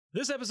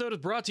This episode is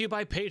brought to you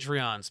by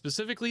Patreon,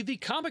 specifically the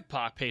Comic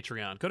Pop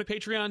Patreon. Go to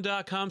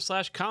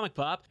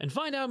patreon.com/comicpop and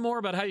find out more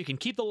about how you can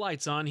keep the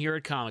lights on here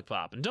at Comic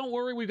Pop. And don't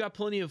worry, we've got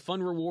plenty of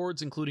fun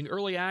rewards, including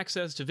early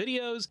access to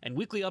videos and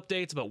weekly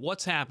updates about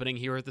what's happening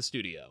here at the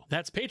studio.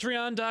 That's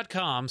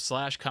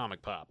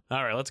patreon.com/comicpop.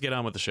 All right, let's get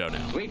on with the show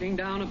now. Sweeping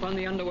down upon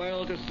the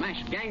underworld to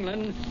smash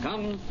gangland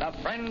comes the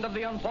friend of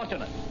the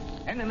unfortunate,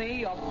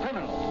 enemy of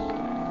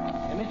criminals.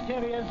 A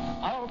mysterious,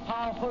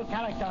 all-powerful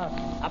character,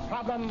 a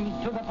problem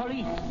to the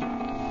police,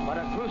 but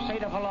a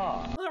crusader for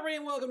law. Hello, everybody,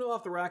 and welcome to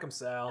Off the Rack. I'm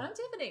Sal. I'm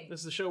Tiffany. This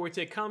is a show where we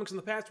take comics from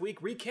the past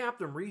week, recap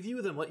them,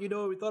 review them, let you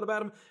know what we thought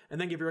about them,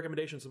 and then give you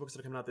recommendations of books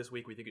that are coming out this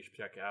week we think you should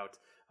check out.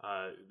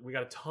 We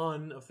got a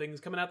ton of things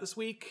coming out this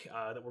week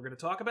that we're going to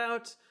talk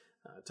about.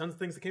 Tons of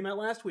things that came out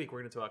last week we're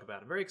going to talk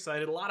about. I'm very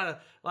excited. A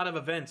lot of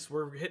events.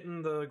 We're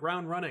hitting the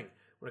ground running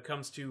when it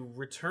comes to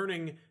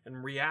returning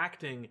and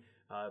reacting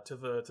to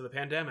the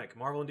pandemic.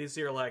 Marvel and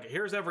DC are like,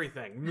 here's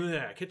everything,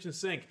 Bleh, kitchen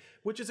sink,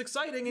 which is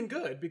exciting and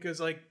good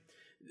because like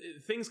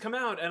things come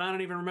out and I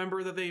don't even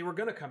remember that they were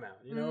gonna come out.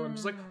 You know, I'm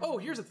just like, oh,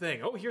 here's a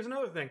thing. Oh, here's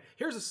another thing.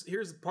 Here's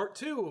part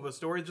 2 of a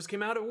story that just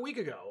came out a week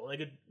ago. Like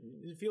it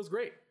feels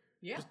great.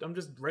 Yeah, I'm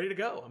just ready to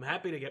go. I'm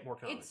happy to get more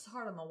comics. It's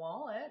hard on the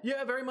wallet.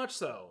 Yeah, very much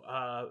so.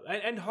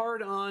 And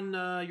hard on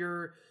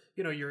your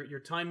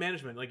time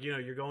management. Like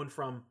you're going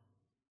from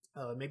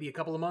maybe a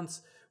couple of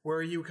months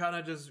where you kind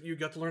of you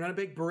got to learn how to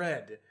bake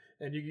bread,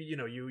 and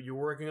you're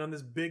working on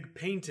this big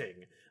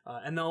painting,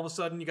 and then all of a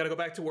sudden you got to go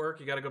back to work,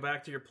 you got to go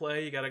back to your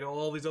play, you got to go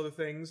all these other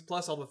things,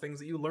 plus all the things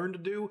that you learned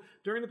to do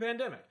during the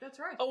pandemic. That's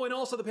right. Oh, and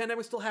also the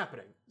pandemic's still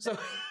happening, so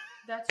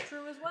that's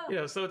true as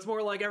well. So it's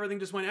more like everything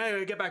just went,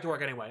 hey, get back to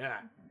work anyway.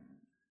 Yeah.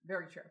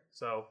 Very true.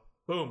 So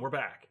boom, we're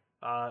back.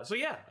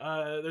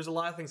 There's a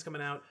lot of things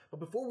coming out. But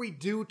before we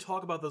do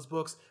talk about those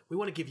books, we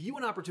want to give you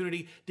an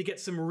opportunity to get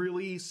some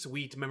really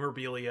sweet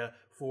memorabilia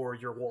for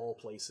your wall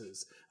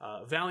places.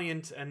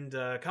 Valiant and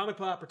Comic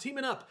Pop are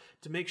teaming up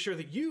to make sure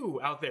that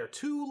you out there,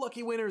 2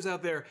 lucky winners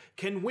out there,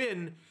 can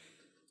win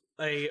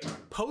a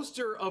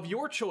poster of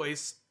your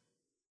choice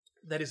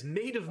that is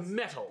made of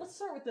metal. Let's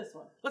start with this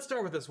one. Let's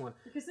start with this one.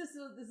 Because this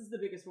is the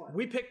biggest one.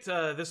 We picked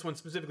this one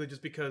specifically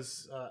just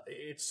because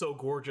it's so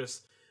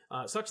gorgeous.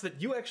 Such that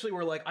you actually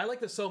were like, I like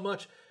this so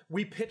much,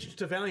 we pitched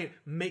to Valiant,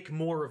 make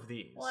more of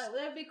these. Well,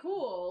 that'd be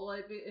cool.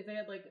 Like, if they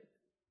had, like,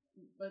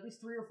 at least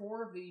 3 or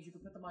 4 of these, you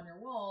could put them on your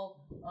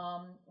wall,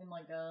 in,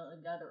 like,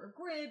 either a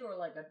grid or,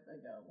 like, a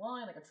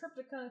line, like a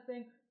triptych kind of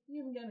thing.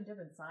 You even get them in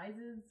different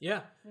sizes.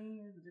 Yeah.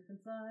 Here's a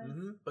different size.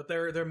 Mm-hmm. But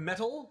they're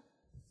metal.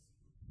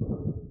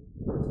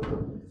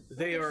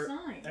 They're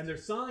signed. And they're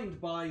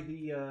signed by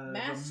the...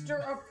 Master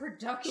of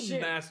Production.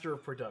 Master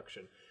of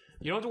Production.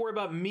 You don't have to worry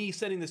about me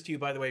sending this to you,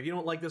 by the way. If you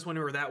don't like this one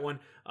or that one,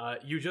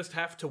 you just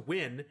have to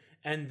win,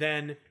 and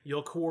then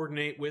you'll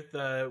coordinate with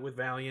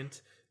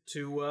Valiant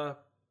to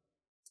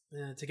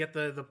get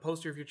the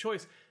poster of your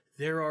choice.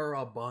 There are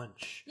a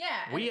bunch.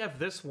 Yeah. We have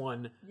this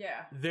one.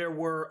 Yeah. There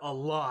were a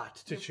lot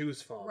to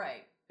choose from.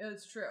 Right.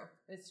 It's true.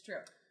 It's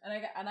true. And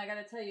I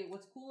gotta tell you,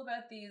 what's cool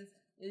about these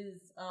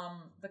is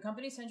the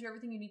company sends you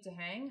everything you need to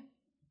hang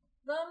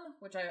them,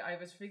 which I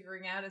was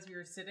figuring out as we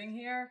were sitting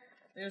here.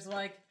 There's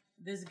like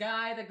this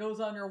guy that goes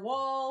on your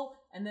wall,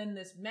 and then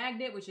this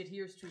magnet which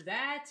adheres to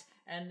that,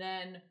 and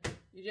then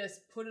you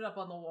just put it up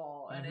on the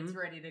wall, and it's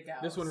ready to go.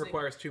 This one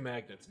requires 2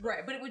 magnets.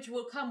 Right, but which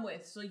will come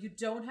with, so you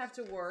don't have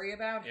to worry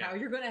about how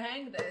you're going to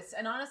hang this.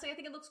 And honestly, I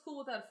think it looks cool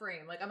without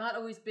frame. Like, I'm not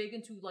always big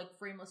into, like,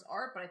 frameless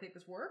art, but I think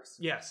this works.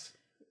 Yes.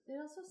 They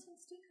also send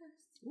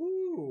stickers.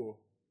 Ooh.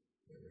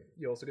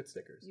 You also get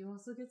stickers. You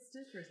also get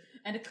stickers.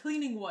 And a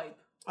cleaning wipe.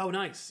 Oh,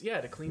 nice.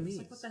 Yeah, to clean these.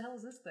 Like, what the hell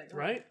is this thing?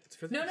 Right? It's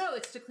for No,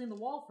 it's to clean the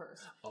wall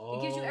first. Oh.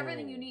 It gives you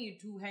everything you need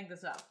to hang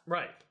this up.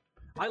 Right.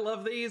 I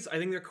love these. I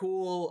think they're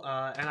cool.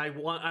 And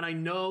I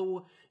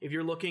know if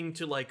you're looking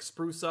to like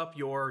spruce up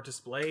your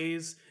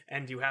displays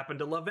and you happen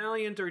to love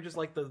Valiant or just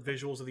like the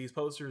visuals of these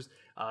posters,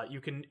 you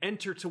can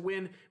enter to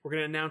win. We're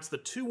going to announce the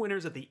 2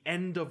 winners at the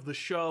end of the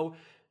show.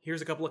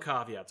 Here's a couple of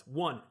caveats.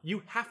 1,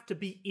 you have to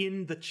be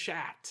in the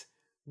chat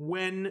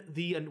when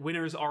the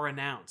winners are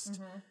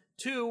announced.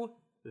 2,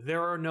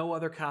 there are no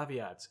other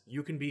caveats.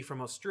 You can be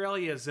from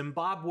Australia,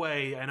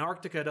 Zimbabwe,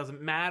 Antarctica,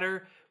 doesn't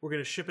matter. We're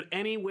going to ship it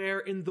anywhere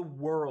in the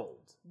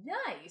world.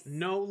 Nice.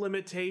 No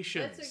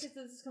limitations. That's because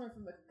this is coming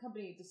from the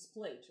company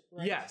Displate,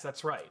 right? Yes,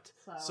 that's right.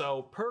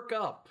 So perk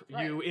up,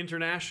 you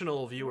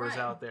international viewers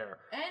out there.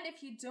 And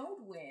if you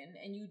don't win,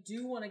 and you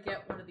do want to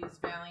get one of these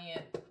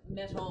Valiant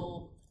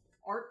metal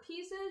art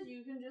pieces,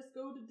 you can just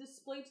go to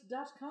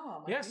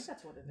displate.com. I think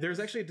that's what it is. There's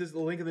actually a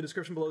link in the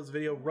description below this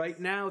video right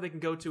now they can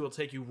go to. It'll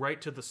take you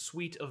right to the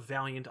suite of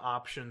Valiant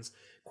options.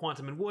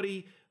 Quantum and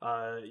Woody,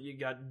 you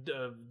got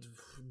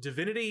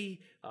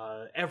Divinity,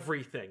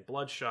 everything.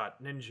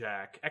 Bloodshot,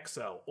 Ninjak,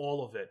 Exo,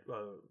 all of it.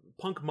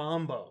 Punk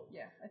Mambo.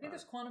 Yeah, I think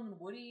there's Quantum and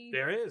Woody.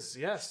 There is,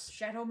 yes.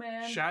 Shadow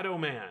Man. Shadow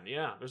Man,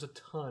 yeah. There's a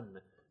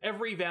ton.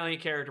 Every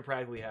Valiant character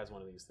practically has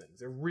one of these things.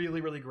 They're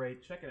really, really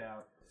great. Check it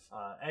out.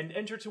 And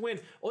enter to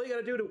win. All you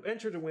gotta do to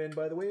enter to win,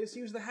 by the way, is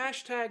use the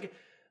hashtag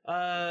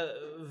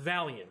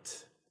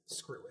Valiant.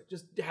 screw it.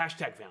 Just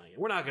hashtag Valiant.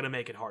 We're not going to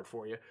make it hard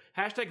for you.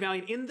 Hashtag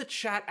Valiant in the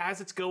chat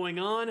as it's going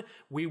on.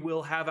 We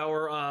will have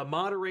our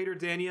moderator,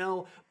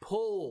 Danielle,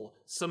 pull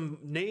some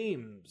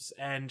names,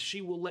 and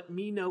she will let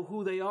me know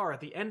who they are at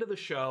the end of the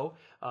show.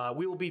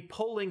 We will be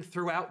polling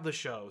throughout the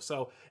show.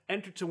 So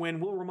enter to win.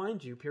 We'll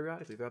remind you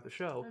periodically throughout the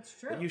show That's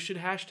true. that you should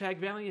hashtag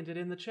Valiant it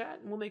in the chat,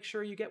 and we'll make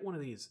sure you get one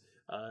of these.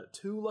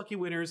 2 lucky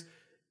winners.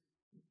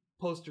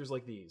 Posters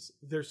like these.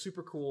 They're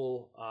super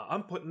cool.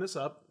 I'm putting this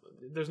up.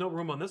 There's no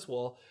room on this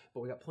wall,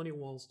 but we got plenty of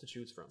walls to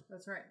choose from.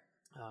 That's right.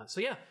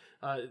 So yeah,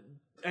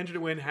 enter to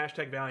win,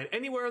 hashtag Valiant,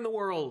 anywhere in the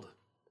world.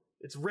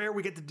 It's rare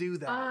we get to do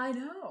that. I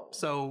know.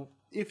 So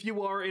if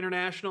you are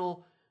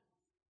international,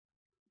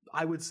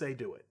 I would say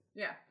do it.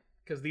 Yeah.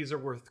 Because these are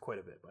worth quite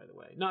a bit, by the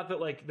way. Not that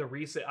like the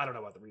resale, I don't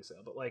know about the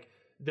resale, but like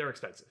they're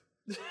expensive.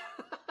 There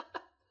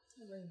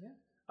you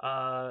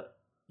go.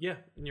 Yeah,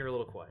 and you're a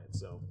little quiet,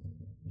 so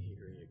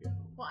here you go.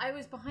 Well, I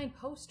was behind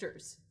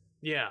posters.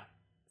 Yeah.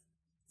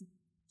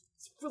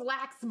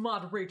 Relax,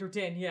 moderator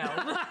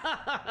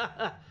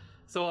Danielle.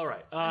 So all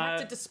right. I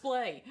have to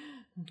display.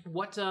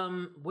 What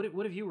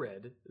have you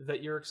read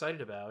that you're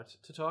excited about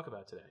to talk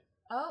about today?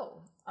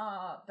 Oh,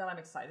 that I'm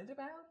excited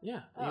about?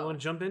 Yeah, that you want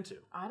to jump into?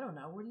 I don't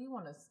know. Where do you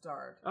want to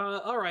start?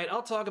 All right,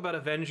 I'll talk about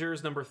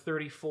Avengers number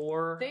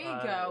 34. There you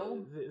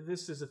go.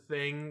 This is a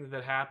thing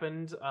that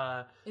happened.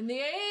 In the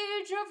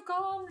Age of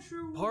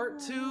Khonshu.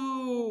 Part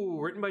 2,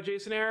 written by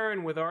Jason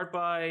Aaron with art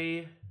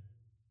by...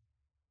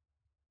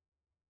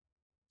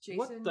 Jason?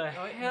 What the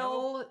Oh,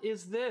 hell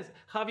is this?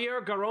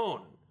 Javier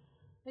Garron.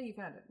 No, you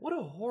found it. What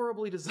a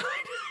horribly designed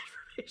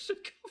information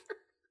cover.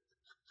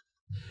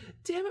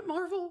 Damn it,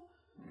 Marvel.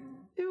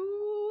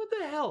 What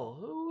the hell?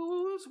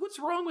 What's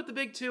wrong with the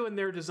big 2 and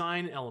their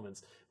design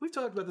elements? We've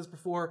talked about this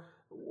before.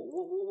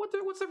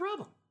 What's the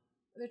problem?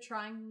 They're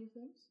trying new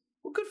things.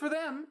 Well, good for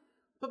them.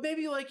 But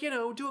maybe, like,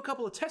 do a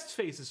couple of test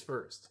phases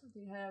first.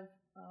 They have,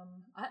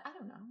 I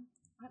don't know.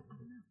 I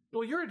don't know.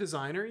 Well, you're a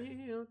designer.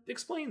 You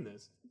explain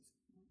this.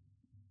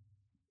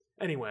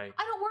 Anyway.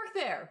 I don't work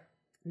there.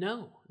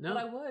 No. But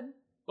I would.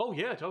 Oh,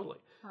 yeah, totally.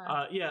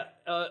 Huh.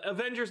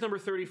 Avengers number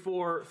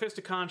 34, Fist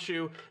of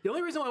Khonshu. The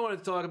only reason why I wanted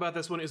to talk about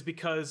this one is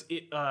because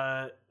it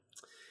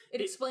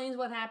explains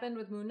what happened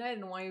with Moon Knight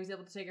and why he was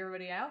able to take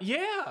everybody out?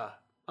 Yeah.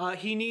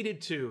 He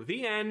needed to.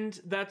 The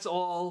end, that's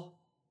all.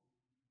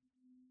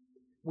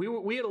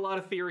 We had a lot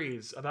of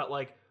theories about,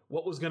 like,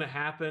 what was going to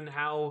happen,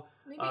 how...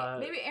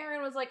 Maybe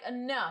Aaron was like,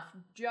 enough.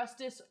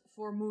 Justice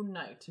for Moon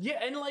Knight. Yeah,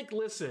 and, like,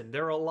 listen,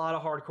 there are a lot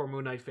of hardcore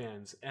Moon Knight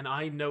fans, and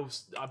I know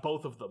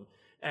both of them.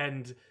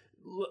 And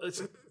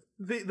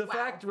the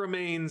fact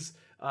remains,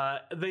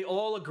 they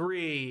all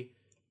agree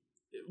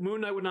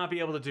Moon Knight would not be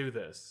able to do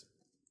this.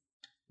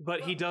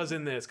 But he does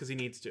in this, because he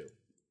needs to.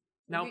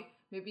 Now,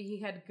 maybe he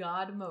had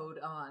God mode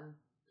on.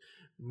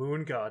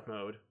 Moon God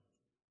mode.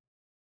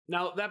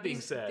 Now, that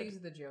being said... These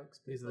are the jokes.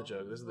 People. These are the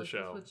jokes. This is the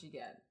show. That's what you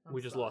get.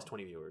 We just lost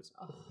 20 viewers.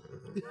 Oh.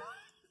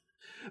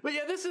 But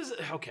yeah, this is...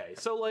 Okay,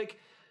 so, like,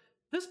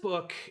 this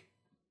book...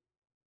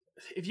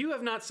 If you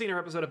have not seen our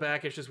episode of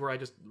Backishes where I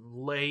just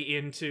lay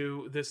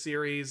into this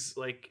series,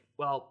 like,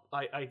 well,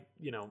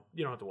 you don't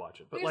have to watch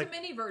it. But here's a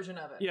mini version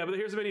of it. Yeah, but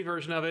here's a mini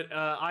version of it.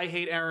 I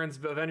hate Aaron's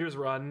Avengers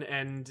run,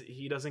 and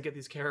he doesn't get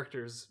these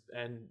characters,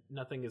 and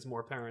nothing is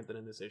more apparent than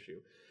in this issue.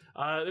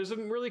 There's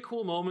some really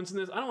cool moments in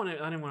this. I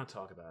didn't want to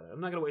talk about it.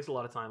 I'm not going to waste a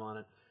lot of time on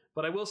it.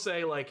 But I will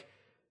say, like,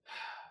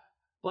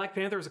 Black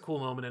Panther is a cool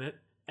moment in it.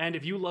 And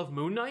if you love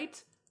Moon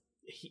Knight,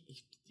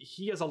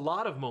 he has a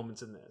lot of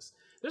moments in this.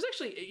 There's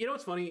actually,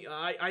 what's funny?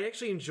 I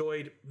actually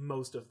enjoyed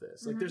most of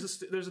this. Like,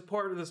 there's a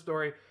part of the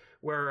story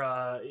where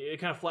it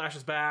kind of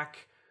flashes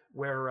back,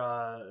 where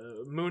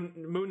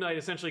Moon Knight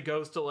essentially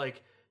goes to,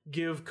 like,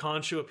 give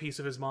Khonshu a piece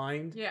of his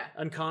mind. Yeah.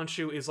 And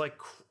Khonshu is, like,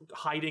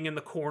 hiding in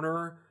the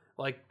corner,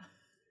 like,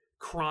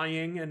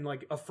 crying and,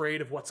 like,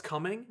 afraid of what's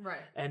coming.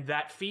 Right. And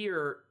that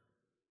fear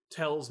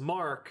tells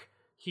Mark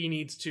he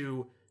needs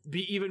to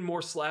be even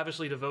more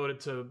slavishly devoted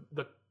to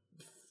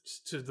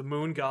the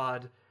moon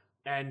god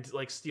and,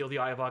 like, steal the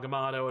Eye of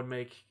Agamotto and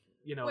make,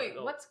 Wait,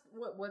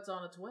 what's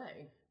on its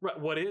way? Right,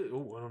 what is...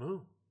 Oh, I don't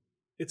know.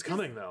 It's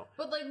coming, though.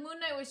 But, like, Moon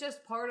Knight was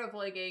just part of,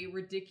 like, a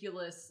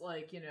ridiculous,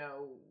 like,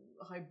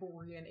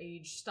 Hyborian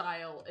Age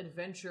style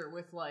adventure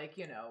with, like,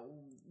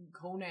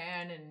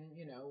 Conan and,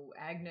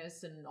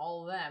 Agnes and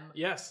all of them.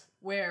 Yes.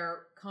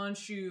 Where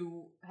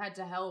Khonshu had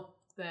to help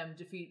them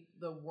defeat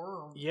the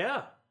worm.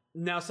 Yeah.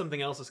 Now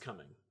something else is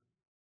coming.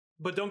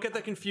 But don't get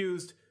that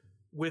confused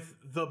with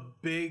the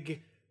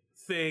big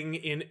thing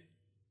in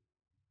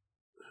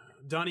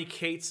Donny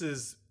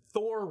Cates's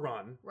Thor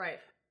run. Right.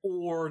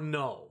 Or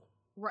no.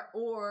 Right,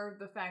 or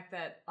the fact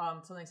that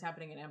something's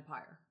happening in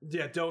Empire.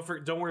 Yeah, don't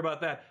worry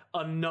about that.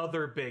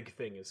 Another big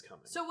thing is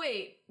coming. So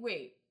wait.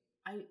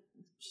 All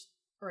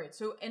right.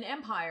 So in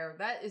Empire,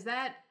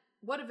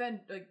 what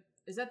event? Like,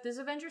 is that this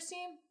Avengers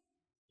team?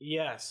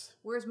 Yes.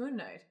 Where's Moon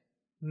Knight?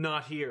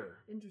 Not here.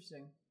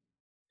 Interesting.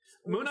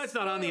 Moon Knight's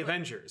not on the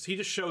Avengers. He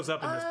just shows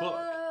up in this book.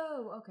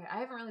 Oh, okay. I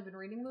haven't really been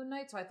reading Moon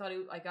Knight, so I thought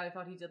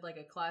he did like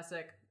a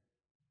classic.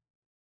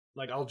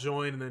 Like, I'll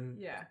join and then...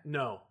 Yeah.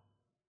 No.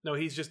 No,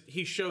 he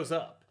shows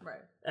up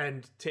Right.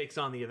 and takes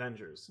on the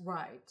Avengers.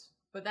 Right.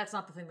 But that's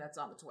not the thing that's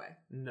on its way.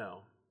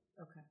 No,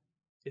 Okay.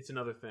 it's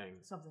another thing.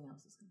 Something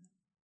else is going to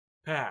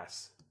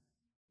Pass.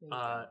 There you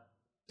go.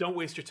 Don't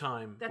waste your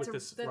time with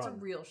this That's run. a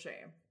real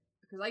shame.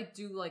 Because I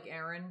do like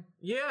Aaron.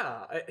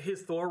 Yeah,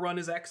 his Thor run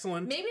is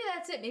excellent. Maybe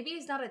that's it. Maybe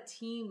he's not a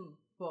team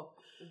book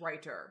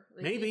writer.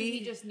 Like, Maybe.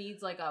 he just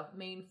needs like a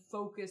main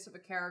focus of a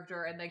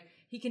character, and like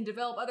he can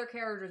develop other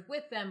characters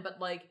with them. But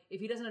like if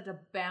he doesn't have to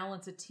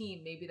balance a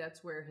team, maybe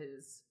that's where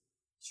his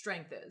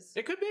strength is.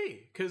 It could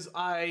be, because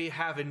I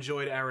have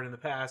enjoyed Aaron in the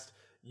past.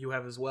 You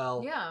have as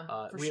well. Yeah,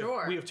 for we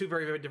sure. We have two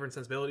very, very different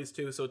sensibilities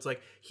too, so it's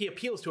like he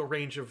appeals to a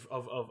range of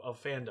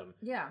fandom.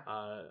 Yeah.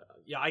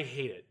 Yeah, I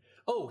hate it.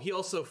 Oh, he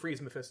also frees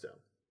Mephisto.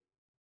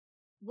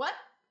 What?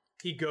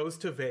 He goes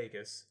to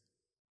Vegas,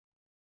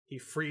 he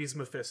frees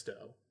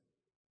Mephisto,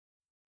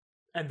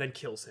 and then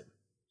kills him.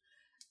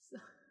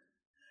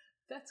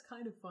 That's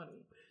kind of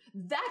funny.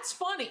 That's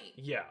funny.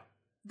 Yeah.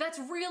 That's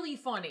really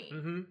funny.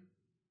 Mm-hmm.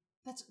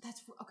 That's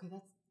okay.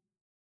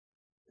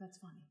 That's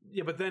funny.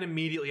 Yeah, but then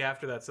immediately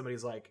after that,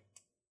 somebody's like,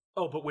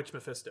 "Oh, but which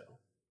Mephisto?"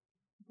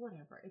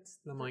 Whatever. And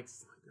I'm like,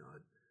 "Oh my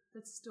god."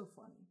 That's still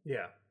funny.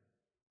 Yeah.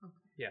 Okay.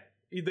 Yeah.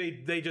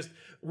 They just,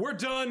 we're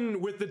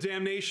done with the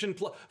damnation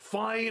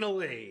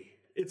finally.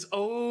 It's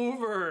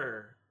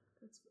over.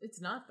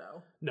 It's not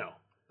though. No.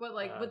 But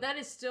like, but that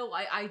is still.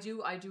 I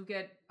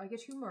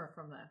get humor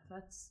from that.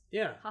 That's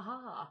Yeah.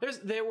 haha.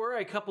 There were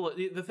a couple of,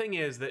 the thing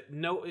is that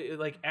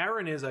like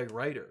Aaron is a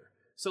writer.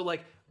 So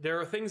like there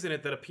are things in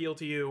it that appeal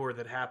to you or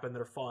that happen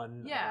that are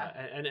fun. Yeah.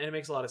 And it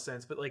makes a lot of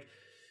sense, but like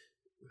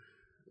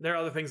there are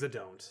other things that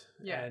don't.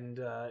 Yeah. And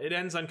it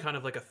ends on kind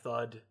of like a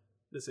thud,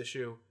 this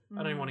issue. I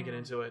don't even want to get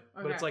into it,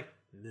 but it's Okay. like,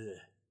 meh.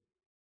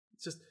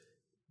 It's just,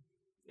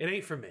 it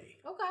ain't for me.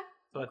 Okay.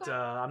 But Okay.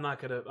 I'm not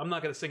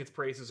gonna sing its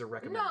praises or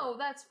recommend No,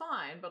 that's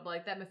fine. But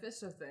like that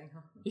Mephisto thing.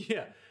 it.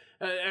 Yeah.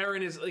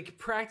 Aaron is like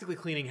practically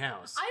cleaning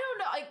house. I don't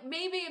know. Like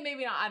maybe and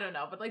maybe not. I don't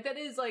know. But like that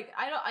is like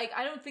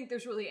I don't think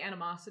there's really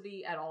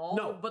animosity at all.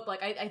 No. But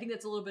like I think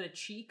that's a little bit of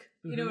cheek.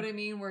 You know Mhm. what I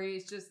mean? Where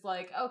he's just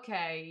like,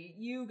 okay,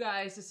 you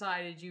guys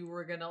decided you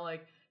were gonna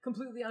like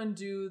completely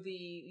undo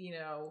the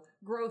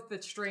growth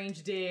that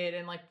Strange did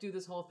and like do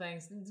this whole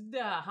thing.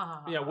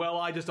 Yeah, well,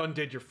 I just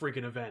undid your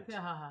freaking event.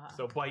 Yeah.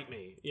 So bite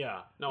me.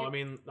 Yeah. No, I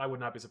mean, I would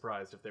not be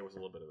surprised if there was a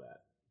little bit of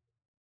that.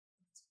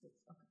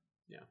 Okay.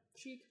 Yeah.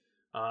 Cheek.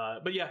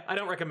 But yeah, I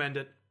don't recommend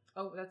it.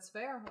 Oh, that's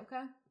fair.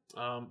 Okay.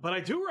 But I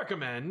do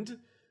recommend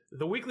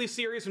the weekly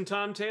series from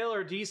Tom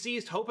Taylor,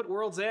 DCeased Hope at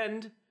World's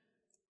End.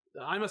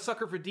 I'm a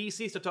sucker for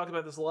DCeased. I've talked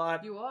about this a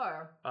lot. You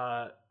are.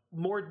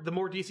 The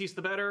more DCeased,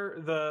 the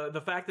better.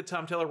 The fact that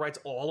Tom Taylor writes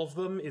all of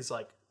them is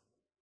like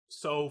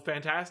so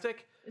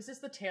fantastic. Is this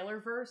the Taylor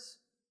verse?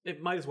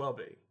 It might as well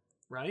be,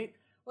 right?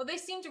 Well, they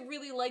seem to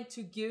really like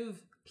to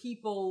give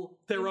people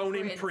Their own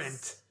imprints,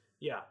 imprint.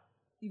 Yeah.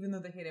 even though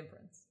they hate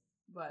imprints.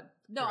 But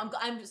no, Right.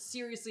 I'm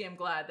seriously, I'm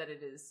glad that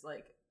it is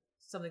like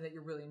something that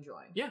you're really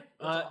enjoying. Yeah.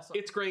 That's awesome.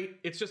 It's great.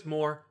 It's just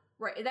more.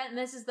 Right, and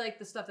this is like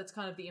the stuff that's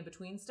kind of the in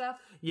between stuff.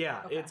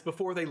 Yeah, Okay. it's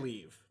before they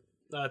leave.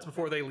 It's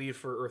before they leave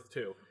for Earth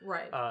 2.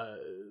 Right.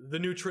 The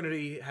new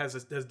Trinity has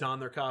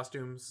donned their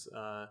costumes,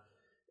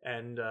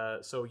 and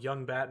so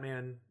young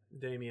Batman,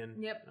 Damian,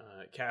 Yep.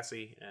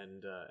 Cassie,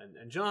 and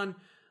John,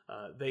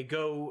 they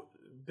go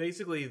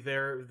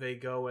they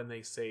go and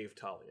they save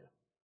Talia.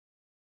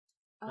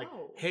 Like,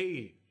 oh.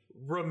 hey,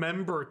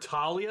 remember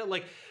Talia?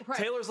 Like, Right.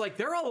 Taylor's like,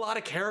 there are a lot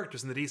of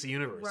characters in the DC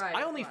universe. Right,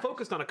 I only right.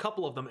 focused on a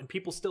couple of them, and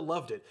people still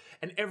loved it.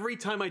 And every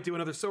time I do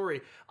another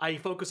story, I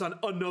focus on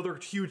another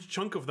huge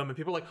chunk of them, and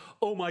people are like,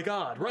 oh my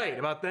god, right, Right.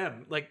 about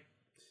them. Like,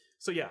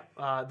 so yeah,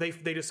 they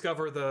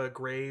discover the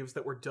graves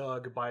that were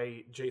dug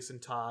by Jason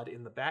Todd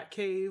in the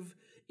Batcave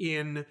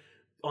in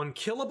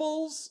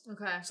Unkillables.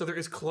 Okay. So there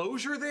is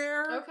closure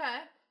there. Okay.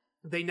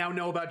 They now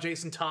know about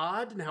Jason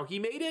Todd and how he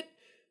made it.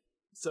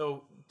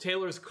 So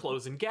Taylor's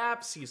closing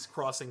gaps. He's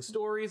crossing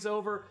stories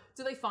over.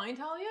 Do they find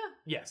Talia?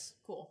 Yes.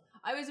 Cool.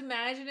 I was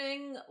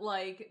imagining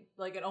like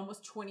an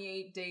almost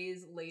 28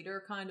 days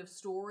later kind of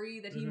story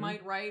that he Mhm.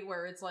 might write,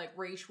 where it's like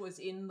Raish was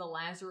in the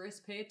Lazarus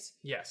pit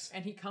Yes.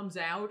 and he comes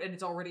out and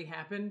it's already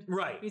happened.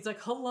 Right. He's like,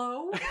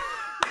 hello?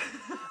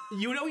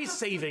 You know he's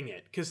saving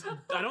it, because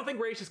I don't think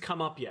Raish has come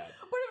up yet.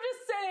 But I'm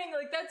just saying,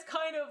 like, that's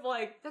kind of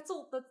like that's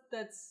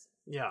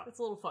Yeah. a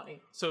little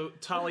funny. So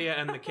Talia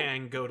and the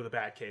Kang go to the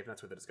Batcave, and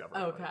that's where they discover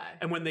her. Okay.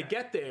 And when they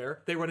get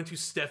there, they run into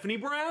Stephanie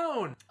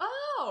Brown.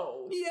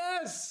 Oh,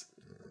 Yes.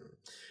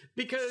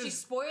 Because she's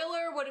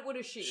spoiler. What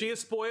is she? she is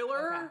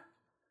spoiler Okay.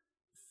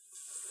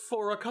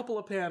 for a couple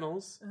of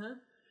panels. Uh-huh.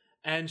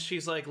 And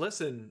she's like,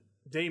 listen,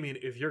 Damian,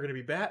 if you're going to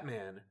be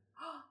Batman,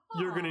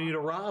 you're going to need a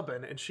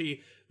Robin. And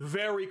she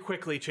very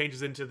quickly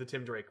changes into the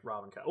Tim Drake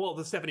Robin costume. Well,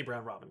 the Stephanie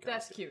Brown Robin costume.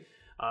 That's cute.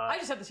 I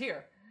just have this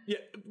here. Yeah,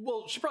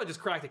 well, she probably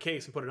just cracked a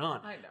case and put it on.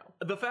 I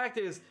know. The fact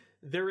is,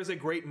 there is a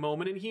great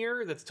moment in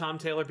here that's Tom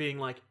Taylor being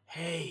like,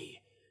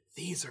 hey,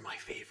 these are my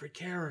favorite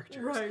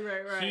characters.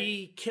 Right.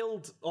 He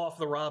killed off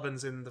the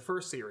Robins in the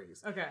first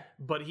series. Okay.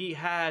 But he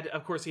had,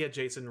 of course, he had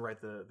Jason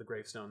write the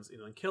gravestones in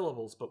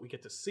Unkillables, but we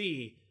get to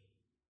see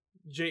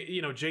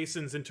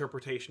Jason's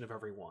interpretation of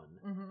everyone,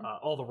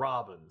 all the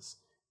Robins.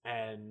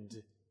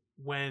 And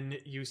when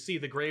you see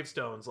the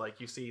gravestones,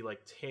 like you see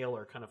like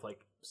Taylor kind of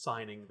like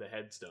signing the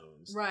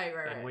headstones. Right.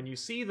 And when you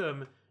see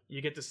them,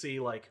 you get to see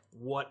like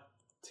what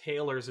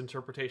Taylor's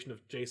interpretation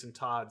of Jason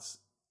Todd's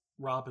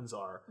Robins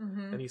are.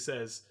 And he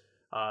says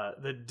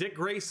that Dick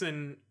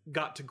Grayson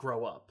got to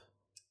grow up.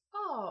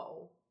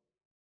 Oh,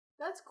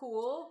 that's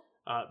cool.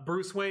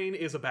 Bruce Wayne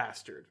is a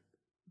bastard.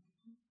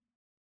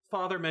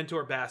 Father,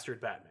 mentor,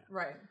 bastard, Batman.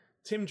 Right.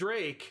 Tim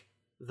Drake,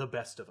 the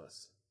best of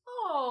us.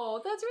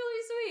 Oh, that's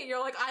really sweet. You're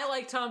like, I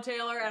like Tom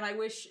Taylor, and I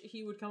wish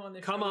he would come on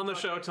the show. Come on the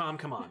show, Tom,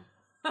 come on.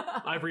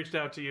 I've reached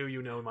out to you,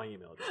 you know my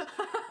email address.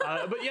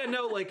 But yeah,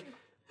 no, like,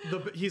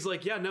 he's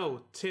like, yeah,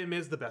 no, Tim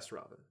is the best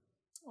Robin.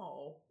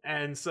 Oh.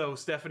 And so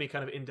Stephanie,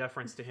 kind of in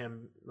deference to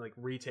him, like,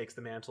 retakes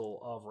the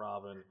mantle of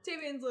Robin.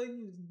 Damien's like,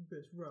 he's the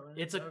best Robin.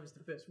 I was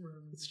the best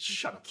Robin.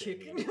 Shut up,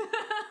 Damien.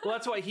 Well,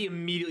 that's why he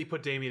immediately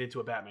put Damien into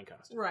a Batman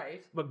costume.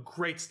 Right. But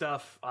great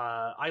stuff.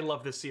 I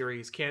love this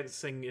series. Can't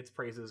sing its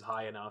praises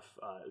high enough.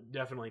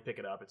 Definitely pick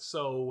it up. It's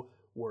so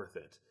worth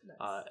it.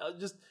 Nice.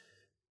 Just,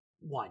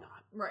 why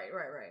not? Right.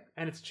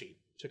 And it's cheap.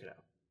 Check it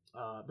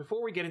out.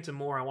 Before we get into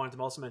more, I wanted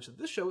to also mention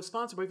that this show is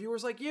sponsored by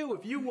viewers like you.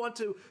 If you want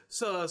to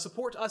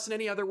support us in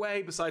any other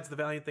way besides the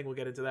Valiant thing, we'll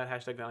get into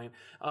that, #Valiant.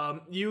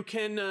 You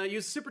can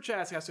use Super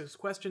Chats, ask us a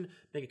question,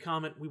 make a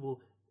comment. We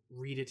will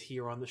read it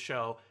here on the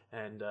show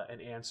and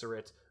answer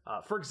it.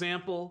 For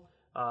example,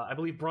 I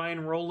believe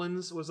Brian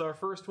Rollins was our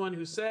first one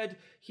who said,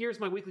 here's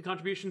my weekly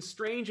contribution.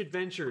 Strange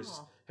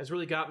Adventures has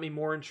really got me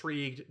more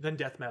intrigued than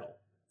death metal.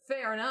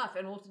 Fair enough,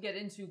 and we'll get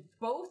into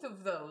both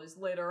of those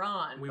later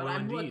on. We will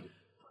indeed.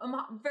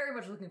 I'm very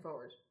much looking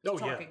forward to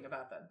talking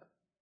about them.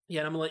 Yeah,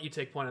 and I'm gonna let you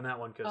take point on that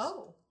one because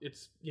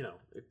it's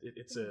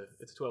it's a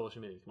 12-issue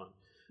mini. Come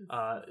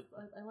on.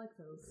 I like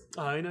those.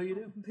 I know you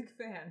do. I'm a big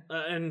fan.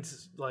 And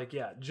like,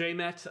 yeah,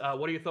 J-Met,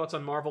 what are your thoughts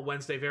on Marvel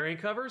Wednesday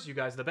variant covers? You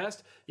guys are the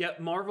best. Yeah,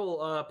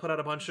 Marvel put out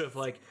a bunch of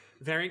like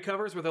variant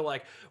covers where they're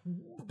like,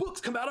 books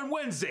come out on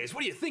Wednesdays.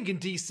 What are you thinking,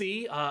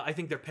 DC? I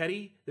think they're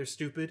petty, they're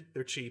stupid,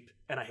 they're cheap,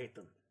 and I hate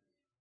them.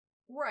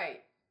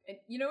 Right. And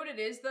you know what it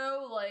is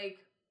though? Like,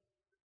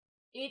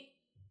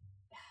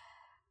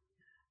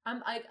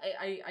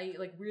 I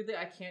like weirdly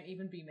I can't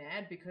even be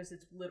mad because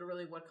it's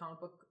literally what comic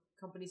book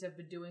companies have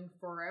been doing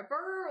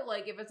forever.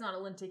 Like, if it's not a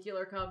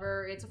lenticular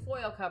cover, it's a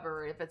foil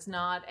cover. If it's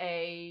not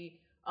a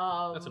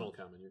that's an old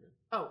comment. You're good.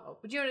 Oh,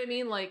 but you know what I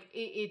mean? Like,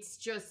 it's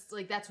just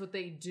like that's what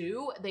they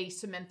do. They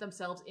cement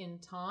themselves in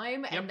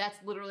time, and that's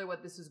literally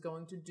what this is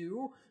going to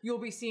do. You'll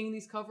be seeing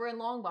these cover in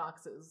long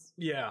boxes.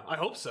 Yeah, I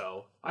hope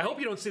so. I hope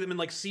you don't see them in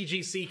like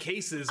CGC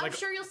cases. I'm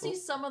sure you'll see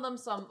some of them.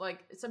 Some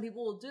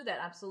people will do that,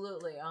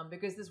 absolutely.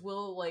 Because this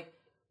will like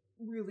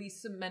really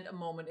cement a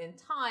moment in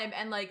time,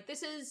 and like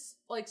this is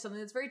like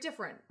something that's very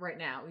different right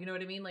now. You know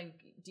what I mean? Like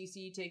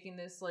DC taking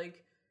this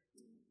like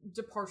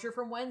departure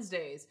from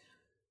Wednesdays.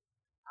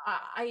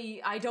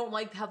 I don't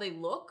like how they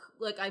look.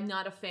 Like, I'm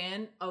not a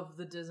fan of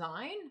the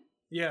design.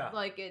 Yeah.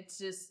 Like, it's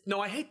just... No,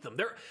 I hate them.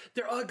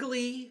 They're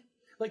ugly.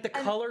 Like, the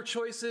color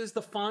choices,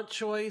 the font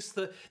choice,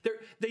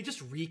 they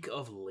just reek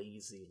of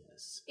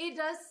laziness. It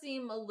does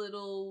seem a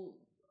little...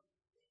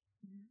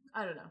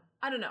 I don't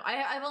know.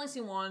 I've only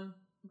seen one,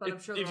 but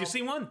I'm sure if you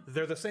see one,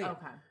 they're the same.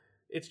 Okay.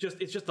 It's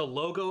just the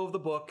logo of the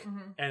book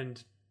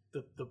and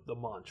the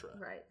mantra.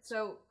 Right.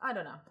 So, I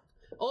don't know.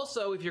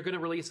 Also, if you're going to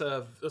release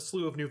a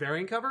slew of new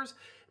variant covers,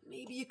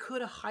 maybe you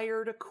could have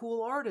hired a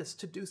cool artist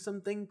to do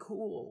something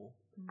cool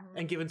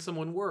and given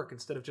someone work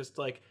instead of just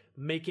like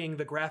making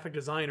the graphic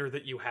designer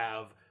that you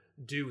have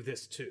do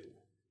this too.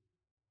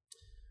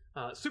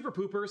 Super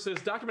Pooper says,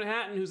 Dr.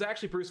 Manhattan, who's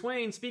actually Bruce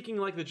Wayne, speaking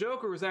like the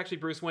Joker was actually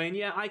Bruce Wayne.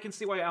 Yeah, I can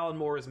see why Alan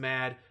Moore is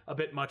mad. A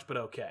bit much, but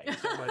okay.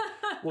 So, but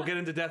we'll get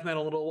into Death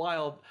Metal in a little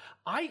while.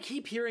 I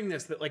keep hearing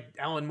this, that like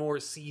Alan Moore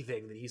is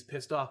seething, that he's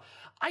pissed off.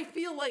 I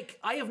feel like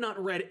I have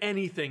not read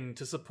anything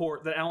to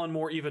support that Alan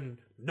Moore even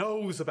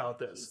knows about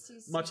this,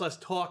 much less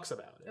talks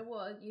about it.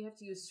 Well, you have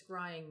to use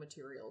scrying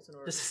materials in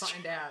order to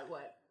find out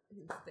what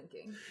he's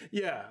thinking.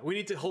 Yeah, we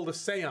need to hold a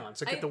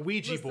seance or get the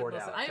Ouija board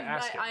out to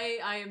ask him.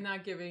 I am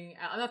not giving...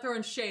 I'm not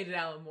throwing shade at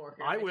Alan Moore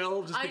here. I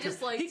will, just because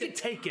he can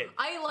take it.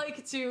 I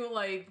like to,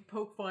 like,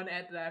 poke fun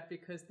at that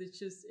because it's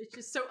just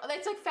so...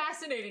 That's, like,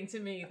 fascinating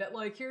to me that,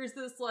 like, here's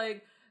this,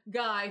 like,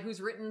 guy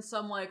who's written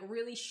some, like,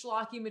 really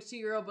schlocky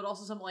material, but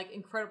also some, like,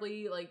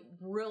 incredibly, like,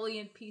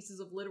 brilliant pieces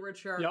of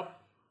literature. Yep.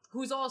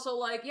 Who's also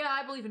like, yeah,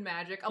 I believe in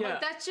magic. I'm like,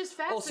 that's just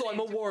fascinating. Also, I'm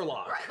a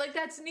warlock. Right, like,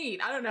 that's neat.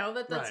 I don't know.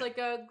 That's like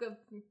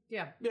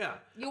yeah. Yeah.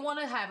 You want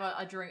to have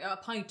a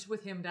pint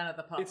with him down at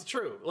the pub. It's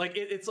true. Like,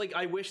 it's like,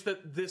 I wish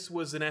that this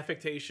was an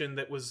affectation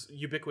that was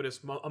ubiquitous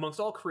amongst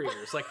all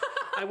creators. Like,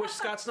 I wish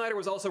Scott Snyder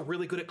was also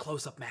really good at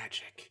close-up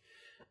magic.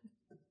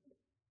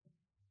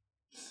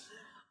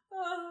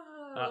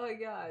 Oh my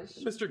gosh.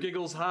 Mr.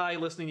 Giggles, hi,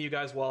 listening to you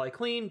guys while I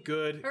clean.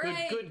 Good.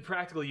 Hooray. Good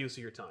practical use of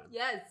your time.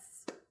 Yes.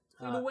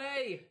 In a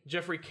way.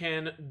 Jeffrey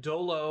Can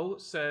Dolo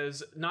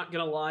says, not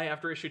gonna lie,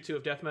 after issue 2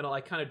 of Death Metal,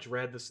 I kind of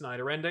dread the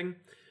Snyder ending.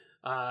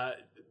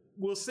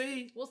 We'll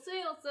see. We'll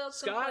see.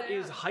 Scott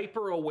is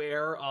hyper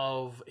aware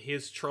of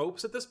his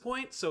tropes at this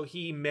point, so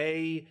he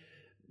may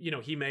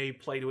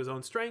play to his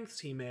own strengths.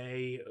 He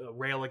may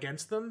rail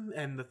against them.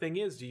 And the thing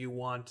is, do you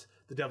want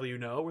the devil you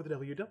know or the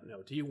devil you don't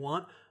know? Do you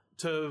want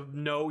to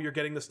know you're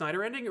getting the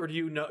Snyder ending, or do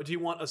you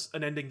want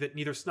an ending that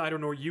neither Snyder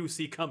nor you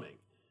see coming?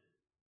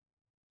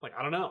 Like,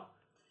 I don't know.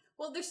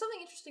 Well, there's something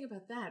interesting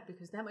about that,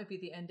 because that might be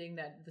the ending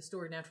that the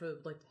story naturally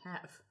would like to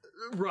have.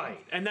 Right,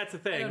 and that's the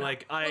thing.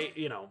 Like, I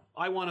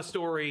want a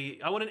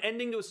story. I want an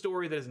ending to a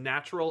story that is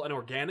natural and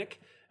organic,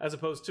 as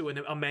opposed to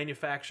a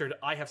manufactured.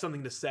 I have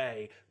something to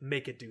say.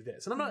 Make it do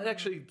this. And I'm not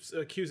actually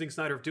accusing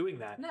Snyder of doing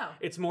that. No,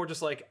 it's more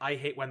just like I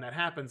hate when that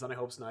happens, and I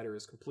hope Snyder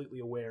is completely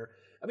aware.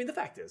 I mean, the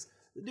fact is,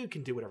 the dude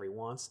can do whatever he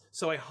wants.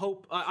 So I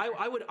hope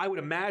I would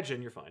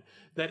imagine you're fine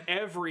that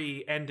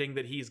every ending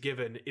that he's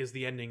given is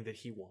the ending that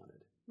he wanted.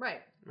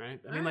 Right.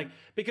 I mean, like,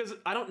 because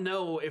I don't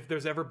know if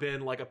there's ever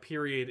been like a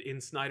period in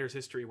Snyder's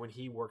history when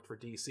he worked for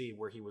DC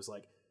where he was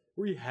like,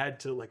 where he had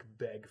to like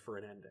beg for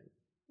an ending.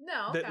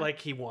 No. Okay. That like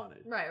he wanted.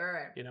 Right.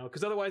 You know,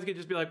 because otherwise he could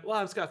just be like, well,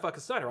 I'm Scott fucking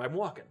Snyder, I'm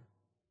walking.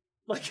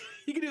 Like,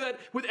 he can do that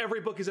with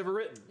every book he's ever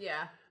written.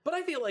 Yeah. But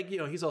I feel like,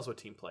 he's also a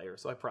team player,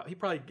 so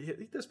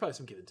there's probably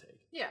some give and take.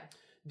 Yeah.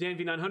 Dan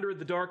V900,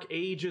 the Dark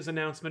Ages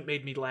announcement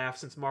made me laugh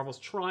since Marvel's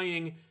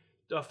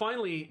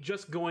finally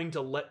just going to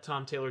let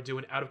Tom Taylor do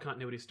an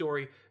out-of-continuity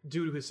story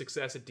due to his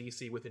success at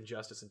DC with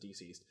Injustice and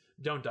DCeased.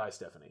 Don't die,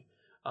 Stephanie.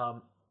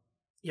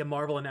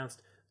 Marvel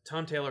announced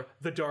Tom Taylor,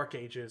 The Dark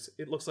Ages.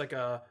 It looks like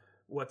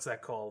what's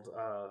that called?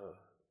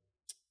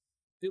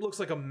 It looks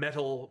like a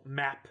metal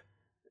map,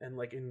 and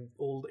like in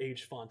old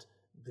age font,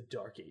 The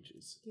Dark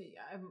Ages. Okay,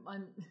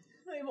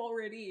 I'm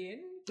already in,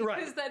 because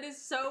right. That is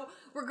so,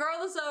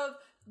 regardless of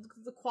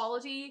the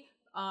quality,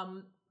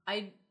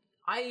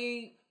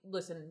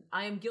 listen,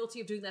 I am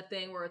guilty of doing that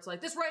thing where it's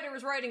like, this writer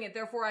is writing it,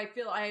 therefore I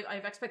feel I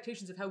have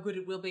expectations of how good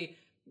it will be.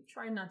 I'm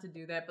trying not to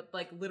do that, but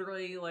like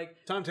literally like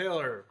Tom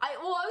Taylor. I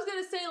was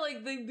gonna say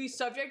like the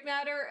subject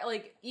matter,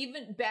 like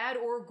even bad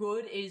or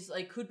good, is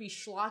like could be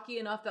schlocky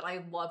enough that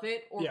I love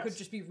it, or could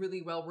just be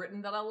really well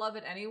written that I love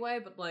it anyway.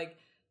 But like,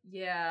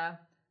 yeah,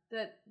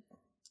 that's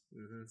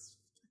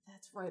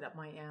right up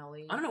my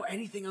alley. I don't know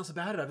anything else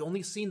about it. I've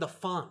only seen the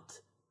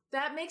font.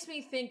 That makes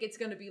me think it's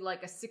gonna be like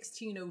a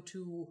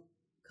 1602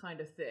 kind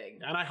of thing.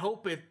 And I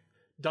hope it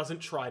doesn't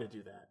try to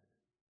do that.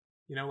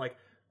 Like,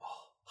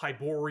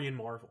 Hyborian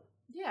Marvel.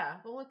 Yeah,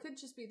 well, it could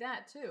just be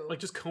that, too. Like,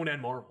 just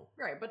Conan Marvel.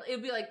 Right, but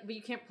it'd be like, but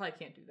you probably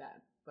can't do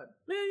that. But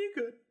yeah, you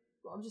could.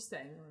 Well, I'm just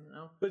saying, I don't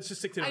know. But it's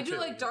just 1602. I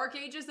do like Dark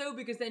Ages, though,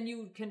 because then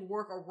you can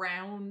work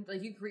around,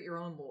 like, you create your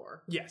own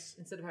lore. Yes.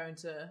 Instead of having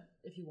to,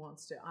 if he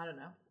wants to. I don't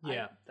know.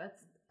 Yeah.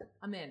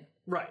 I'm in.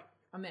 Right.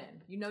 I'm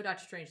in.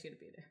 Doctor Strange's gonna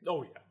be there.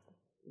 Oh, yeah.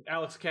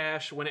 Alex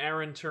Cash, when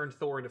Aaron turned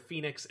Thor into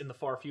Phoenix in the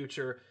far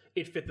future,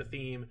 it fit the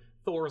theme.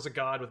 Thor is a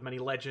god with many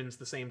legends.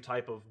 The same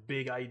type of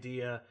big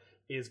idea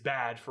is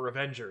bad for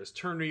Avengers.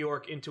 Turn New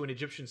York into an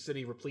Egyptian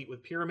city replete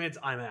with pyramids.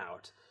 I'm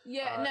out.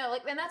 Yeah, no,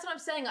 like, and that's what I'm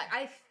saying. Like,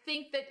 I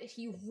think that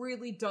he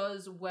really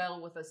does well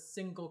with a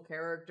single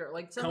character.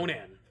 Like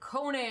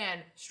Conan,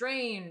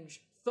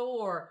 Strange,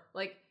 Thor.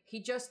 Like, he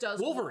just does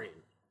Wolverine.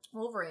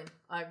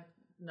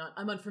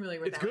 I'm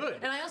unfamiliar with that. It's good.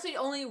 And I also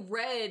only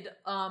read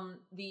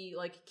the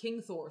like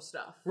King Thor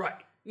stuff.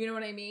 Right. You know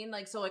what I mean?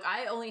 Like, so like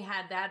I only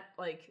had that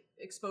like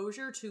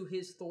exposure to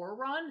his Thor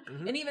run.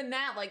 Mm-hmm. And even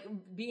that, like,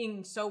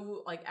 being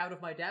so like out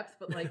of my depth,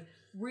 but like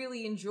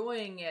really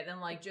enjoying it, and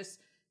like just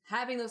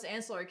having those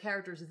ancillary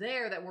characters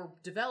there that were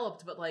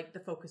developed, but like the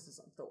focus is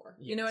on Thor.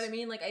 Yes. You know what I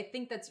mean? Like, I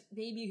think that's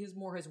maybe his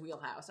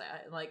wheelhouse.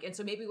 And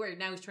so maybe where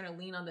now he's trying to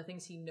lean on the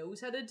things he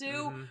knows how to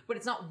do, but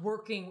it's not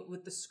working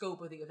with the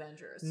scope of the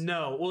Avengers.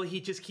 No, well,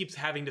 he just keeps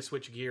having to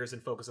switch gears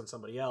and focus on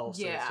somebody else.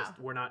 Yeah, and it's just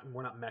we're not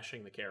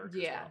meshing the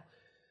characters. Yeah.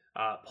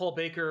 Well. Paul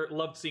Baker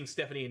loved seeing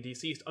Stephanie in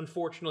DCeased.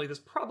 Unfortunately, this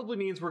probably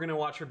means we're going to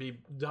watch her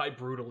die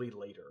brutally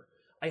later.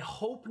 I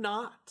hope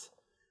not.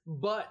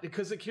 But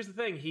because here's the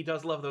thing, he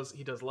does love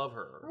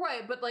her.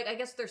 Right, but like I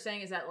guess what they're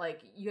saying is that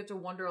like you have to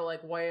wonder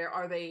like where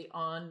are they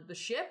on the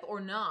ship or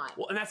not?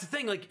 Well, and that's the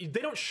thing, like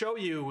they don't show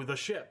you the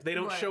ship. They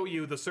don't show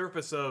you the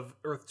surface of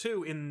Earth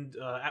 2 in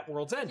at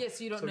World's End. Yes,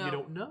 you don't know. You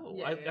don't know.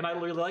 Yeah, I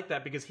really like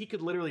that because he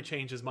could literally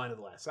change his mind at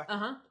the last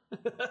second.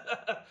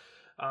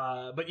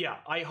 But yeah,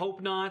 I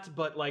hope not,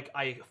 but like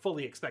I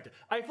fully expect it.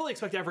 I fully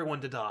expect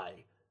everyone to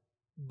die.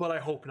 But I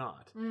hope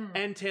not.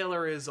 And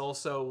Taylor is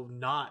also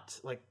not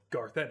like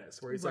Garth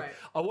Ennis, where he's like,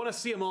 I want to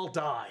see them all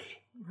die.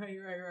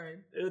 Right.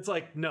 It's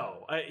like,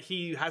 no,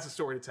 he has a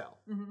story to tell.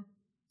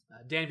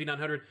 Dan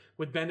V900,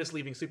 with Bendis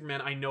leaving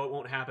Superman, I know it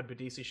won't happen, but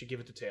DC should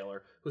give it to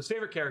Taylor, whose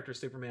favorite character is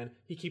Superman.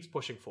 He keeps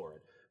pushing for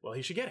it. Well,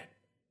 he should get it.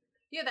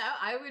 Yeah,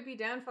 I would be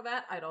down for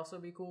that. I'd also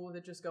be cool with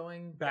it just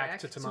going back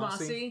to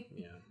Tomasi.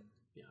 Yeah.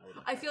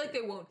 I feel like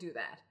they won't do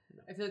that.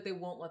 No. I feel like they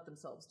won't let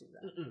themselves do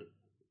that.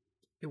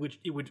 It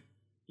would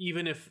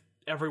even if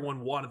everyone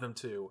wanted them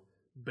to,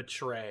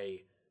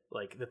 betray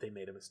like that they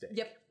made a mistake.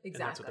 Yep,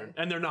 exactly.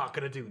 And they're not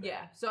going to do that.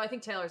 Yeah, so I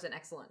think Taylor's an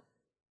excellent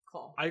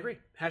call. I agree.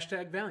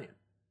 #Valiant.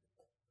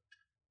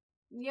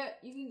 Yeah,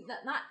 you can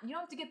you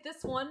don't have to get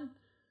this one.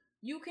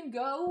 You can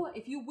go,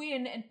 if you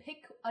win, and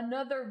pick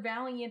another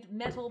Valiant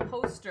metal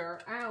poster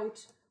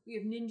out. We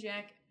have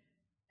Ninjak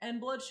and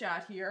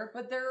Bloodshot here,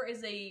 but there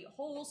is a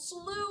whole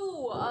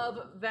slew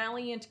of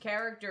Valiant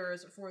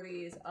characters for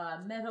these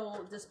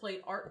metal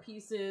displayed art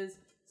pieces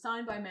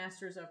signed by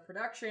Masters of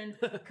Production,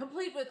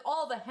 complete with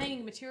all the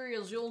hanging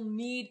materials you'll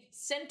need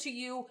sent to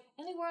you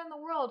anywhere in the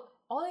world.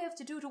 All you have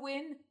to do to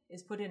win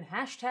is put in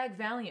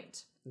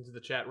 #Valiant into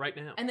the chat right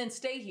now, and then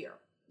stay here.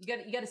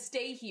 You got to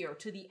stay here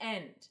to the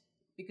end,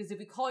 because if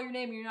we call your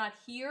name and you're not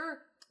here,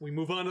 we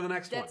move on to the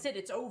next one. That's it.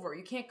 It's over.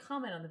 You can't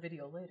comment on the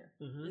video later.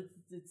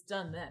 It's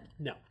done then.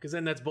 No, because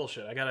then that's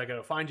bullshit. I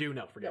gotta find you.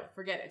 No, forget it.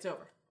 Forget it. It's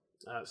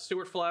over.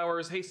 Stuart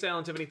Flowers. Hey, Sal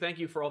and Tiffany, thank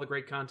you for all the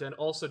great content.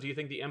 Also, do you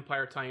think the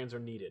Empire tie-ins are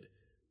needed?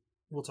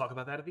 We'll talk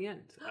about that at the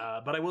end.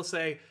 But I will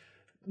say,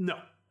 no,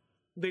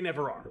 they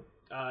never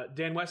are.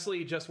 Dan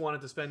Wesley just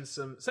wanted to send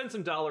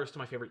some dollars to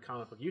my favorite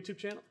comic book YouTube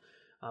channel.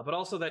 But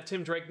also that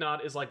Tim Drake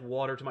nod is like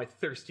water to my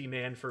thirsty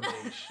man for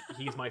Mage.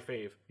 He's my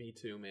fave. Me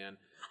too, man.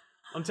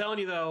 I'm telling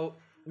you though,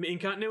 in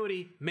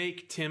continuity,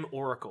 make Tim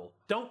Oracle.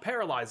 Don't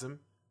paralyze him.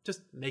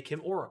 Just make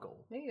him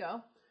Oracle. There you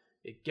go.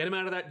 Get him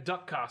out of that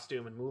duck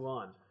costume and move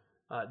on.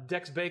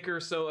 Dex Baker,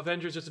 so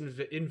Avengers just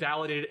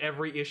invalidated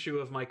every issue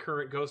of my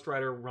current Ghost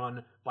Rider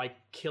run by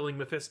killing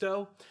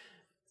Mephisto.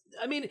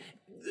 I mean,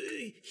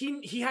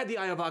 he had the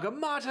Eye of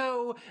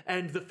Agamotto,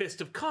 and the Fist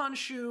of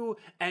Khonshu,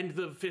 and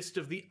the Fist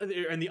of the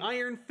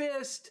Iron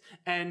Fist,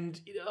 and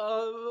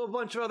a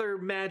bunch of other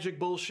magic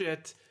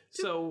bullshit.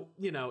 So,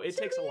 it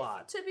takes a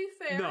lot. To be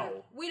fair,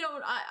 no. We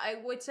don't, I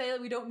would say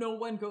we don't know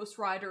when Ghost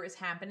Rider is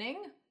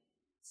happening.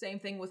 Same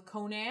thing with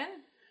Conan.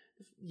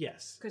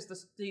 Yes. Because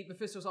the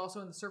Mephisto's also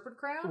in the Serpent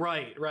Crown.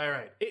 Right.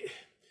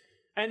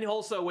 And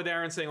also with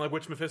Aaron saying, like,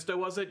 which Mephisto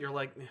was it? You're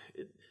like,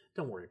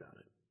 don't worry about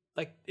it.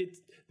 Like,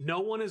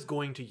 no one is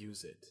going to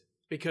use it.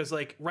 Because,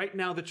 like, right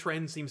now the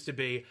trend seems to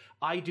be,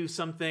 I do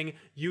something,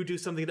 you do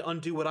something to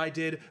undo what I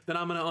did, then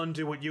I'm going to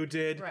undo what you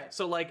did. Right.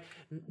 So, like,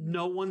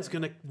 no one's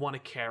going to want to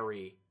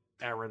carry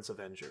Aaron's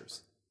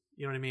Avengers.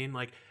 You know what I mean?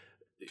 Like,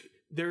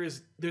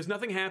 there's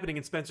nothing happening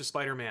in Spencer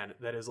Spider-Man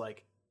that is,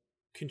 like,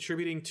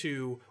 contributing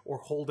to or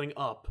holding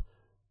up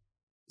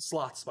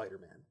Slott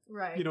Spider-Man.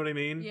 Right. You know what I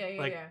mean? Yeah,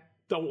 like,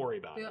 don't worry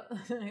about it.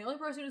 The only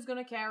person who's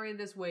going to carry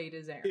this weight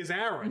is Aaron. Is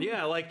Aaron,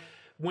 yeah. Like,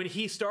 when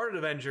he started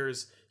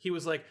Avengers, he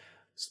was like,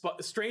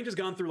 Strange has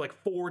gone through like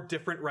 4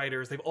 different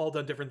writers. They've all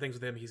done different things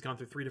with him. He's gone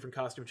through 3 different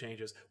costume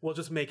changes. We'll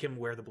just make him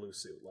wear the blue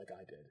suit like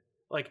I did.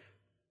 Like,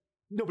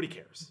 nobody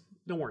cares.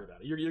 Don't worry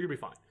about it. You're going to be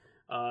fine.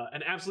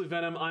 And Absolute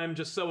Venom, I'm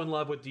just so in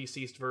love with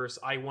Deceased Verse.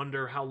 I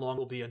wonder how long it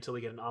will be until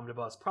we get an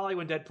omnibus. Probably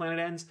when Dead Planet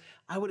ends,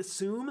 I would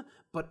assume.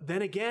 But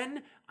then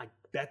again, I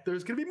bet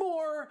there's going to be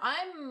more.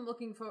 I'm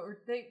looking forward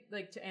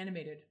to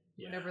animated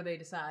whenever they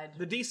decide.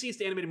 The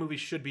Deceased animated movie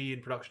should be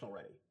in production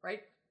already.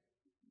 Right?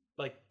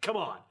 Like, come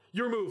on.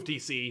 Your move,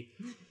 DC.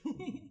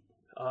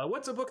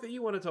 What's a book that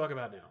you want to talk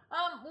about now?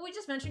 Well, we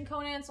just mentioned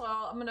Conan, so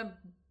I'm going to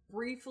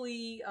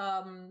briefly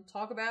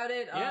talk about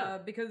it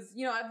because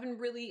I've been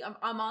really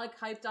I'm like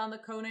hyped on the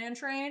Conan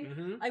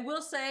train. I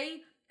will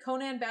say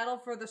Conan Battle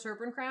for the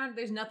Serpent Crown,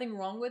 there's nothing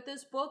wrong with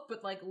this book,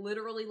 but like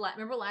literally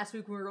remember last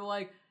week when we were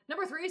like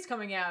number 3 is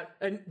coming out,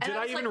 and did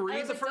I even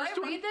read the first one?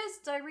 Did I read this?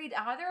 Did I read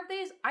either of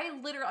these?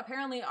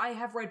 Apparently I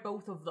have read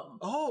both of them.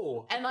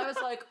 Oh, and I was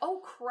like,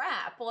 oh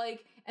crap,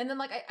 like, and then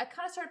like I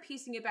kind of started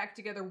piecing it back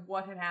together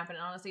what had happened.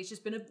 And honestly, it's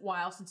just been a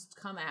while since it's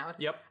come out.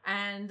 Yep.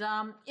 And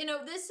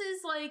this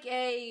is like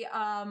a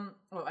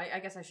I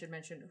guess I should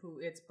mention who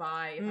it's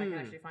by if I can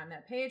actually find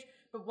that page.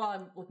 But while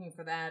I'm looking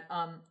for that,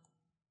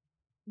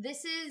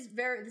 this is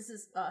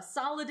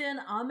Saladin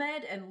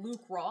Ahmed and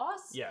Luke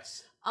Ross.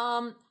 Yes.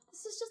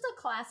 This is just a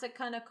classic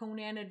kind of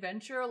Conan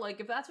adventure. Like,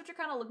 if that's what you're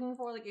kind of looking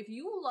for, like, if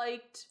you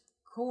liked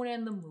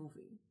Conan the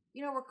movie,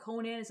 where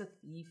Conan is a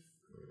thief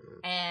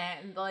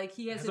and, like,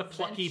 he has a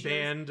plucky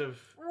band of...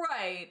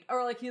 Right.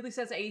 Or, like, he at least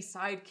has a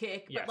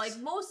sidekick. Yes. But, like,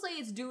 mostly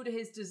it's due to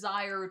his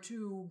desire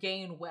to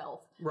gain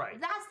wealth.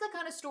 Right. That's the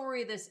kind of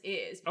story this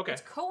is. Okay.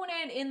 It's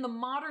Conan in the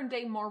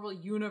modern-day Marvel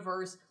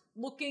universe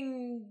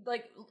looking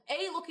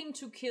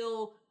to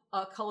kill...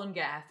 Cullen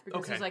Gath,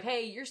 because he's like,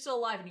 hey, you're still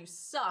alive and you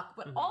suck,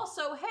 but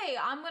also, hey,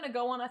 I'm gonna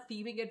go on a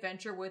thieving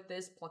adventure with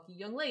this plucky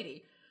young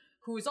lady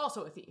who is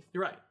also a thief.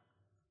 You're right.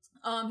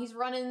 He's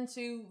run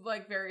into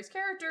like various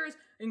characters,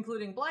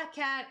 including Black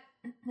Cat,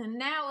 and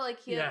now like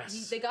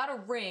they got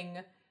a ring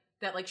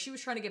that like she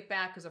was trying to get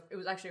back because it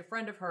was actually a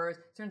friend of hers.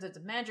 Turns out it's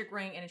a magic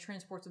ring, and it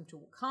transports him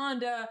to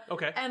Wakanda.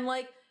 Okay, and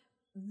like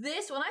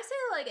this, when I say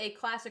like a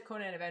classic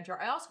Conan adventure,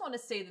 I also want to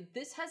say that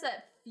this has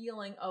that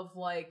feeling of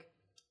like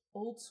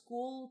old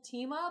school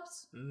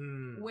team-ups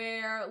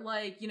where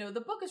like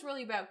the book is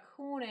really about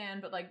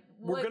Conan, but like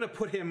we're gonna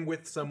put him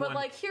with someone, but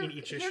like in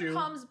each issue. Here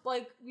comes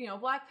like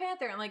Black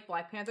Panther, and like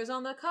Black Panther's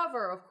on the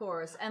cover, of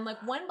course, and like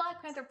when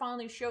Black Panther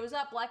finally shows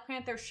up, Black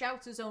Panther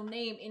shouts his own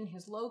name in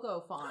his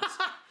logo font.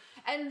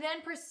 and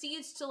then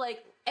proceeds to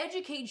like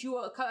educate you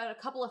a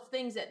couple of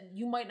things that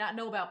you might not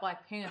know about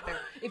Black Panther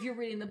if you're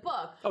reading the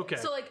book. Okay.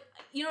 So like,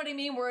 you know what I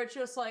mean? Where it's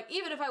just like,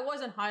 even if I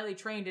wasn't highly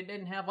trained and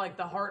didn't have like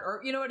the heart,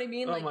 or you know what I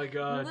mean? Like, my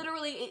God.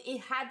 Literally,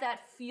 it had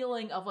that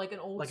feeling of like an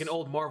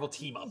old Marvel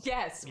team up.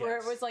 Yes, where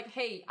it was like,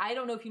 hey, I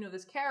don't know if you know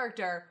this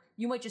character.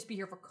 You might just be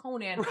here for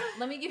Conan.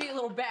 Let me give you a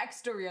little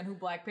backstory on who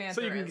Black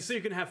Panther is. So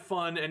you can have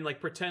fun and like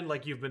pretend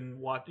like you've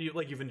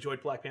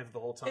enjoyed Black Panther the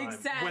whole time.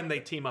 Exactly. When they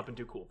team up and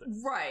do cool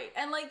things. Right.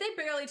 And like they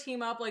barely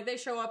team up, like they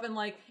show up and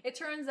like it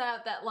turns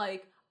out that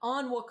like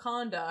on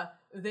Wakanda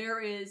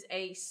there is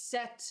a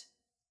Set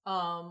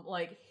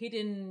like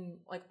hidden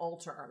like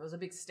altar. There's a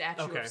big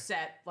statue of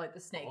Set, like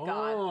the snake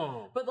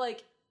god. But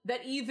like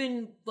that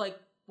even like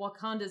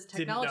Wakanda's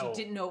technology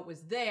didn't know it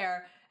was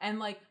there. And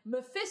like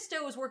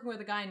Mephisto is working with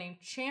a guy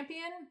named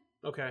Champion.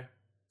 Okay.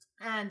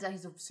 And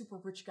he's a super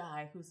rich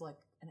guy who's like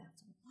an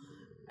asshole.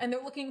 And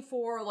they're looking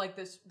for like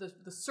the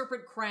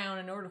serpent crown.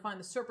 In order to find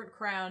the serpent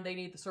crown, they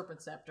need the serpent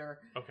scepter.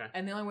 Okay.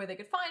 And the only way they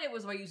could find it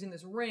was by using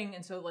this ring.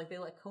 And so like they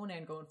let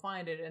Conan go and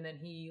find it, and then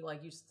he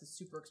like used the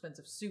super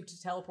expensive suit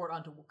to teleport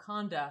onto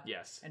Wakanda.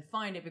 Yes. And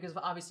find it, because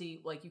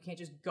obviously like you can't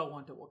just go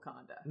onto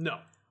Wakanda. No.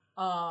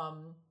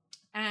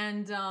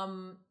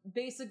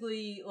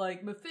 Basically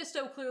like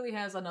Mephisto clearly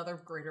has another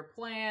greater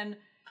plan,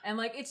 and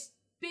like it's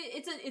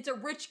a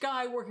rich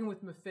guy working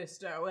with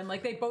Mephisto, and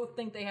like they both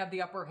think they have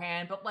the upper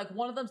hand, but like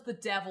one of them's the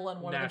devil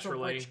and one of them's a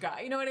rich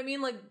guy. You know what I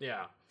mean? Like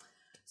yeah.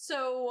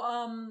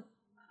 So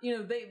you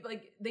know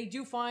they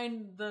do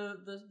find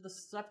the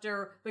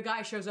scepter. The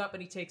guy shows up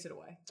and he takes it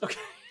away. Okay.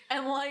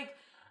 And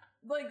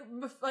Black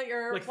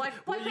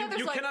Panther's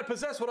you cannot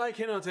possess what I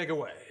cannot take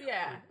away.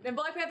 Yeah. And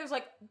Black Panther's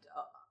like,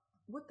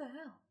 what the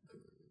hell?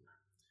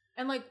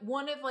 And like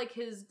one of like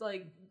his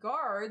like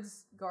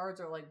guards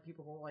are like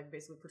people who are like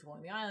basically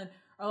patrolling the island,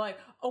 are like,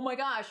 oh my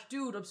gosh,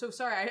 dude, I'm so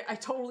sorry, I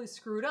totally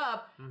screwed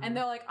up. And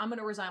they're like, I'm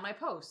gonna resign my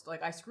post,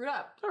 like I screwed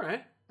up. All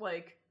right.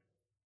 Like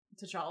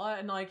T'Challa,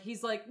 and like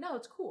he's like, no,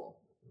 it's cool.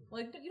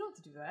 Like you don't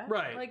have to do that.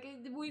 Right. Like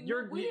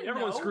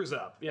everyone screws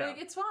up. Yeah.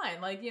 Like, it's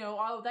fine. Like, you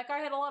know, that guy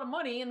had a lot of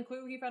money and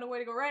clearly he found a way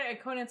to go right. And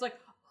Conan's like,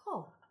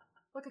 oh,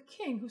 like a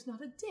king who's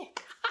not a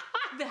dick.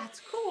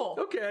 That's cool.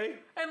 Okay.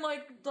 And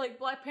like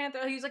Black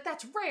Panther, he's like,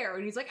 that's rare.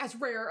 And he's like, as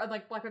rare. And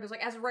like Black Panther's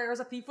like, as rare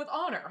as a thief with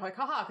honor. Like,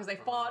 haha, because they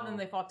fought and then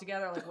they fought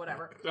together, like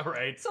whatever. All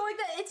right. So like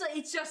that,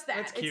 it's just that.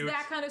 That's cute. It's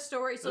that kind of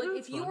story. So like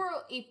if you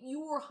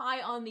were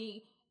high on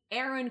the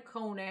Aaron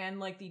Conan,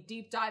 like the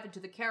deep dive into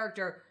the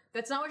character,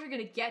 that's not what you're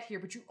going to get here,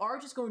 but you are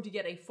just going to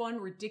get a fun,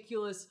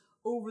 ridiculous,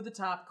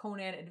 over-the-top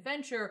Conan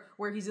adventure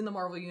where he's in the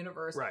Marvel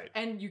Universe. Right.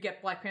 And you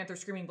get Black Panther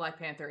screaming Black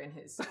Panther in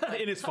his...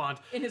 Like, in his font.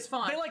 In his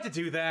font. They like to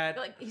do that.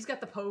 Like, he's got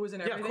the pose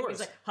and everything. Yeah, of course.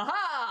 He's like,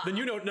 ha-ha! Then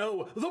you don't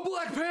know the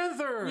Black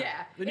Panther!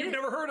 Yeah. Then you've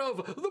never heard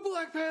of the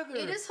Black Panther!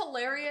 It is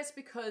hilarious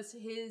because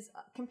his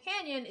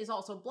companion is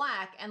also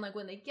black, and like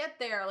when they get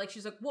there, like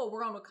she's like, whoa,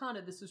 we're on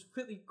Wakanda, this is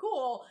really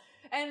cool.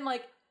 And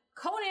like,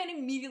 Conan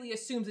immediately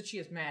assumes that she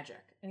has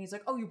magic. And he's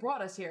like, oh, you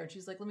brought us here. And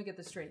she's like, let me get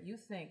this straight. You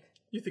think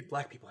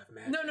black people have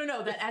magic?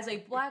 No. That as a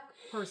black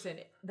person,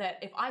 that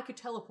if I could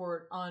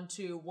teleport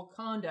onto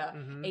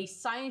Wakanda, a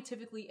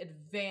scientifically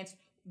advanced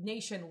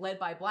nation led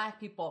by black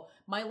people,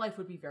 my life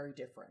would be very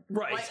different.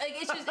 Right. Like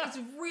it's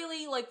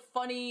really like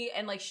funny,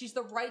 and like she's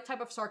the right type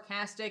of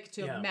sarcastic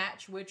to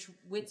match wits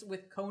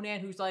with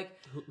Conan, who's like...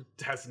 Who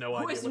has no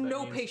idea Who has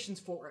no patience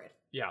for it.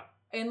 Yeah.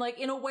 And like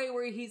in a way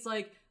where he's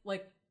like,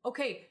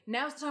 okay,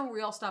 now's the time where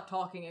we all stop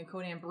talking, and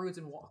Conan broods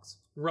and walks.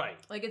 Right.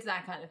 Like, it's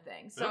that kind of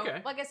thing. So,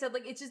 like I said,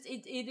 like, it's just,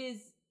 it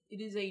is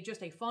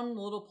just a fun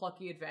little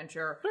plucky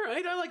adventure. All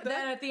right, I like that.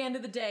 Then at the end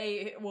of the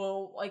day,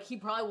 he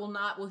probably will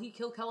not, will he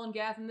kill Kellen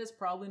Gath in this?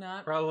 Probably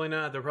not. Probably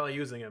not. They're probably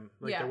using him.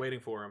 Like, they're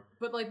waiting for him.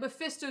 But, like,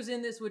 Mephisto's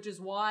in this, which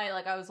is why,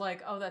 like, I was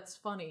like, oh, that's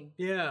funny.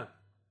 Yeah.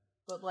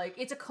 But, like,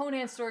 it's a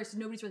Conan story, so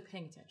nobody's really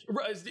paying attention.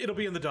 Right. It'll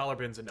be in the dollar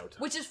bins in no time.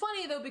 Which is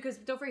funny, though, because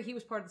don't forget, he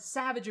was part of the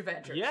Savage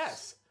Avengers.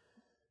 Yes.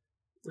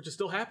 Which is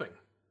still happening.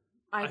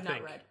 I've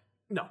not read.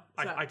 No,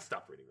 I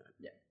stopped reading that.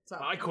 Yeah. So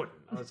I couldn't.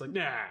 I was like,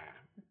 nah.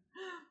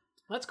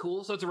 That's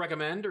cool. So it's a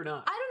recommend or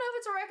not? I don't know if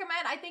it's a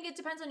recommend. I think it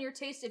depends on your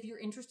taste. If you're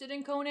interested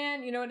in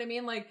Conan, you know what I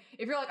mean? Like,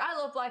 if you're like, I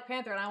love Black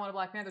Panther and I want a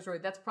Black Panther story,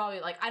 that's probably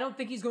like, I don't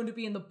think he's going to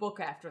be in the book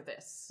after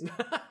this.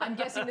 I'm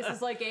guessing this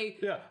is like a...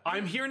 Yeah,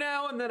 I'm here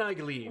now and then I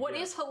leave. What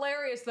is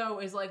hilarious, though,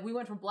 is like, we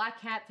went from Black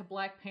Cat to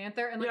Black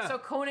Panther, and like, so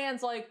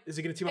Conan's like... Is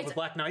he going to team up with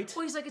Black Knight?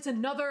 Well, he's like, it's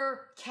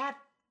another cat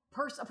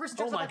a person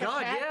dressed up like a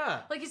cat.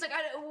 Yeah. Like, he's like,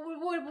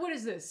 what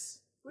is this?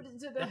 What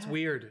is it? That's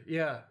weird.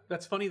 Yeah.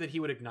 That's funny that he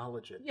would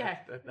acknowledge it. Yeah.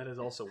 That is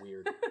also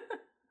weird.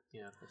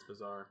 Yeah, that's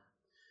bizarre.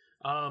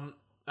 All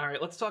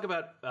right, let's talk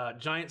about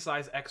Giant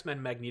Size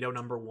X-Men Magneto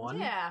 #1.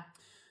 Yeah.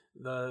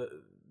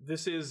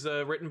 This is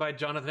written by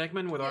Jonathan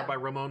Hickman with art by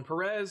Ramon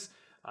Perez.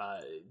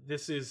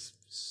 This is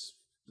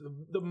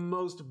the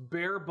most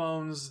bare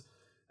bones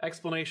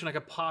explanation I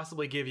could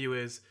possibly give you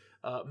is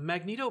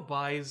Magneto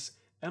buys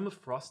Emma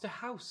Frost a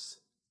house.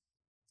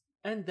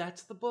 And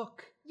that's the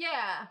book.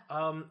 Yeah.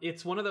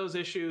 It's one of those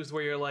issues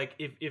where you're like,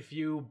 if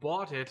you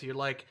bought it, you're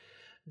like,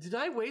 did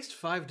I waste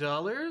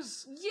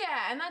 $5? Yeah,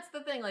 and that's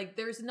the thing. Like,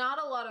 there's not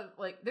a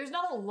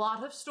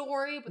lot of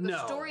story, but the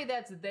No. story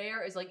that's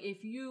there is like,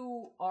 if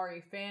you are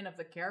a fan of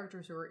the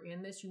characters who are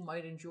in this, you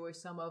might enjoy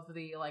some of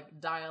the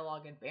like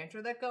dialogue and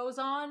banter that goes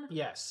on.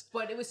 Yes.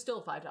 But it was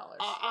still $5.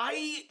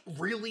 I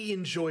really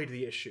enjoyed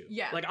the issue.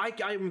 Yeah. Like,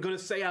 I'm going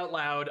to say out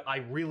loud, I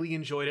really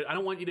enjoyed it. I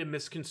don't want you to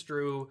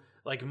misconstrue,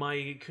 like,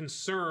 my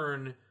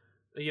concern,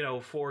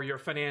 for your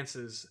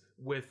finances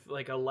with,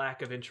 like, a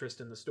lack of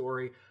interest in the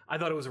story. I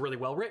thought it was really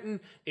well written.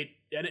 And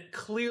it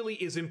clearly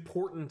is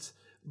important,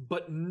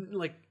 but,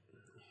 like,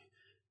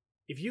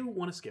 if you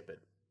want to skip it,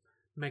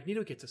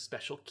 Magneto gets a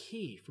special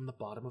key from the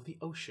bottom of the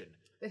ocean.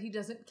 That he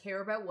doesn't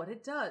care about what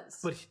it does.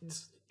 But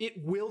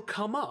it will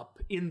come up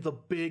in the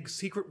big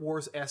Secret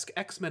Wars-esque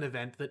X-Men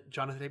event that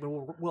Jonathan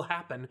Hickman will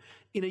happen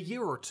in a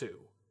year or two.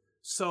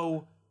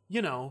 So,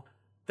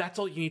 that's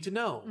all you need to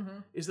know.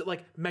 Is that,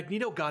 like,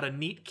 Magneto got a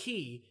neat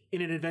key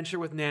in an adventure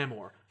with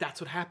Namor.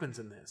 That's what happens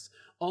in this.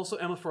 Also,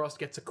 Emma Frost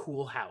gets a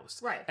cool house.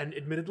 Right. And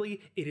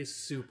admittedly, it is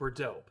super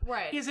dope.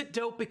 Right. Is it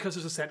dope because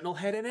there's a Sentinel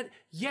head in it?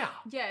 Yeah.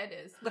 Yeah, it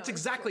is. That's No, it's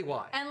exactly true.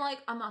 why. And like,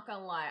 I'm not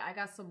gonna lie, I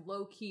got some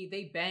low-key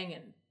they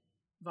banging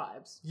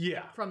vibes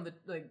Yeah. from the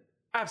like.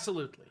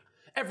 Absolutely.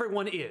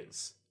 Everyone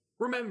is.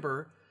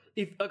 Remember,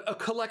 if a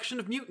collection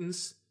of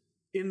mutants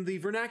in the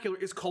vernacular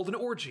is called an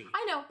orgy.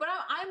 I know, but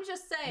I'm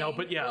just saying. No,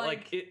 but yeah,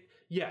 like it.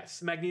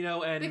 Yes,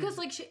 Magneto and because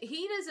like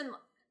he doesn't.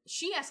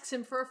 She asks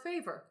him for a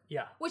favor.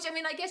 yeah, Which, I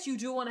mean, I guess you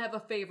do want to have a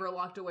favor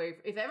locked away.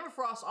 If Emma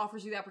Frost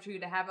offers you the opportunity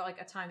to have like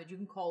a time that you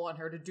can call on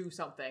her to do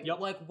something, Yep.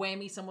 like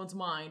whammy someone's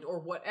mind or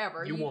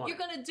whatever, You want you're it.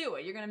 going to do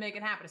it. You're going to make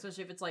it happen,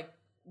 especially if it's like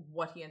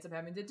what he ends up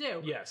having to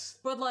do. yes.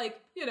 But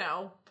like,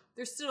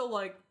 there's still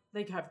like,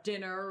 they have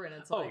dinner and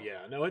it's Oh like...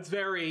 yeah, no, it's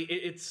very.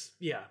 It's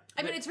yeah.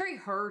 I mean, it's very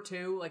her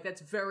too. Like,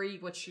 that's very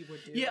what she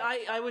would do. Yeah,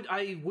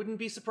 I wouldn't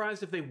be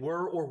surprised if they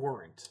were or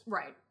weren't.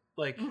 Right.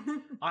 Like,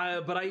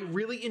 but I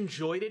really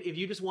enjoyed it. If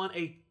you just want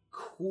a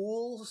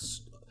cool,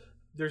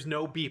 there's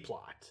no B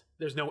plot.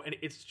 There's no, and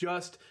it's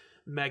just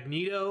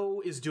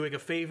Magneto is doing a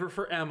favor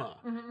for Emma.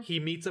 He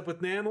meets up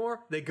with Namor.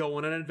 They go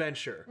on an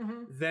adventure.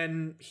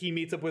 Then he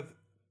meets up with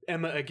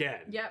Emma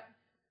again. Yep.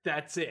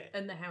 That's it.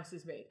 And the house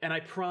is made. And I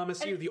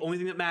promise you, the only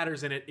thing that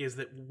matters in it is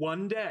that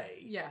one day,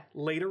 Yeah.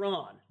 later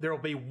on, there will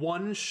be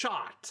one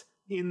shot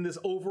in this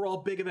overall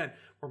big event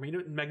where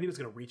Magneto's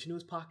going to reach into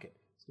his pocket.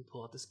 He's going to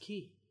pull out this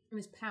key. In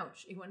his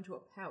pouch. He went into a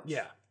pouch.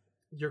 Yeah.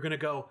 You're going to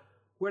go,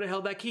 where the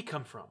hell did that key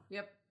come from?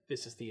 Yep.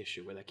 This is the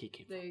issue, where that key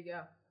came There from. you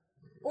go.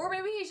 Or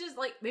maybe he's just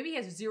like, maybe he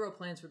has zero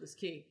plans for this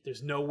key.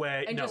 There's no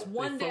way. And no, just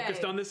one they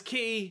focused day- on this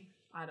key.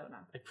 I don't know.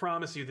 I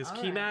promise you, this All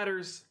key right.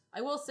 matters. I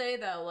will say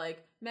though,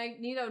 like,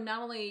 Magneto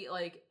not only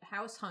like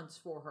house hunts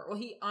for her, well,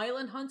 he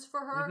island hunts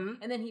for her,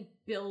 and then he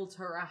builds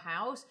her a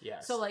house.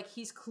 Yes. So like,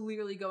 he's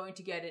clearly going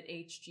to get an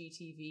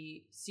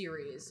HGTV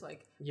series,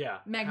 like Yeah.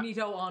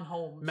 Magneto on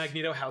homes.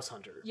 Magneto House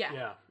Hunter. Yeah.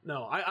 Yeah.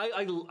 No,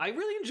 I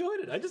really enjoyed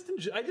it. I just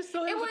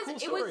thought it was a cool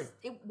story.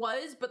 It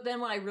was, but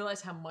then when I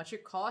realized how much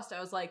it cost, I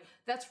was like,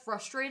 that's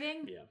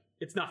frustrating. Yeah.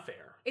 It's not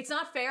fair. It's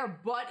not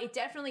fair, but it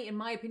definitely, in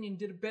my opinion,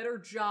 did a better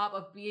job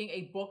of being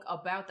a book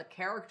about the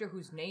character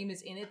whose name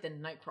is in it than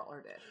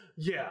Nightcrawler did.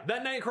 Yeah,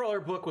 that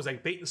Nightcrawler book was a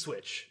bait and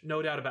switch,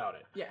 no doubt about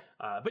it. Yeah.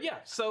 But yeah,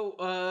 so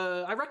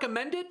I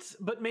recommend it,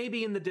 but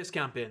maybe in the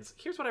discount bins.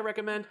 Here's what I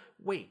recommend.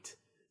 Wait.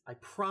 I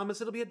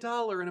promise it'll be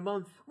 $1 in a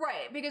month.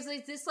 Right, because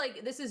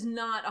this is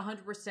not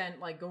 100%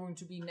 like going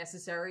to be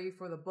necessary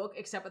for the book,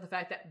 except for the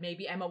fact that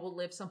maybe Emma will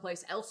live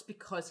someplace else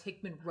because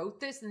Hickman wrote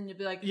this, and you'll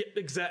be like, Yeah,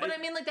 exactly. but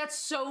I mean, like, that's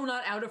so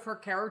not out of her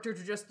character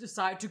to just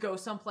decide to go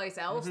someplace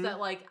else that,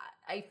 like,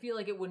 I feel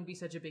like it wouldn't be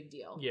such a big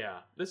deal. Yeah,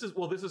 this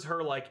is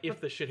her, like, if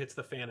the shit hits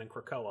the fan in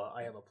Krakoa,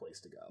 I have a place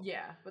to go.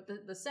 Yeah, but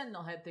the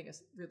Sentinel head thing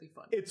is really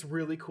fun. It's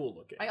really cool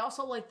looking. I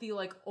also like the,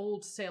 like,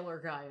 old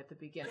sailor guy at the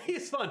beginning.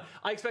 He's fun.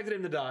 I expected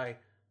him to die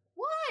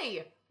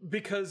Why?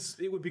 because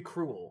it would be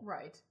cruel.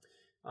 Right.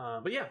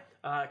 But yeah,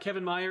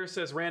 Kevin Meyer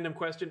says, random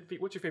question.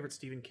 What's your favorite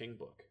Stephen King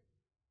book?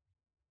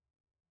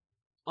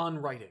 On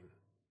writing.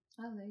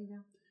 Oh, there you go.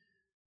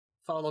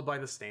 Followed by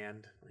The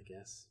Stand, I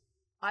guess.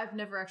 I've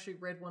never actually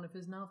read one of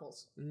his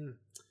novels.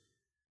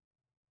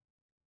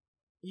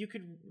 You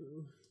could...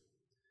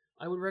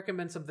 I would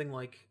recommend something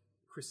like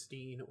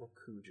Christine or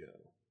Cujo.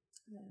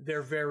 Yes.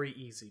 They're very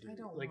easy to I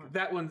don't like. want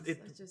That one, those.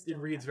 I just it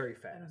don't reads have- very I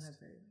don't fast. have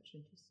very much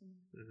interest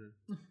in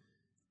them.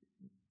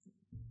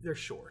 They're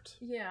short.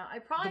 Yeah, I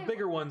probably... The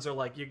bigger ones are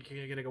like, you're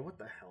gonna go, what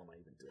the hell am I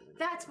even doing?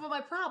 That's what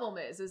my problem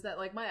is that,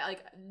 like, my,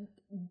 like,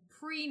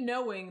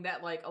 pre-knowing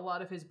that, like, a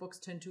lot of his books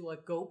tend to,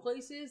 like, go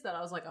places, that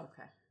I was like,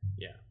 okay.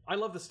 Yeah. I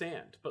love The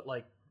Stand, but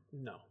like,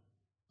 no.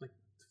 Like,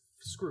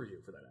 screw you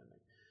for that ending.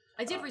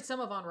 I did read some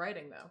of On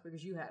Writing, though,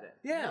 because you had it.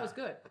 Yeah. That was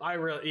good.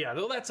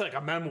 Though that's like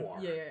a memoir.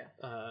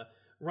 Yeah.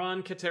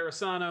 Ron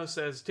Caterasano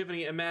says,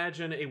 Tiffany,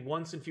 imagine a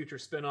once and future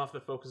spin-off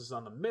that focuses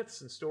on the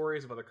myths and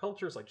stories of other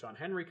cultures like John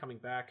Henry coming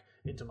back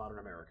into modern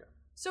America.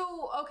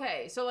 So,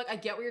 okay, so, like, I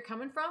get where you're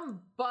coming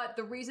from, but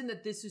the reason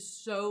that this is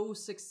so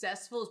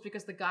successful is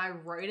because the guy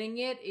writing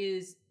it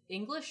is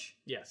English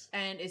Yes.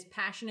 and is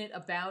passionate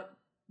about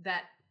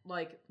that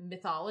like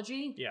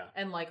mythology Yeah.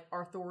 and like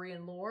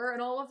Arthurian lore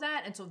and all of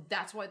that. And so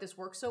that's why this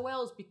works so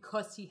well, is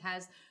because he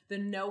has the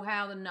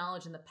know-how, the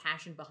knowledge, and the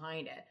passion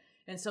behind it.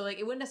 And so like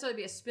it wouldn't necessarily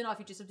be a spin-off.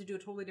 You just have to do a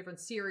totally different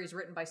series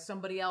written by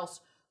somebody else,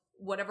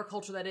 whatever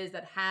culture that is,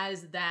 that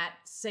has that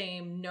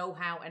same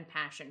know-how and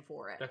passion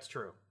for it. That's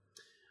true.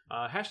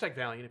 Hashtag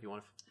Valiant if you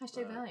want to.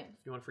 Hashtag Valiant.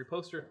 If you want a free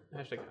poster,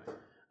 hashtag Valiant.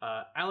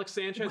 Alex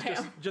Sanchez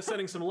just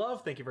sending some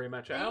love. Thank you very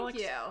much, Alex.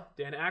 Thank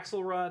you. Dan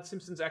Axelrod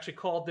Simpsons actually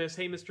called this.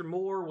 Hey, Mr.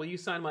 Moore, will you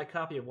sign my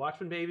copy of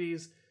Watchmen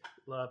Babies?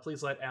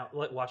 Please let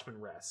Watchmen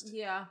rest.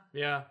 Yeah.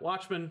 Yeah,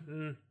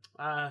 Watchmen.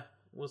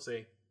 We'll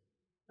see.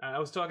 I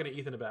was talking to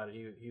Ethan about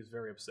it. He was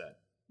very upset.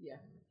 Yeah.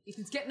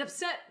 Ethan's getting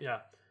upset. Yeah.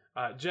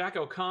 Jack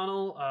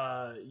O'Connell,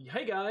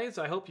 hey guys,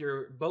 I hope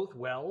you're both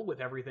well with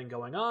everything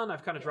going on.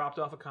 I've kind of dropped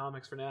off of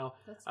comics for now.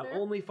 That's I'm fair.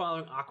 only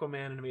following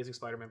Aquaman and Amazing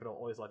Spider-Man, but I'll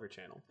always love your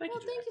channel. Thank you,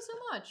 Jack. Thank you so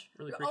much.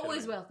 Really You're appreciate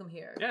always it. welcome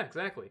here. Yeah,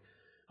 exactly.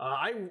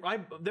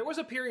 There was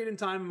a period in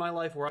time in my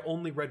life where I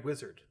only read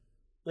Wizard.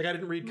 Like, I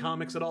didn't read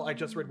comics at all. I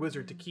just read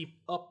Wizard to keep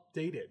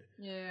updated.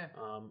 Yeah.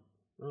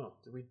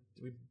 Did we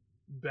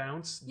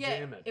bounce? Yeah,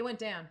 Damn it. it went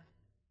down.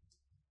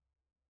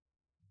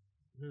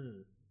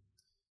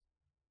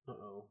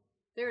 Uh-oh.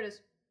 There it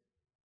is.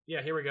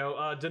 Yeah, here we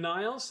go.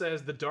 Denial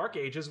says The Dark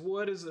Ages.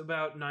 What is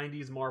about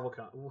 90s Marvel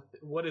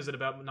What is it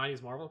about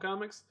 90s Marvel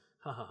comics?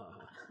 Ha ha ha.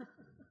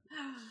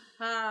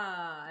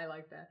 I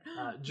like that.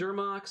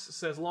 Jermox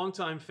says,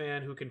 longtime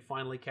fan who can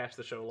finally catch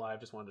the show live.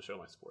 Just wanted to show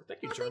my support.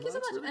 Thank you, Jermox. Thank you so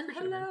much. Really And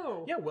appreciate it, man.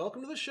 hello. Yeah,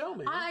 welcome to the show,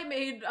 man. I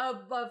made a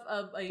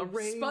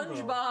rainbow.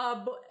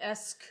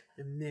 SpongeBob-esque.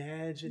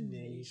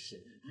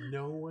 Imagination.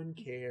 No one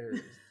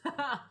cares.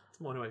 It's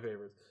one of my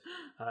favorites.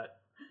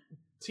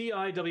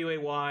 TIWAY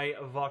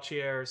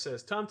Vautier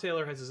says, Tom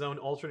Taylor has his own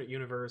alternate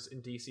universe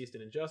in DCeased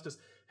and Injustice.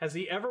 Has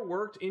he ever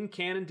worked in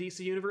canon DC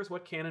universe?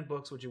 What canon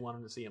books would you want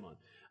him to see him on?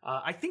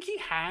 I think he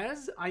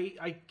has.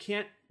 I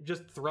can't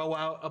just throw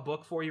out a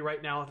book for you right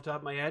now off the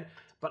top of my head,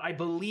 but I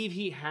believe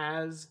he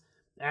has.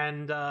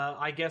 And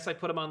I guess I'd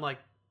put him on like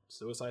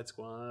Suicide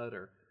Squad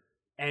or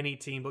any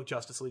team book.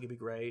 Justice League would be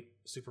great.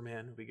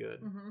 Superman would be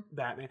good.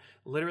 Batman.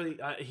 Literally,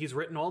 he's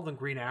written all of them.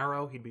 Green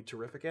Arrow, he'd be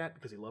terrific at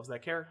because he loves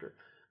that character.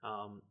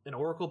 An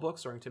Oracle book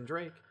starring Tim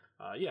Drake.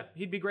 Yeah,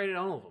 he'd be great at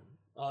all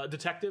of them.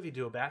 Detective, he'd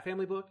do a Bat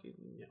Family book.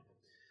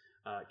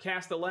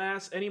 Cast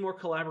Alas, any more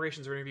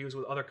collaborations or interviews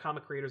with other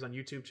comic creators on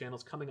YouTube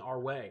channels coming our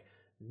way?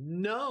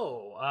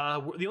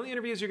 No. The only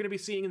interviews you're going to be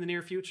seeing in the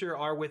near future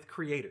are with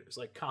creators,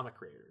 like comic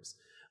creators.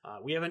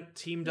 We haven't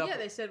teamed up. Yeah,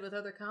 they said with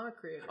other comic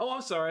creators. Oh,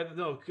 I'm sorry.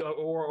 No,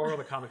 or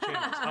other comic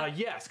channels.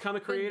 Yes,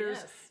 comic creators.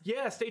 Yes.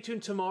 Yeah, stay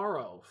tuned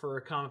tomorrow for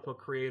a comic book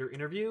creator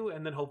interview,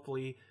 and then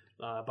hopefully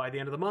by the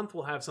end of the month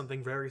we'll have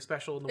something very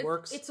special in the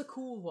works. It's a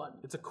cool one.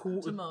 It's a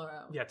cool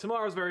tomorrow. Yeah,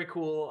 tomorrow's very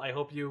cool. I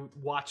hope you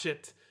watch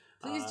it.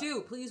 Please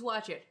do. Please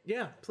watch it.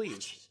 Yeah,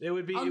 please. It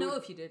would be. I'll know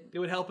if you didn't. It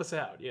would help us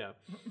out. Yeah.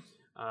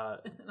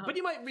 But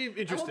you might be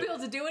interested. I won't be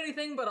able to do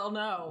anything, but I'll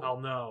know. I'll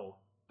know.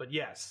 But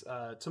yes,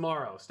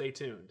 tomorrow. Stay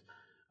tuned.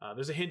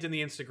 There's a hint in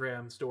the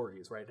Instagram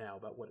stories right now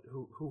about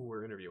who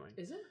we're interviewing.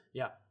 Is it?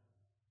 Yeah.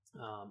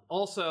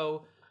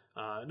 Also,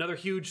 another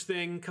huge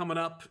thing coming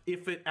up.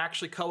 If it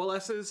actually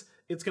coalesces,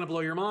 it's going to blow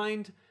your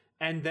mind.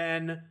 And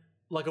then,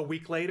 like a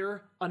week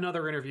later,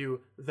 another interview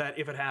that,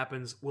 if it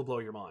happens, will blow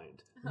your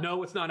mind.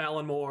 No, it's not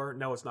Alan Moore.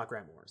 No, it's not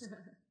Grant Morris.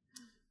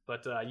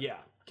 But yeah,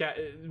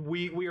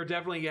 we are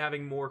definitely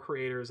having more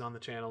creators on the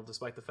channel,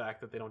 despite the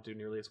fact that they don't do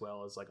nearly as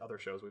well as like other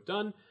shows we've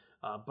done.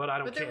 But I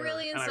don't care. But they're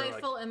really and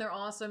insightful and they're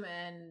awesome,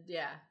 and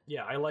yeah.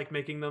 Yeah, I like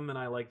making them and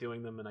I like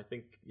doing them, and I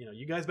think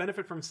you guys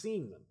benefit from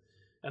seeing them,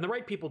 and the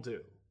right people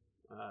do.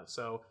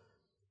 So,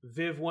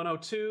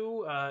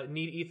 Viv102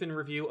 need Ethan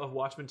review of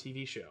Watchmen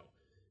TV show.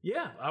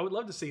 Yeah, I would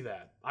love to see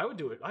that. I would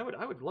do it. I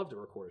would love to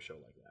record a show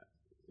like that.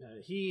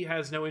 He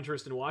has no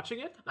interest in watching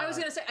it. I was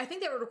gonna say, I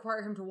think that would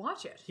require him to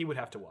watch it. He would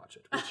have to watch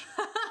it, which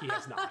he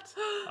has not.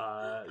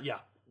 Yeah,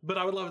 but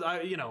I would love.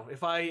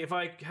 If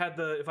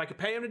I could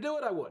pay him to do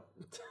it, I would.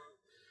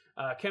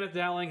 Kenneth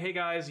Dowling, hey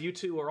guys, you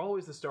two are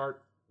always the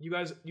start.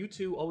 You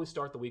two always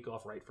start the week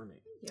off right for me.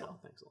 Yeah, oh,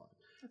 thanks a lot.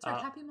 That's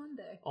right. Happy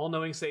Monday.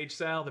 All-knowing Sage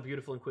Sal, the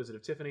beautiful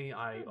inquisitive Tiffany.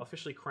 I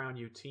officially crown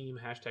you team.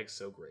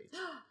 #so great.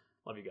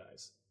 Love you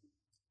guys.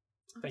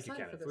 Thank you,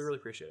 Kenneth. We really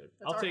appreciate it.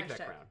 I'll take that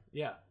crown.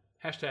 Yeah.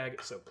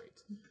 #so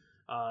great.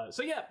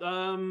 So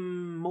yeah,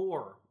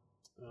 more.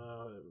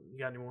 You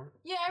got any more?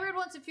 Yeah, I read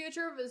Once in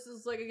Future. This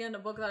is like again a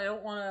book that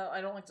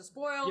I don't like to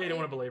spoil. Yeah, you don't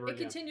want to belabor it. It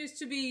continues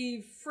to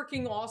be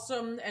freaking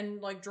awesome and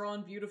like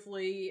drawn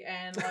beautifully,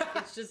 and like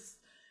it's just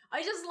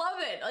I just love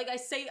it. Like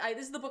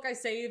this is the book I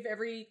save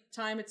every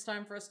time it's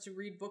time for us to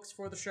read books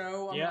for the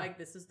show. I'm like,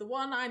 this is the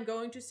one I'm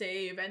going to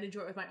save and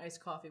enjoy it with my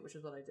iced coffee, which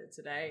is what I did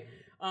today.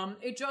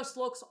 It just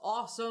looks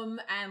awesome,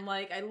 and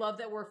like I love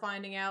that we're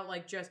finding out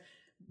like just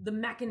the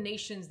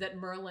machinations that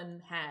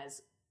Merlin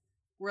has.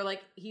 Where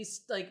like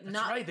he's like That's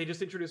not right. They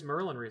just introduced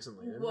Merlin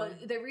recently. Well,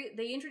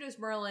 they introduced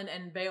Merlin,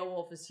 and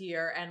Beowulf is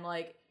here, and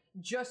like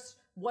just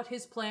what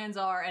his plans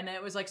are, and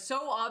it was like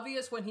so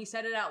obvious when he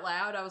said it out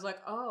loud. I was like,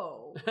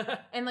 oh.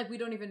 And like we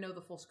don't even know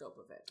the full scope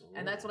of it.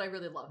 And that's what I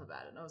really love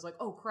about it. And I was like,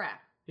 oh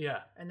crap. Yeah.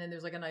 And then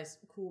there's like a nice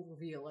cool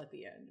reveal at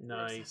the end.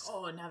 Nice. Like,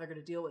 oh, and now they're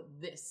gonna deal with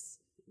this.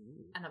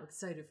 And I'm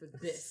excited for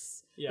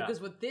this. Yeah.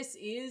 Because what this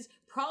is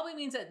probably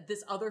means that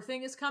this other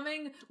thing is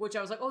coming, which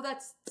I was like, oh,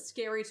 that's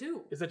scary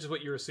too. Is that just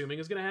what you're assuming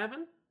is going to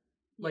happen?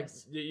 Like,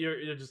 Yes.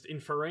 you're just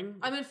inferring?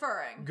 I'm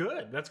inferring.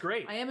 Good. That's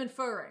great. I am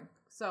inferring.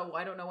 So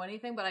I don't know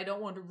anything, but I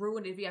don't want to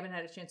ruin it if you haven't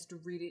had a chance to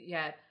read it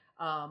yet.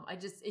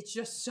 It's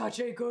just such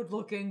a good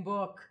looking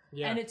book.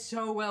 Yeah. And it's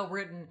so well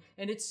written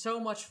and it's so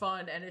much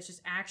fun and it's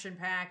just action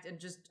packed and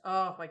just,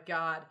 oh my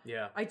God.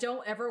 Yeah. I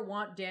don't ever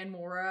want Dan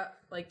Mora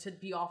like to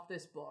be off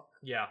this book.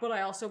 Yeah. But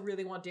I also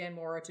really want Dan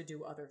Mora to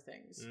do other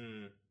things.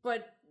 Mm.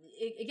 But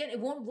again, it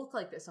won't look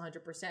like this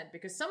 100%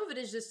 because some of it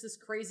is just this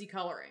crazy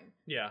coloring.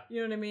 Yeah.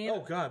 You know what I mean?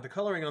 Oh God, the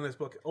coloring on this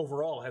book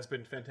overall has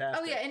been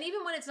fantastic. Oh yeah, and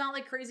even when it's not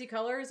like crazy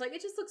colors, like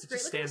it just looks great.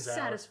 just Look how stands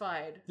out.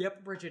 satisfied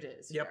Yep. Bridget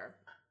is Yep. here.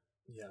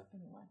 Yeah.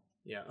 Anyway.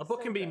 Yeah. A book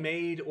So can be good.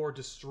 made or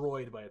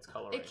destroyed by its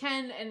coloring. It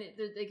can, and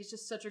it's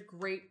just such a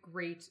great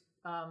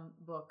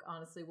book,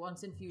 honestly.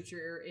 Once in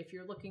future, if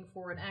you're looking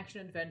for an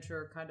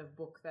action-adventure kind of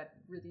book that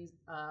really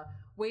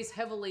weighs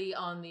heavily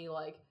on the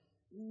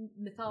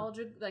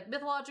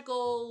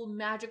mythological,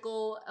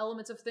 magical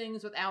elements of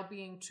things without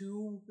being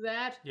too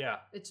that, Yeah.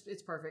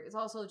 it's perfect. It's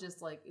also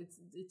just like,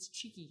 it's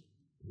cheeky.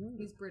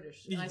 He's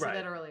British. And I Right. said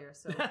that earlier,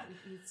 so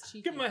it's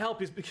cheeky. Give him a help.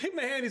 Give him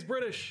a hand. He's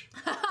British.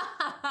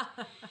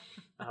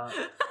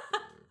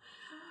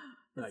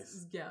 This Nice.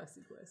 is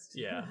Galaxy Quest.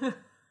 Yeah.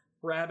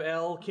 Rab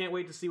L, can't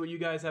wait to see what you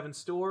guys have in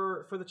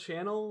store for the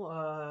channel.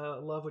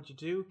 Love what you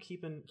do.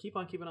 Keep on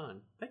keeping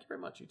on. Thank you very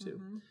much, you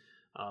too.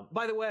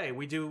 By the way,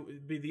 we do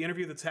the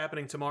interview that's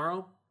happening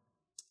tomorrow.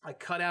 I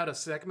cut out a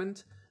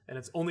segment, and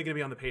it's only going to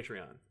be on the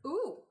Patreon.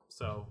 Ooh.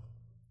 So,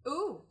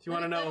 Ooh. If you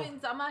wanna know- That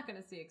means I'm not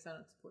going to see it because I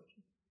don't support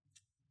you.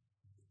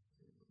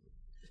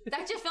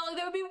 That just felt like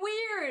that would be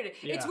weird.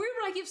 Yeah. It's weird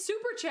when I give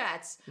super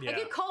chats. Yeah. I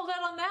get called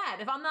out on that.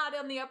 If I'm not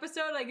on the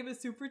episode, I give a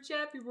super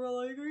chat. People are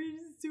like, are you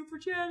just super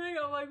chatting?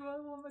 I'm like, well, I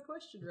want my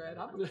question read.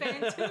 I'm a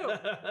fan too.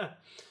 I'm a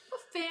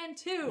fan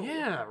too.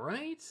 Yeah,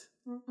 right?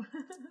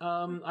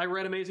 I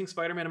read Amazing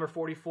Spider-Man number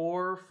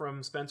 44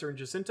 from Spencer and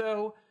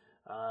Jacinto.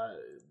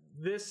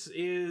 This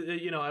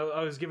is,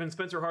 I was giving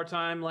Spencer a hard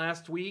time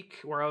last week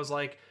where I was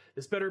like,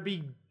 this better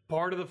be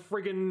part of the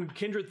friggin'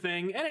 Kindred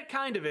thing, and it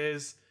kind of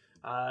is.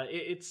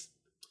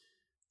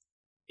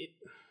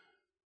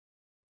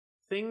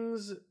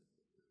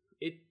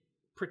 It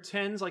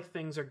pretends like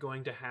things are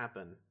going to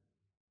happen.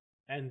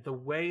 And the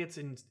way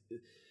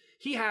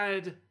he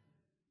had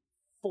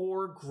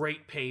 4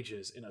 great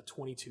pages in a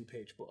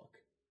 22-page book.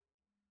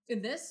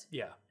 In this?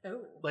 Yeah.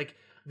 Oh. Like,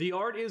 the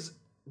art is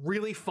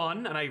really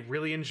fun, and I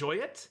really enjoy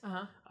it.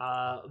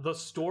 Uh-huh. The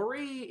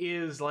story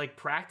is, like,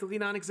 practically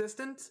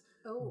non-existent.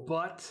 Oh.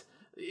 But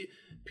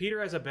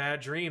Peter has a bad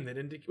dream that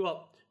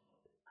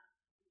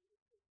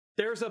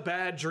there's a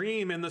bad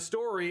dream in the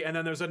story, and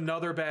then there's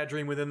another bad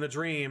dream within the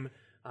dream,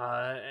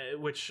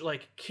 which,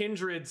 like,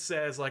 Kindred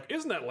says, like,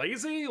 isn't that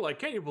lazy? Like,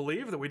 can't you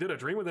believe that we did a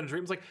dream within a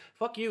dream? It's like,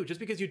 fuck you. Just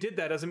because you did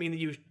that doesn't mean that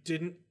you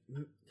didn't...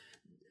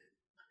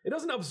 It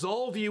doesn't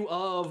absolve you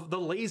of the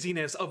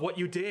laziness of what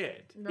you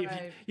did.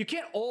 Right. You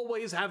can't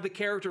always have the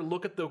character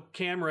look at the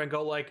camera and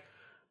go, like,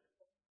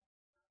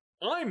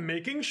 I'm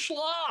making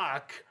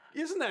schlock.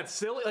 Isn't that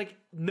silly? Like,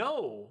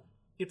 no.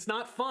 It's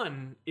not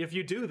fun if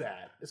you do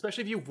that,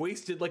 especially if you've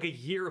wasted like a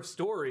year of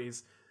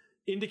stories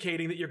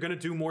indicating that you're going to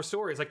do more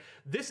stories. Like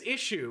this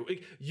issue,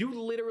 you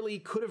literally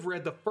could have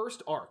read the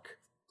first arc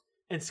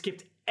and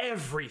skipped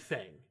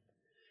everything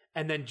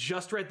and then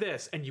just read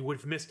this and you would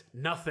have missed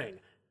nothing.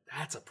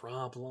 That's a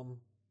problem.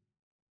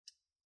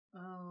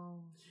 Oh.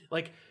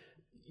 Like,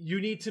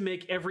 you need to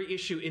make every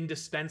issue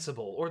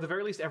indispensable, or at the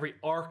very least every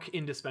arc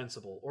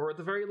indispensable, or at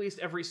the very least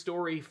every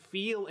story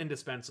feel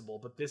indispensable,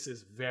 but this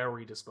is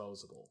very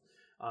disposable.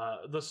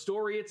 The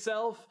story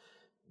itself,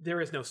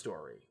 there is no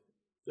story.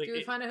 Like, Do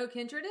we find out who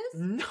Kindred is?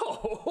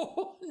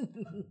 No.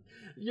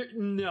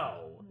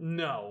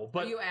 No.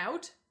 But Are you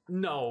out?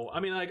 no. I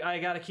mean, like, I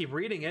gotta keep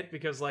reading it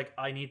because, like,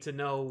 I need to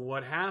know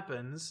what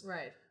happens.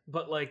 Right.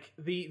 But, like,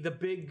 the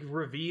big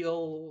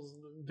reveal,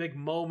 big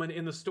moment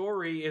in the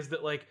story is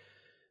that, like,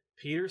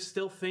 Peter's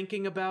still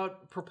thinking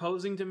about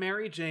proposing to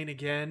Mary Jane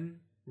again.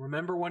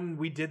 Remember when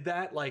we did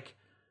that, like,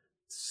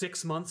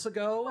 6 months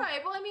ago?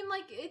 Right. Well, I mean,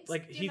 like, it's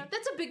Like,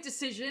 that's a big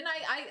decision.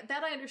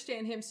 I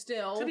understand him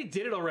still. Except he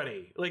did it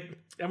already. Like,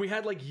 and we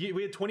had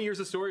 20 years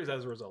of stories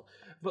as a result.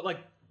 But, like,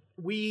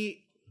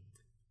 He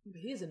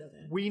doesn't know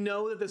that. we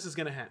know that this is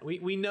gonna happen.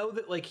 We know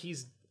that, like, he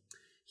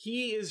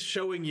is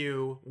showing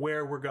you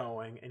where we're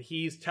going, and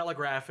he's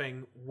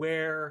telegraphing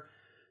where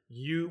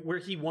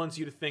he wants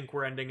you to think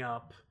we're ending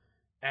up.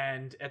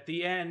 And at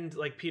the end,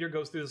 like, Peter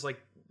goes through this,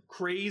 like,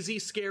 crazy,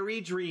 scary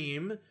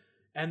dream,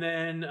 And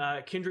then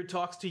Kindred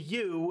talks to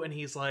you, and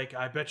he's like,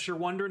 I bet you're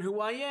wondering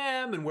who I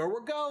am, and where we're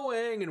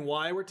going, and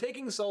why we're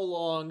taking so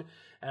long.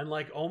 And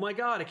like, oh my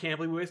god, I can't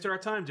believe we wasted our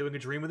time doing a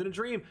dream within a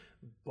dream.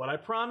 But I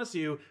promise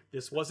you,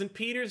 this wasn't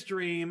Peter's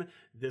dream.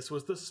 This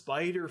was the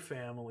Spider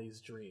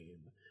family's dream.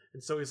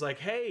 And so he's like,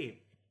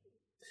 hey,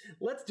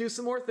 let's do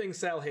some more things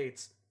Sal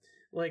hates.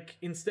 Like,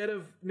 instead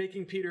of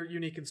making Peter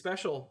unique and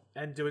special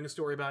and doing a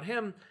story about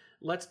him,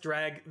 let's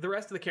drag the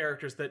rest of the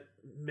characters that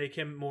make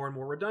him more and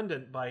more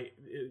redundant by,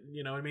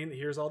 you know what I mean?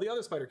 Here's all the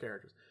other Spider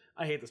characters.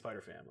 I hate the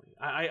Spider family.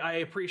 I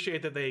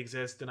appreciate that they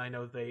exist, and I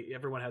know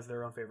everyone has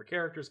their own favorite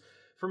characters.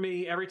 For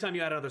me, every time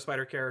you add another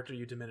Spider character,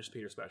 you diminish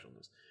Peter's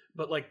specialness.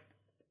 But like,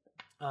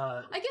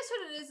 I guess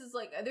what it is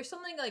like there's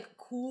something like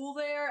cool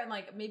there, and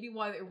like maybe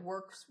why it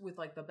works with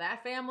like the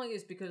Bat family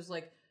is because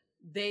like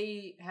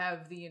they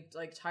have the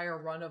like entire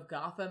run of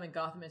Gotham, and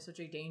Gotham is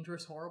such a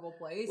dangerous, horrible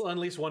place. Well, at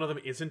least one of them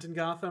isn't in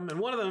Gotham, and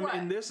one of them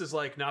in this is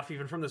like not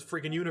even from this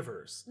freaking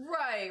universe.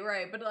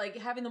 Right. But like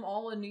having them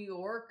all in New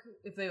York,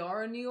 if they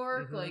are in New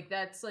York, like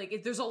that's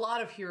like there's a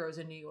lot of heroes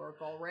in New York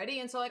already,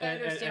 and so like I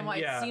understand why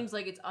it seems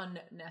like it's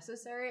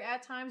unnecessary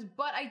at times,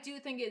 but I do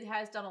think it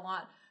has done a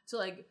lot to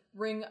like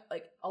bring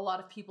like a lot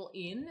of people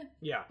in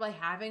by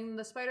having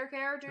the Spider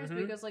characters,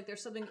 because like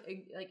there's something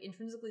like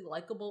intrinsically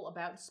likable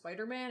about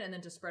Spider-Man, and then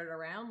to spread it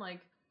around,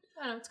 like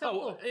I don't know, it's kind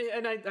of cool.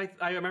 And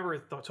I remember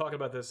talking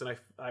about this, and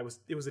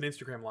it was an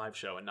Instagram live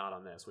show and not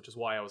on this, which is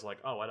why I was like,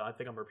 oh, I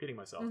think I'm repeating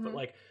myself. But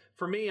like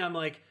for me, I'm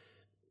like,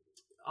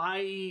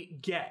 I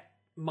get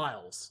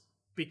Miles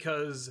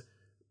because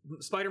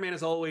Spider-Man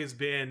has always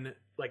been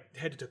like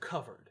head to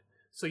covered,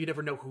 so you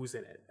never know who's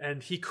in it,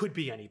 and he could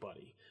be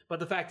anybody. But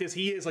the fact is,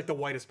 he is like the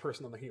whitest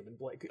person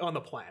on the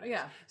planet.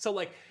 Yeah. So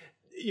like,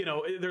 you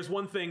know, there's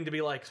one thing to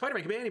be like,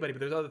 Spider-Man can be anybody, but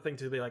there's other thing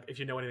to be like, if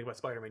you know anything about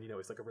Spider-Man, you know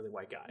he's like a really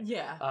white guy.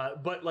 Yeah.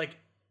 But like,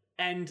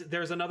 and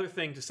there's another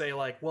thing to say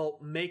like, well,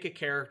 make a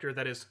character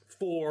that is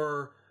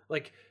for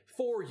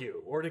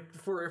you, or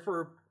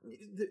for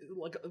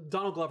like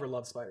Donald Glover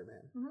loves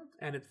Spider-Man,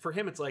 and for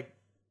him it's like,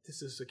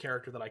 this is a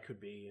character that I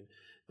could be.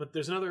 But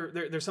there's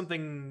there's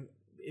something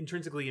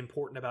intrinsically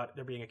important about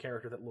there being a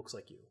character that looks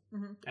like you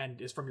and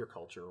is from your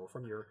culture or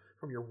from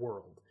your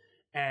world.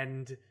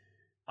 And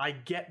I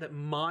get that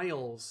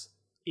Miles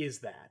is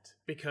that,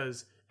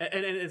 because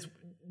and it's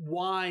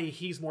why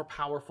he's more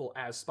powerful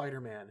as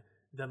Spider-Man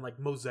than like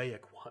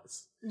Mosaic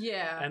was.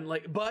 Yeah. And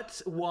like,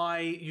 but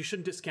why you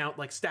shouldn't discount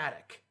like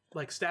Static.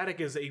 Like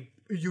Static is a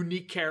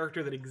unique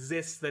character that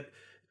exists, that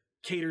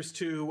caters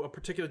to a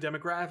particular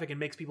demographic and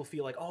makes people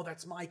feel like, oh,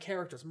 that's my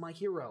character, it's my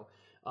hero.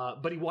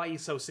 But why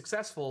he's so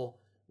successful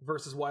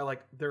versus why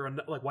like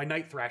why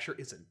Night Thrasher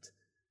isn't.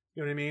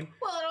 You know what I mean?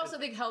 Well, it also I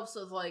think helps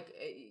with like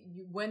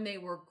when they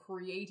were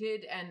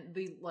created and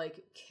the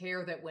like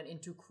care that went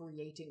into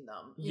creating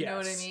them. You know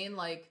what I mean?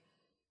 Like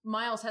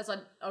Miles has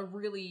a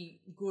really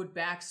good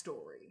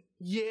backstory.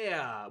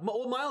 Yeah.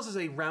 Well, Miles is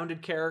a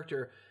rounded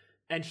character,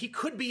 and he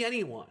could be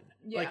anyone.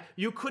 Yeah. Like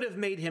you could have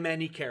made him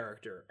any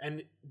character,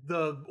 and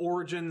the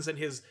origins and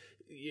his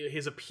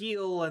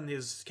appeal and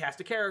his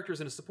cast of characters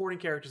and his supporting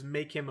characters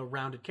make him a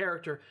rounded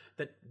character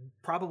that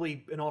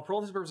probably, for all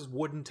intents and purposes,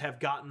 wouldn't have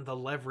gotten the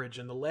leverage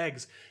and the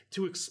legs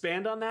to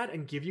expand on that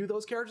and give you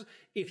those characters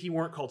if he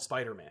weren't called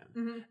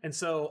Spider-Man. And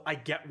so I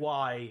get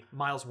why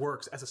Miles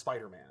works as a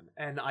Spider-Man,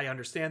 and I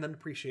understand and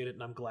appreciate it,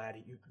 and I'm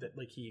glad that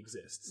he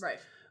exists. Right.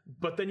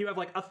 But then you have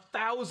like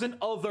 1,000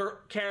 other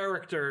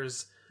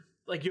characters.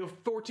 Like, you have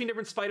 14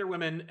 different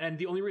Spider-Women, and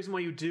the only reason why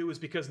you do is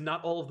because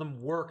not all of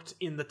them worked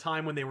in the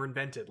time when they were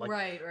invented. Like,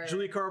 right.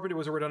 Julia Carpenter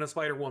was a redundant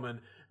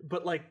Spider-Woman,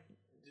 but, like,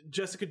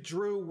 Jessica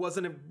Drew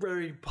wasn't a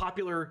very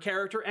popular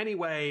character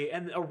anyway,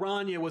 and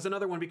Aranya was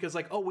another one because,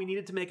 like, oh, we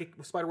needed to make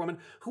a Spider-Woman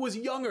who was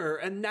younger,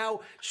 and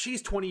now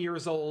she's 20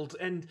 years old,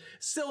 and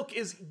Silk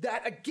is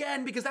that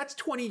again because that's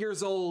 20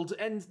 years old,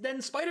 and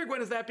then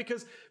Spider-Gwen is that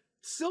because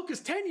Silk is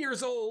 10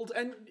 years old,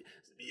 and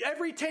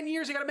every 10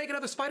 years you gotta make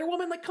another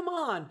Spider-Woman? Like, come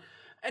on.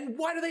 And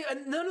why do they?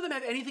 And none of them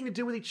have anything to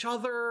do with each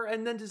other.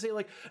 And then to say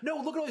like, no,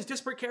 look at all these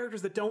disparate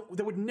characters that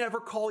would never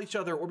call each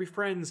other or be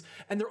friends,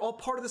 and they're all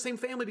part of the same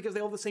family because they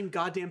all have the same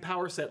goddamn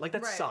power set. Like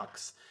that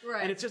sucks.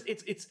 Right. And it's just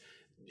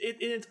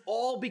it's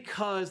all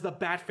because the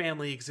Bat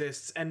family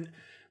exists, and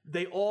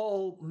they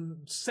all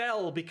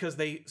sell because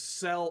they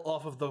sell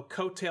off of the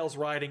coattails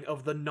riding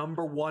of the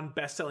 #1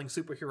 best-selling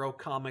superhero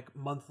comic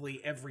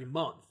monthly every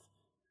month.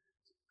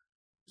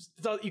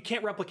 So you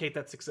can't replicate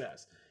that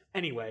success.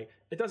 Anyway,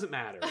 it doesn't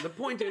matter. The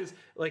point is,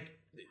 like,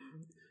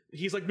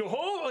 he's like, no,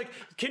 like,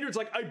 Kindred's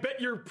like, I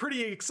bet you're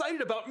pretty excited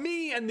about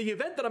me and the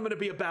event that I'm going to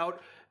be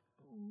about.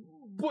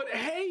 But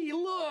hey,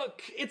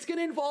 look, it's going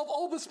to involve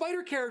all the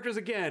Spider characters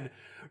again.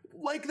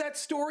 Like that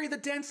story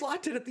that Dan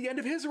Slott did at the end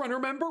of his run.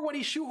 Remember when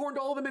he shoehorned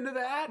all of them into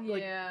that?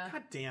 Yeah. Like,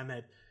 God damn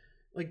it.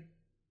 Like,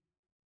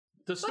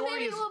 the story but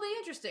maybe it will be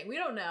interesting. We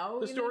don't know.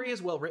 The story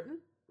is well written.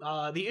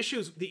 The issue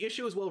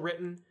is well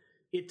written.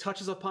 It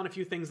touches upon a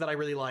few things that I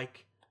really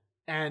like.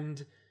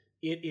 And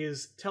it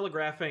is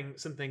telegraphing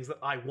some things that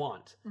I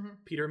want.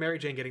 Peter and Mary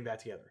Jane getting back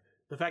together.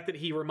 The fact that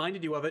he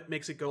reminded you of it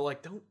makes it go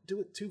like, don't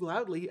do it too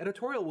loudly.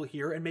 Editorial will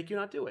hear and make you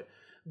not do it.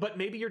 But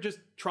maybe you're just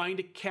trying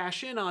to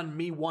cash in on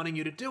me wanting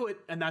you to do it,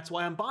 and that's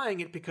why I'm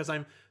buying it, because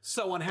I'm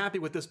so unhappy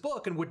with this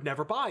book and would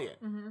never buy it.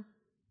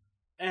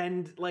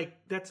 And, like,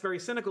 that's very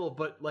cynical,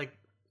 but, like,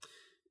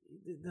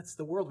 that's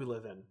the world we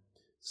live in.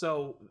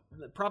 So,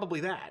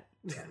 probably that.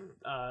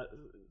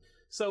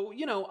 So,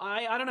 you know,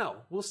 I don't know.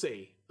 We'll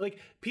see. Like,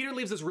 Peter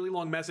leaves this really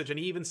long message, and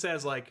he even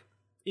says, like,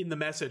 in the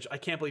message, I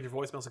can't believe your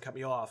voicemails have cut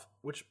me off,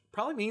 which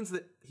probably means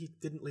that he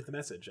didn't leave the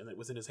message and it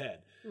was in his head.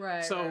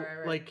 Right. So,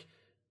 right. like,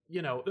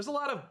 you know, there's a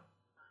lot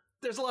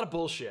of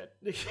bullshit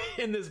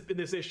in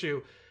this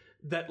issue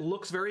that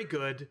looks very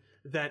good,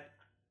 that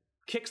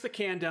kicks the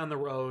can down the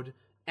road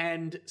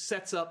and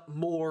sets up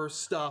more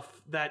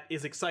stuff that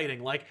is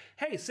exciting. Like,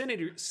 hey, Sin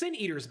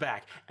Eater's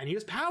back, and he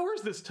has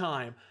powers this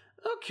time.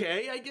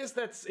 Okay, I guess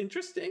that's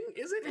interesting.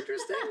 Is it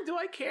interesting? Do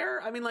I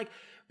care? I mean, like,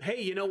 hey,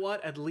 you know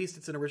what? At least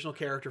it's an original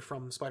character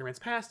from Spider-Man's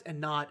past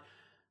and not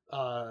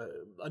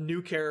a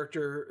new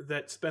character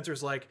that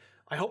Spencer's like,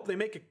 I hope they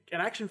make an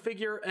action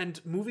figure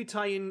and movie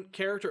tie-in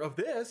character of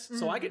this,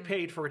 so I get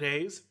paid for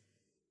days.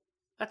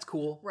 That's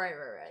cool. Right.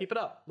 Keep it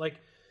up.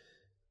 Like,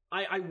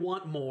 I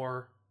want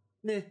more.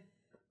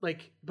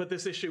 Like, but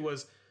this issue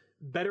was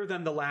better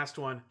than the last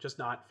one, just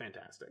not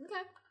fantastic.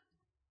 Okay.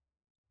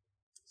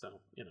 So,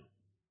 you know.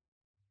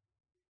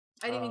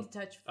 I didn't mean to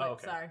touch foot,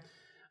 okay. sorry.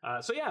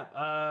 So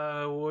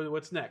yeah,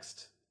 what's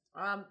next?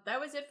 That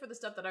was it for the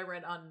stuff that I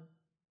read on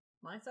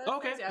my side.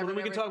 Okay, well then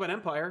we can talk about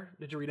Empire.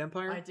 Did you read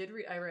Empire? I did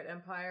read. I read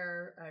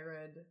Empire. I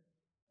read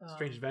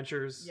Strange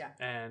Adventures. Yeah.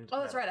 And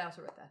that's right. I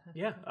also read that.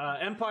 Yeah.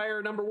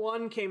 Empire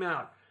 #1 came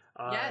out.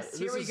 Yes,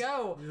 here we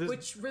go.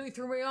 Which really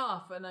threw me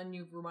off, and then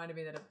you reminded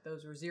me that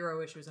those were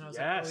 0 issues, and I was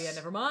like, oh yeah,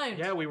 never mind.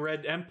 Yeah, we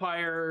read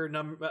Empire,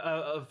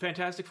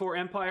 Fantastic Four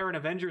Empire, and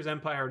Avengers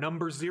Empire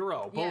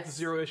 #0, both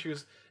 0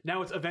 issues.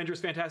 Now it's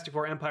Avengers Fantastic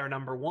Four Empire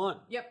 #1.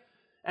 Yep.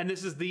 And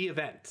this is the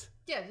event.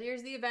 Yeah,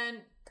 here's the event,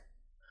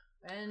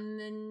 and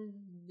then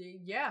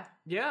yeah.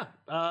 Yeah.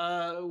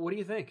 What do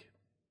you think?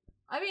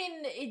 I mean,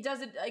 it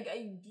doesn't,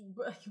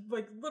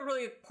 like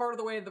literally part of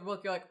the way of the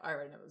book, you're like, I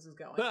already know where this is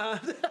going.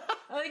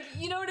 Like,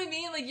 you know what I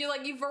mean? Like,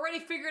 you've already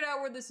figured out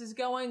where this is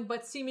going,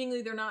 but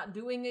seemingly they're not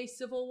doing a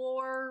civil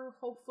war,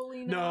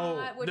 hopefully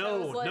not.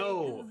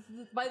 No.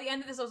 By the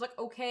end of this, I was like,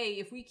 okay,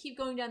 if we keep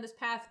going down this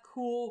path,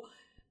 cool.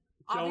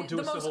 Don't do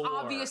a civil war. The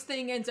most obvious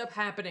thing ends up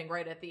happening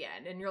right at the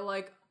end, and you're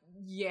like,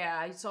 yeah,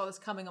 I saw this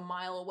coming a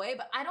mile away,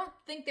 but I don't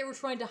think they were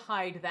trying to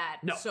hide that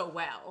so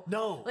well.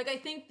 No. Like, I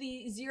think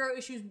the 0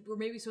 issues were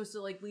maybe supposed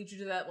to, like, lead you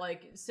to that,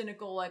 like,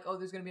 cynical, like, oh,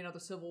 there's gonna be another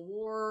civil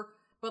war.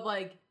 But,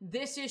 like,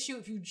 this issue,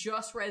 if you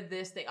just read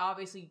this, they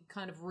obviously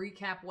kind of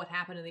recap what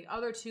happened in the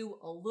other 2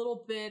 a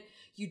little bit.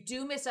 You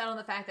do miss out on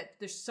the fact that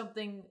there's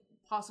something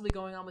possibly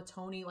going on with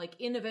Tony. Like,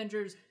 in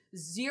Avengers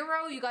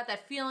 0, you got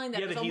that feeling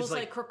that it was almost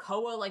like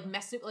Krakoa, like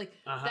messing, like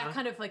that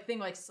kind of like thing,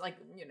 like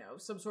you know,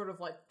 some sort of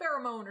like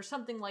pheromone or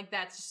something like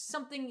that. Just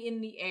something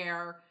in the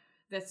air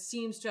that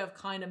seems to have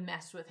kind of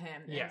messed with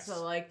him. Yes. And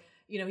so, like,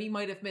 you know, he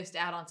might have missed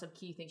out on some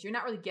key things. You're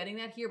not really getting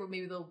that here, but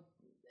maybe they'll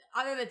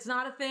either it's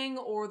not a thing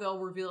or they'll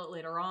reveal it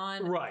later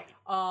on. Right.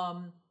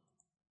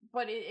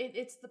 But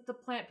it's the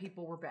plant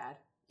people were bad.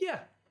 Yeah.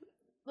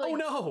 Like, oh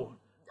no!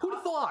 Who'd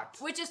have thought?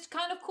 Which is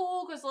kind of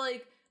cool because,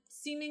 like,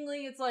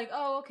 seemingly it's like,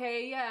 oh,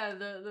 okay, yeah,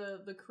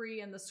 the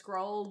Kree and the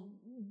Skrull,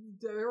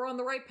 they're on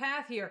the right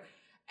path here.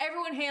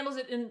 Everyone handles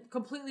it in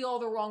completely all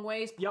the wrong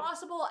ways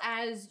possible,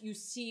 as you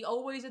see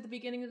always at the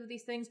beginning of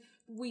these things.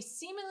 We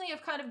seemingly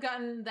have kind of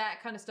gotten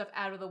that kind of stuff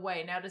out of the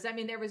way. Now, does that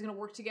mean everybody's going to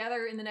work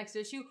together in the next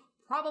issue?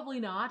 Probably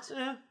not.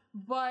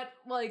 But,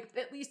 like,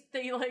 at least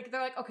they're like,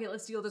 okay,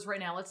 let's deal with this right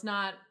now. Let's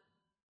not,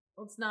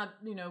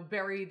 you know,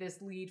 bury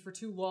this lead for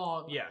too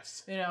long.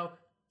 Yes. You know,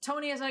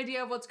 Tony has an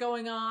idea of what's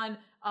going on.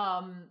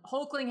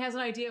 Hulkling has an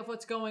idea of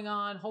what's going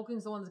on.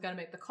 Hulkling's the one that's got to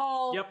make the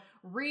call. Yep.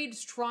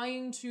 Reed's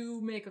trying to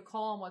make a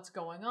call on what's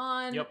going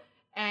on. Yep.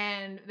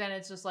 And then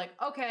it's just like,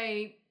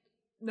 okay,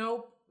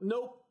 nope.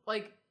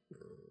 Like,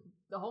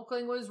 the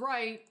Hulkling was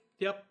right.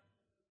 Yep.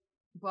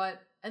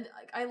 But, and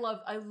I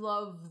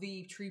love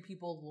the tree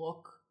people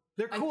look.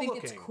 They're cool I think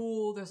looking. It's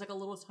cool. There's like a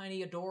little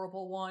tiny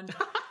adorable one.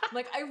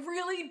 Like, I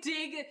really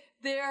dig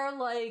their,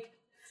 like,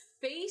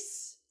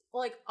 face,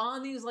 like,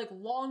 on these, like,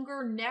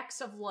 longer necks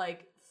of,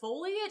 like,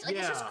 foliage. Like,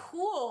 it's just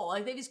cool.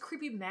 Like, they have these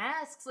creepy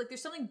masks. Like,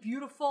 there's something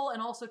beautiful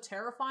and also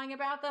terrifying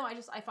about them.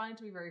 I find it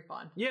to be very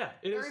fun. Yeah,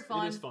 it is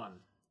fun. It is fun.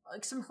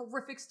 Like, some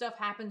horrific stuff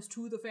happens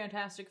to the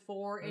Fantastic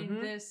Four in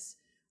this.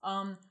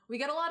 We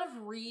get a lot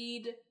of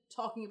Reed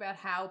talking about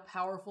how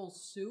powerful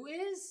Sue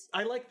is.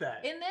 I like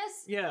that. In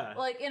this. Yeah.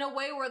 Like, in a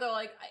way where they're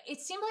like, it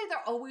seems like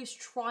they're always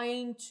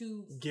trying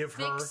to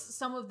fix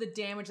some of the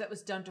damage that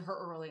was done to her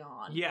early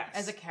on. Yes.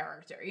 As a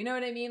character. You know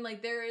what I mean?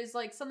 Like, there is,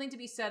 like, something to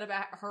be said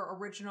about her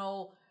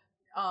original,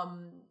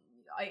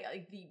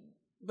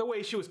 the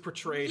way she was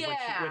portrayed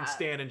when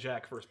Stan and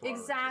Jack first brought her.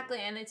 Exactly,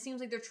 and it seems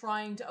like they're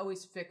trying to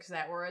always fix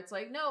that, where it's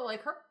like, no,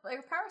 like, her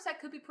power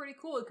set could be pretty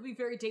cool. It could be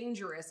very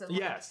dangerous. And,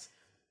 like, yes.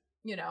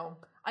 you know,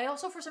 I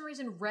also for some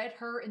reason read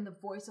her in the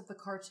voice of the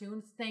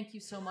cartoon. Thank you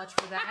so much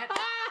for that.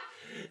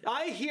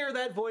 I hear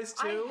that voice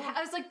too.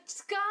 I was like,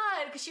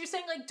 God, because she was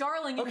saying like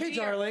darling. In Okay, G,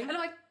 darling. And I'm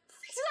like,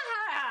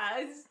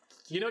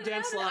 You know,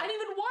 Dan Slott. I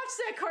didn't even watch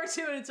that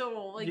cartoon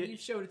until like you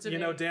showed it to me. You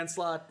know, Dan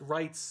Slott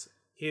writes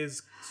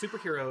his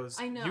superheroes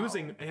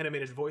using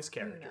animated voice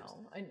characters.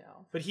 I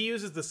know. But he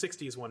uses the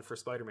 60s one for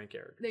Spider-Man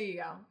characters. There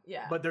you go.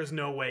 Yeah. But there's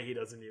no way he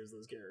doesn't use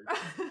those characters.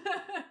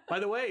 By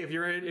the way, if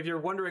you're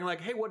wondering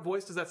like, hey, what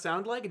voice does that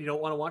sound like, and you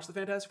don't want to watch the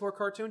Fantastic Four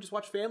cartoon, just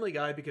watch Family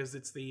Guy because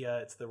it's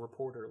the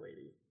reporter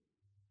lady.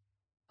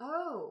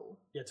 Oh.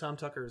 Yeah, Tom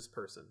Tucker's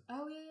person.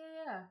 Oh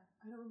yeah.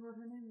 I don't remember what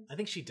her name is. I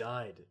think she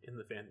died in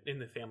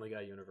the Family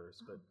Guy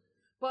universe,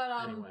 but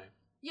anyway.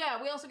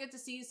 Yeah, we also get to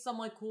see some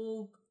like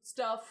cool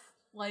stuff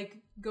like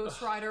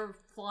Ghost Rider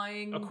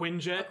flying a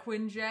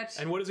Quinjet.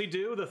 And what does he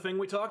do? The thing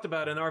we talked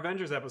about in our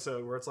Avengers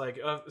episode, where it's like,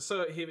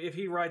 so if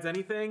he rides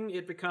anything,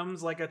 it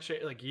becomes like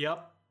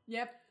yep.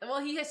 Yep.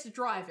 Well, he has to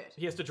drive it.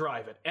 He has to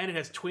drive it, and it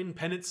has twin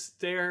pennants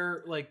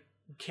there, like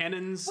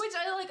cannons. Which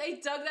I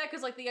dug that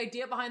because like the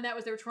idea behind that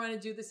was they were trying to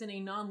do this in a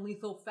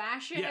non-lethal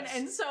fashion, Yes.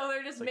 and so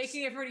they're just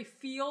making everybody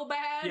feel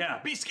bad. Yeah,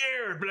 be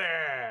scared, blah.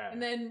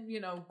 And then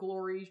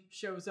Glory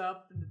shows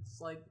up, and it's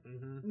like,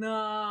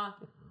 nah,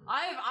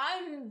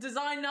 I'm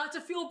designed not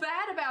to feel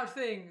bad about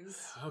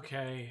things.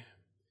 Okay,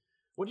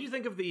 what do you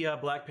think of the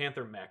Black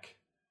Panther mech?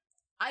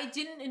 I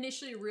didn't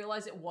initially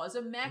realize it was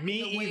a mech.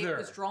 Me the way either. It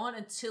was drawn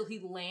until he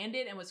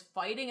landed and was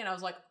fighting, and I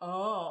was like,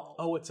 oh.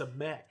 Oh, it's a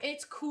mech.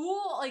 It's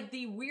cool, like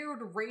the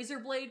weird razor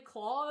blade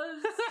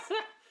claws.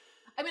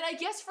 I mean, I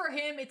guess for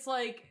him, it's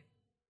like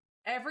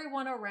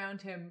everyone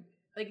around him,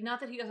 like not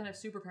that he doesn't have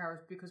superpowers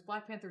because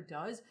Black Panther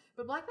does,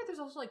 but Black Panther's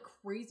also like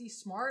crazy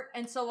smart,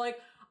 and so like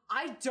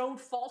I don't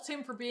fault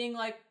him for being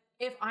like,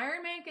 if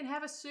Iron Man can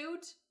have a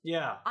suit,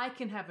 yeah, I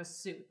can have a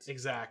suit.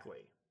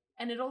 Exactly.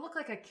 And it'll look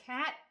like a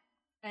cat.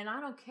 And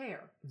I don't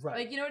care. Right.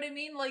 Like, you know what I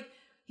mean? Like,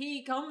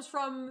 he comes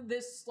from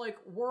this, like,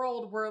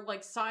 world where,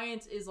 like,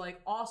 science is,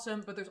 like,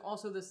 awesome, but there's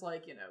also this,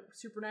 like,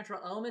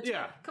 supernatural element to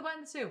it.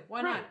 Combine the two.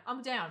 Why not?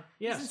 I'm down.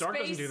 Yeah, Stark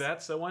doesn't do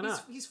that, so why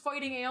not? He's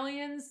fighting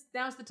aliens.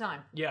 Now's the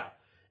time. Yeah.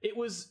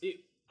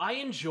 I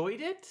enjoyed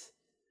it.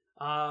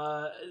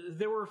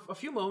 There were a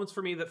few moments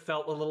for me that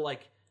felt a little,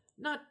 like,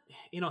 not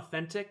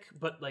inauthentic,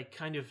 but, like,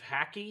 kind of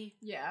hacky.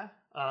 Yeah.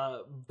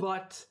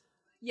 But...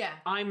 Yeah.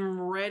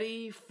 I'm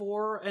ready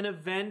for an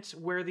event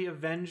where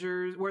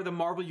the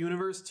Marvel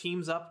Universe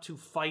teams up to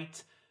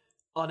fight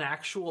an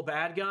actual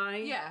bad guy.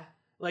 Yeah.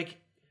 Like,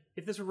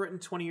 if this were written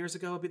 20 years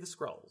ago, it'd be the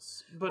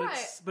Skrulls. But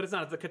it's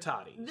not the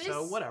Katati.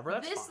 So whatever,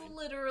 that's fine. This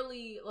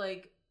literally,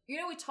 like,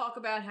 we talk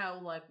about how,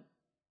 like,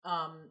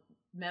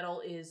 metal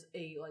is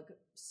a, like,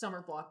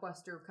 summer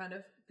blockbuster kind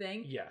of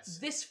thing. Yes.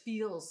 This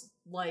feels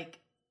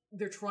like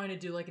they're trying to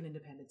do, like, an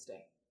Independence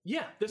Day.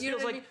 Yeah, this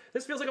feels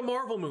like a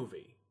Marvel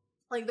movie.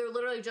 Like, they're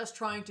literally just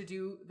trying to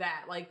do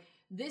that. Like,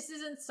 this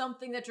isn't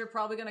something that you're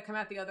probably going to come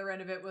out the other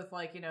end of it with,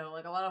 like,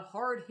 like a lot of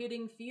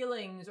hard-hitting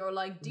feelings or,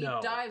 like, deep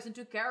dives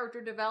into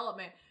character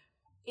development.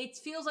 It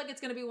feels like it's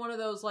going to be one of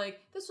those, like,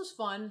 this was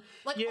fun.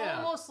 Like,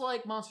 almost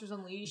like Monsters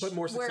Unleashed. But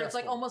more successful. Where it's,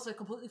 like, almost a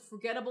completely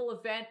forgettable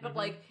event. But,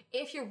 like,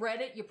 if you read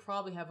it, you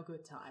probably have a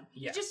good time.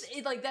 Yes.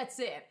 That's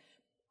it.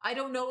 I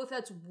don't know if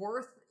that's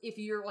worth, if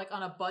you're, like,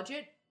 on a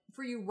budget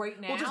for you right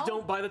now. Well, just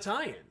don't buy the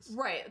tie-ins.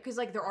 Right, because,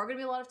 like, there are going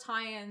to be a lot of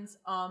tie-ins,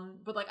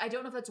 but, like, I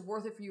don't know if that's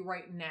worth it for you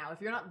right now. If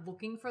you're not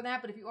looking for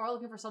that, but if you are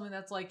looking for something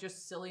that's, like,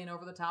 just silly and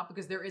over the top,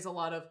 because there is a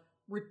lot of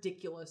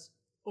ridiculous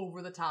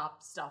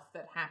over-the-top stuff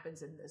that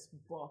happens in this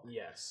book.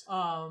 Yes.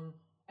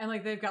 And,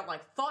 like, they've got,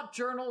 like, thought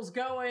journals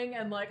going,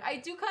 and, like, I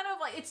do kind of,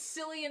 like, it's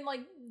silly and,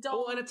 like, dumb.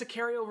 Well, and it's a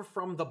carryover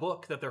from the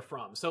book that they're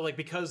from. So, like,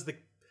 because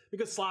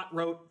Slott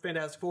wrote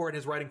Fantastic Four and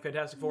is writing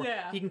Fantastic Four,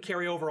 he can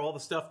carry over all the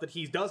stuff that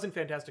he does in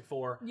Fantastic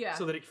Four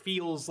so that it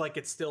feels like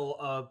it's still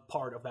a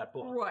part of that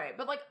book. Right,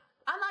 but, like,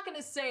 I'm not going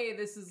to say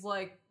this is,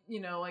 like,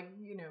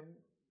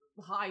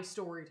 high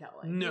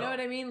storytelling. No. You know what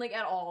I mean? Like,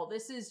 at all.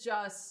 This is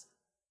just...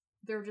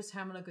 They're just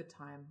having a good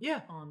time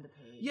on the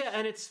page. Yeah,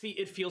 and it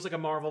feels like a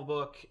Marvel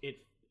book.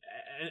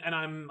 And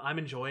I'm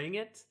enjoying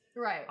it.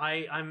 Right.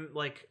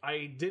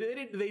 They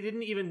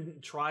didn't even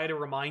try to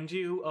remind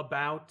you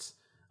about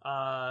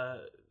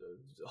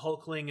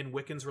Hulkling and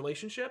Wiccan's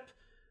relationship.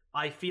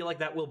 I feel like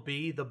that will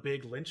be the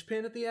big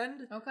linchpin at the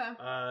end. Okay.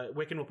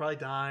 Wiccan will probably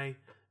die,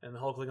 and the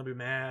Hulkling will be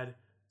mad.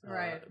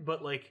 Right.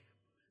 But, like...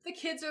 The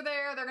kids are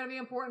there. They're going to be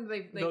important.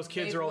 Those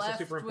kids are also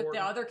super important. With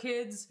the other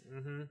kids,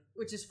 mm-hmm.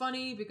 which is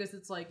funny because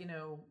it's like,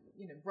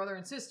 brother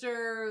and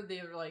sister.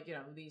 They're like,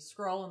 the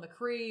Skrull and the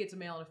Kree. It's a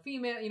male and a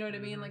female. You know what I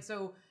mean? Like,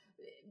 so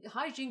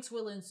hijinks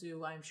will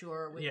ensue, I'm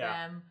sure, with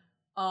them.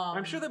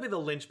 I'm sure that'll be the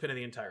linchpin of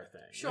the entire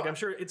thing. Sure. Like, I'm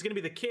sure it's going to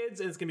be the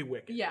kids and it's going to be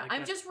Wiccan. Yeah,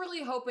 I'm just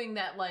really hoping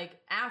that, like,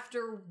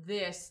 after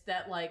this,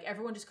 that, like,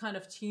 everyone just kind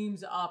of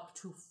teams up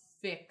to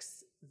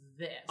fix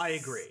this. I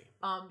agree.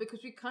 Because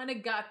we kind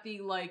of got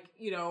the, like,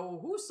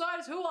 whose side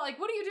is who? Like,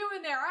 what are you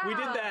doing there? Ah! We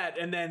did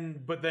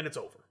that, but then it's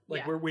over.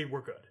 Like,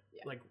 we're good. Yeah.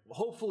 Like,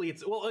 hopefully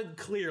it's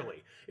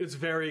clearly it's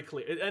very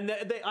clear, and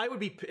I would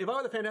be, if I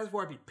were the Fantastic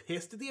Four, I'd be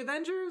pissed at the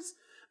Avengers,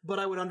 but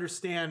I would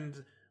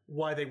understand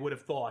why they would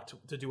have thought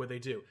to do what they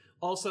do.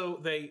 Also,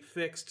 they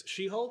fixed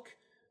She-Hulk,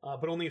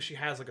 but only if she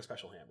has like a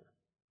special hammer.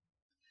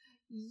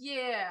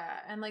 Yeah,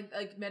 and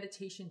like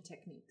meditation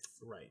techniques.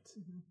 Right.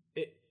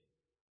 It,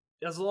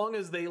 as long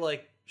as they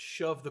like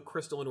shove the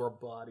crystal into her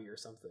body or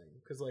something,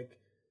 because like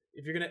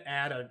if you're gonna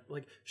add a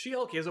like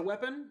She-Hulk is a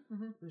weapon,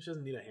 she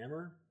doesn't need a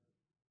hammer.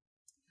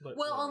 But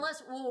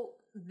unless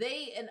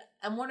and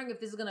I'm wondering if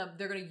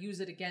they're gonna use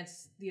it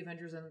against the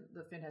Avengers and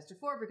the Fantastic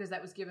Four, because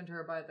that was given to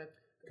her by the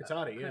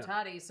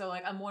Katati. So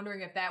like I'm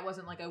wondering if that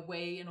wasn't like a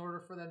way in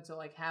order for them to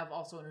like have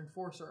also an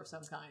enforcer of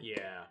some kind.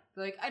 Yeah.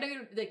 Like I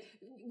don't like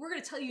we're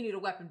gonna tell you need a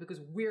weapon because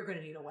we're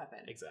gonna need a weapon.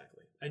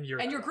 Exactly. And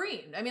you're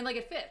green. I mean, like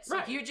it fits.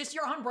 Right. Like,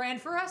 you're on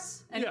brand for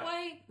us anyway.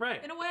 Yeah.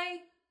 Right. In a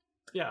way.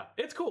 Yeah.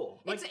 It's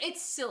cool. Like,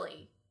 it's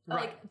silly.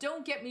 Right. Like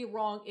don't get me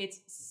wrong, it's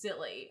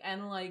silly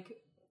and like.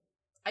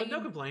 But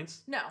no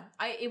complaints. No,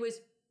 it was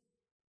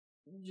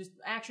just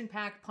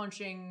action-packed,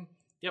 punching,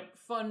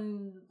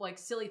 fun, like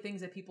silly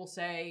things that people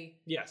say.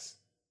 Yes.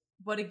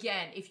 But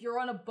again, if you're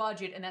on a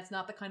budget and that's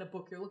not the kind of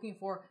book you're looking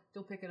for,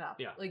 don't pick it up.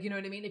 Yeah. Like, you know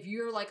what I mean? If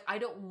you're like, I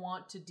don't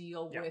want to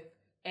deal with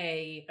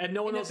and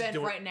no one else event is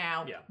doing, right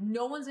now,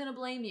 no one's gonna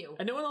blame you.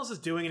 And no one else is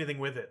doing anything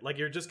with it. Like,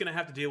 you're just gonna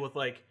have to deal with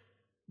like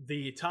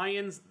the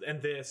tie-ins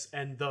and this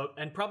and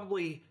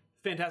probably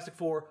Fantastic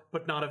Four,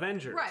 but not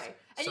Avengers. Right.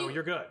 And so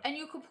you're good. And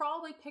you could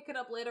probably pick it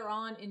up later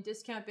on in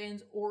discount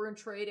bins or in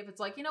trade if it's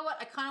like, you know what,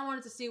 I kind of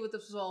wanted to see what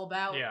this was all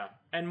about. Yeah.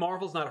 And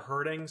Marvel's not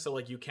hurting, so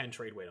like you can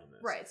trade weight on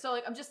this. Right. So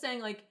like I'm just saying,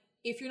 like,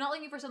 if you're not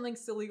looking for something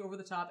silly, over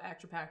the top,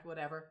 action-packed,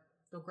 whatever,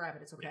 don't grab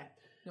it. It's okay.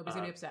 Nobody's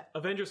gonna be upset.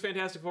 Avengers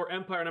Fantastic Four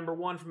Empire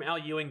 #1 from Al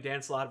Ewing,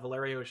 Dan Slott,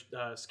 Valerio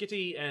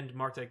Scitti, and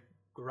Marta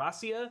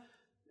Gracia.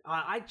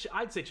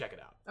 I'd say check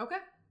it out. Okay.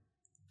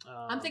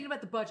 I'm thinking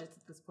about the budgets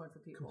at this point for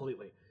people.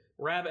 Completely.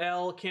 Rab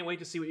L, can't wait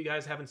to see what you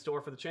guys have in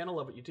store for the channel.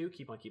 Love what you do.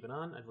 Keep on keeping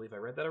on. I believe I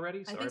read that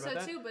already. Sorry I think so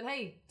about that. too, but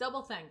hey,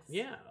 double thanks.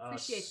 Yeah.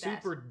 Appreciate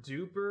that. Super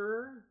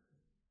duper.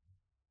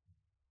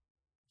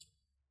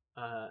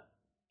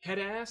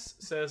 Headass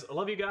says, I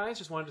love you guys.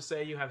 Just wanted to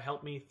say you have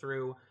helped me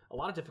through a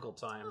lot of difficult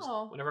times.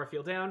 Aww. Whenever I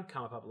feel down,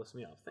 Comic Pop lifts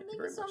me up. Thank you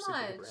very so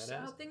much. I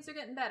hope things are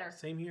getting better.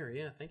 Same here.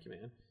 Yeah, thank you,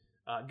 man.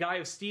 Guy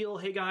of Steel,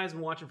 hey guys, I've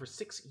been watching for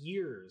 6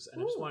 years,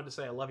 and I just wanted to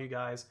say I love you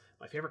guys.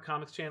 My favorite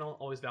comics channel,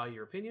 always value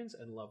your opinions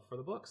and love for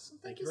the books. Well,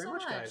 thank you very so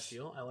much, Guy of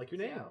Steel. I like your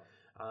name.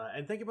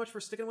 And thank you much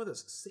for sticking with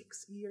us.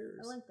 6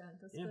 years. I like that.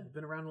 That's good. We've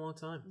been around a long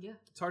time. Yeah.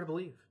 It's hard to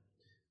believe.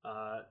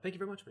 Thank you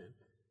very much, man.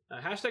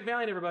 Hashtag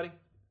Valiant, everybody.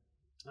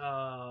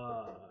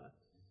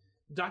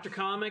 Dr.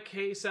 Comic,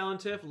 hey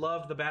Salentif,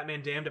 loved the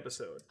Batman Damned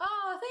episode.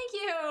 Oh, thank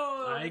you.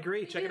 I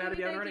agree. Check it out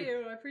again already.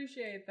 Thank you. I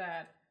appreciate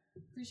that.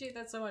 Appreciate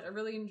that so much. I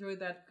really enjoyed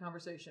that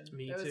conversation.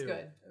 Me too. It was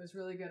good. It was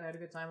really good. I had a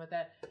good time with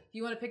that. If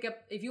you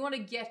want to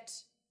get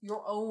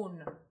your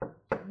own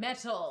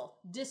metal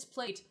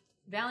displate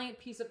Valiant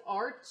piece of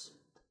art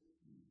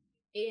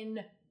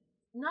in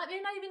not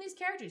even these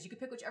characters. You can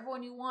pick whichever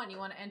one you want. You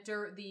want to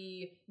enter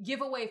the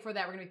giveaway for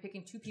that. We're going to be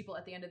picking 2 people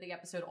at the end of the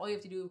episode. All you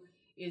have to do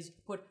is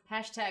put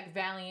hashtag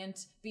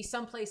Valiant, be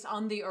someplace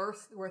on the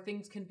earth where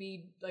things can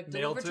be like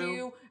delivered to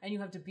you, and you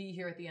have to be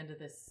here at the end of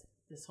this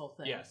whole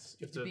thing. Yes.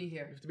 You have to be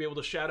here. You have to be able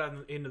to shout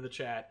out into the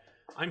chat,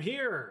 I'm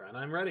here and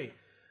I'm ready.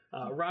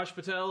 Raj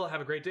Patel,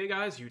 have a great day,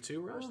 guys. You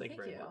too, Raj. Thank you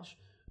very much.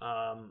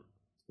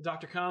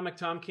 Dr. Comic,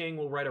 Tom King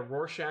will write a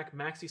Rorschach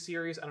maxi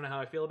series. I don't know how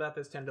I feel about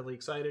this. Tentatively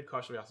excited,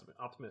 cautiously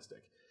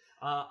optimistic.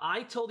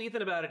 I told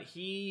Ethan about it.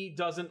 He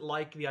doesn't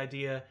like the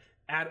idea.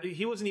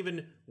 He wasn't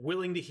even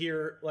willing to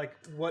hear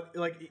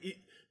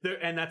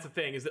and that's the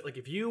thing, is that like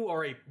if you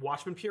are a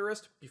Watchmen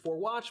purist, before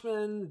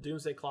Watchmen,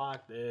 Doomsday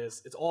Clock,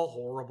 it's all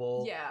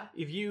horrible. Yeah.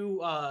 If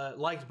you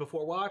liked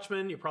before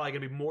Watchmen, you're probably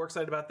gonna be more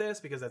excited about this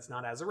because that's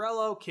not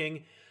Azzarello.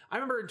 King. I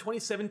remember in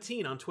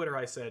 2017 on Twitter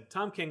I said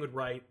Tom King would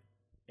write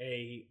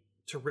a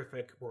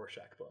terrific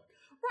Rorschach book.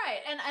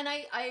 Right, and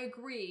I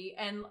agree.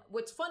 And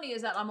what's funny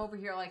is that I'm over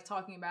here like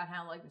talking about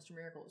how like Mr.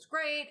 Miracle is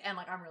great, and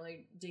like I'm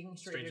really digging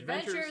Strange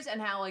Adventures,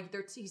 and how like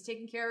he's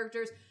taking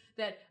characters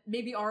that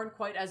maybe aren't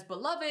quite as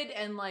beloved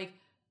and like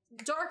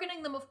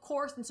darkening them, of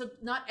course, and so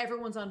not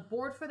everyone's on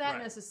board for that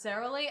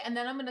necessarily. And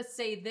then I'm gonna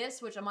say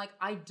this, which I'm like,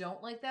 I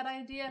don't like that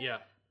idea. Yeah.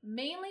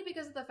 Mainly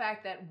because of the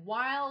fact that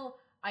while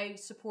I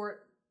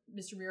support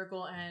Mr.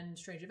 Miracle and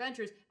Strange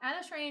Adventures,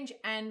 Anna Strange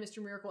and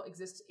Mr. Miracle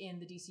exist in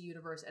the DC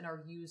universe and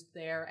are used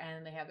there,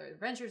 and they have their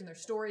adventures and their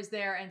stories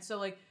there, and so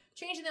like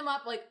changing them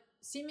up, like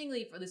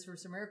seemingly for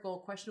Mr. Miracle,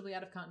 questionably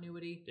out of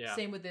continuity. Yeah.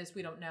 Same with this,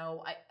 we don't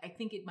know. I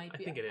think it might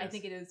be. I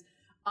think it is.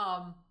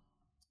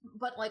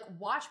 But like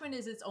Watchmen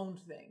is its own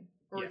thing,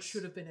 or it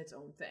should have been its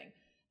own thing.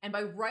 And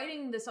by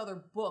writing this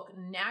other book,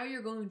 now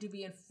you're going to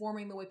be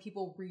informing the way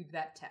people read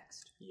that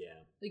text. Yeah.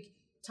 Like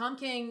Tom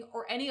King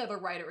or any other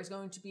writer is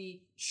going to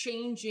be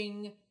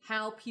changing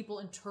how people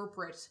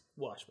interpret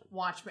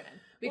Watchmen.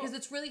 Because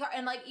it's really hard.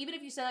 And like, even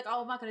if you say like,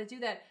 oh, I'm not going to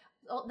do that,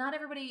 not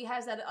everybody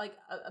has that like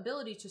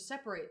ability to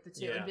separate the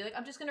two and be like,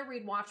 I'm just going to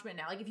read Watchmen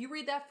now. Like if you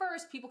read that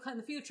first, people come in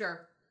the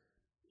future.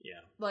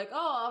 Yeah. Like,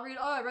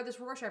 I read this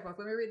Rorschach book.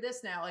 Let me read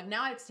this now. Like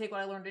now I have to take what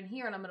I learned in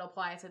here and I'm going to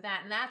apply it to that.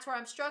 And that's where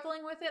I'm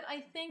struggling with it,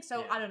 I think.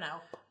 So I don't know.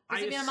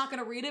 Does it mean I'm not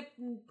going to read it?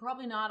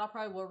 Probably not. I'll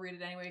probably will read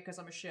it anyway because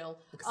I'm a shill.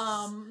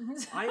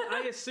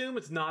 I assume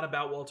it's not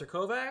about Walter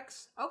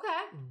Kovacs.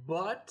 Okay.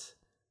 But,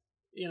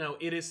 you know,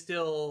 it is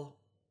still...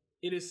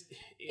 It's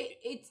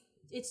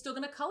still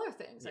going to color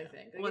things, I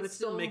think. Like, well, it's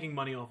still making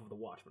money off of the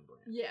Watchmen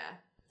brand. Yeah.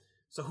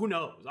 So who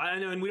knows? I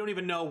know, and we don't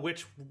even know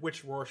which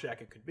Rorschach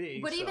it could be.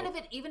 But even if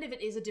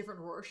it is a different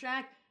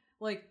Rorschach,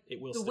 like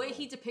the way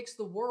he depicts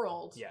the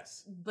world,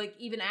 yes, like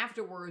even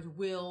afterwards,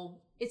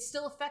 it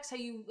still affects how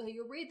you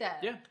read that.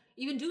 Yeah.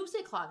 Even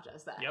Doomsday Clock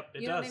does that. Yep, it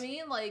does. You know what I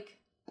mean? Like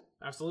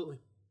absolutely.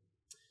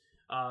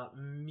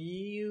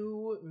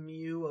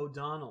 Mew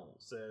O'Donnell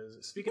says,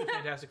 speaking of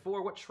Fantastic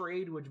Four, what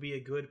trade would be a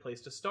good place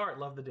to start?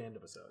 Love the damned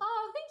episode.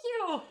 Oh, thank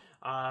you.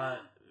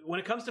 When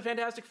it comes to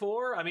Fantastic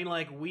Four, I mean,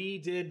 like, we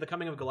did The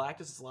Coming of Galactus.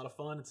 It's a lot of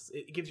fun.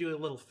 It gives you a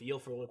little feel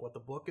for, like, what the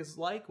book is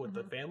like, what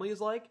the family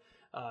is like.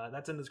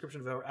 That's in the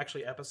description of our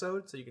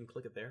episode, so you can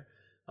click it there.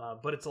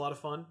 But it's a lot of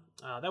fun.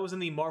 That was in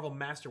the Marvel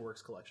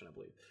Masterworks collection, I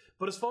believe.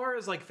 But as far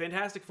as, like,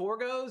 Fantastic Four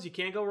goes, you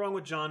can't go wrong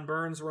with John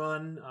Byrne's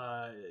run.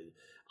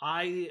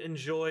 I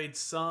enjoyed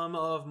some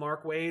of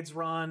Mark Waid's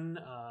run.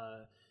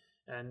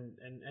 And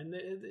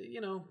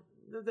you know,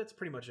 that's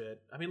pretty much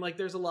it. I mean, like,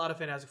 there's a lot of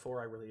Fantastic Four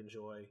I really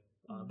enjoy.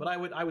 But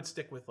I would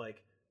stick with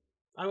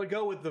I would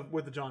go with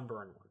the John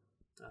Byrne one.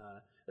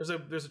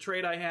 There's a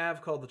trade I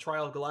have called the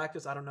Trial of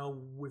Galactus. I don't know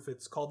if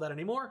it's called that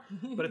anymore,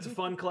 but it's a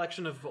fun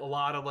collection of a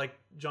lot of like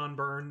John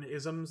Byrne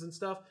isms and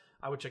stuff.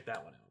 I would check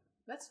that one out.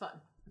 That's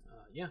fun.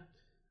 Yeah.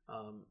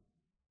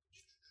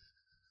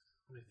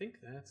 I think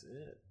that's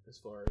it as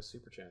far as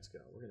super chats go.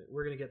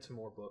 We're gonna get to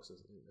more books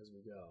as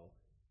we go,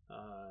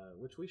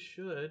 which we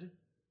should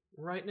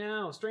right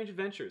now. Strange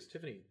Adventures.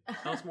 Tiffany,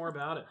 tell us more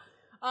about it.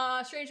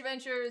 Strange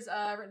Adventures,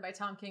 written by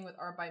Tom King with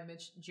art by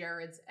Mitch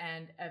Gerrits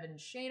and Evan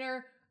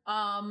Shaner.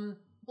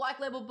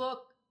 Black Label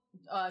book,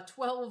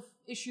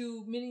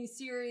 12-issue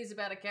mini-series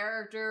about a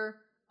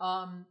character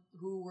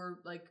who we're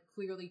like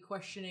clearly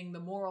questioning the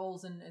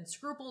morals and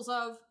scruples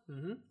of.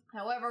 Mm-hmm.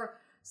 However,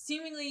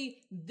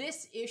 seemingly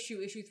this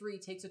issue 3,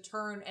 takes a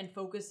turn and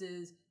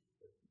focuses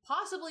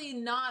possibly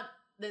not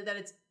that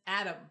it's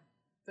Adam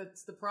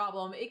that's the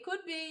problem. It could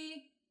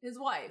be his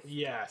wife.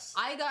 Yes.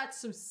 I got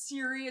some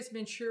serious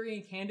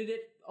Manchurian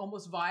Candidate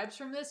almost vibes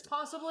from this,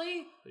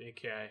 possibly.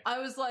 Okay. I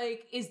was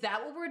like, is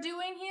that what we're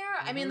doing here?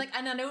 Mm-hmm. I mean, like,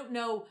 and I don't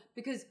know,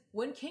 because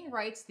when King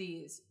writes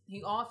these,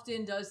 he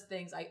often does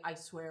things, I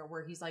swear,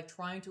 where he's like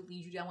trying to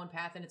lead you down one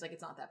path and it's like,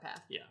 it's not that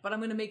path. Yeah. But I'm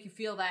going to make you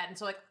feel that. And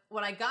so like,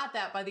 when I got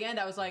that, by the end,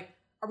 I was like,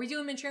 are we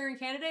doing Manchurian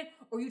Candidate?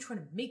 Or are you trying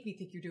to make me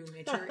think you're doing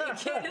Manchurian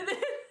Candidate?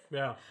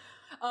 Yeah.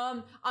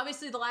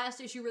 Obviously, the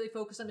last issue really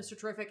focused on Mr.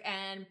 Terrific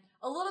and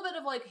a little bit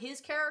of like his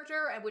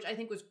character, which I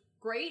think was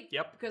great.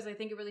 Yep. Because I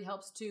think it really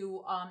helps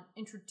to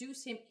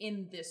introduce him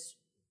in this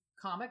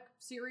comic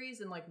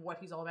series and like what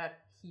he's all about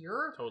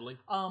here. Totally.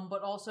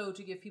 But also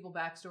to give people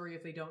backstory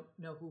if they don't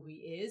know who he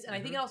is. And I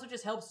think it also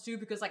just helps too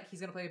because like he's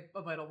going to play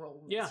a vital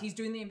role. Yeah. He's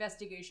doing the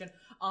investigation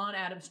on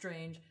Adam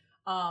Strange.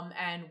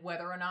 And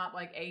whether or not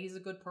like he's a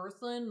good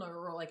person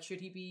or like should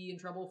he be in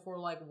trouble for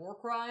like war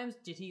crimes?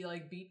 Did he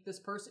like beat this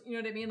person? You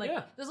know what I mean? Like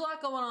there's a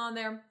lot going on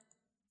there.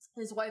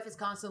 His wife is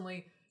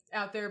constantly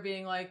out there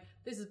being like,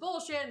 this is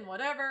bullshit and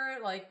whatever.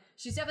 Like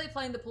she's definitely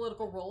playing the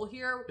political role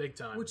here. Big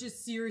time. Which is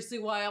seriously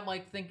why I'm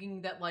like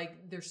thinking that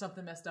like there's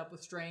something messed up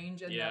with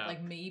Strange and that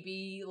like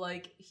maybe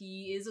like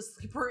he is a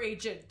sleeper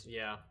agent.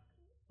 Yeah.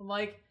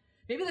 Like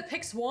maybe the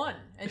Pix won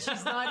and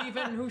she's not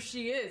even who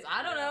she is.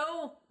 I don't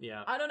know.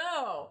 Yeah. I don't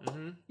know.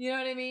 Mm-hmm. You know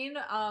what I mean?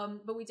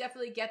 But we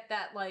definitely get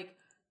that like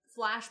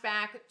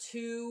flashback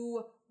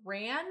to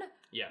Ran.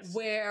 Yes.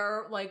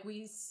 Where like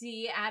we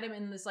see Adam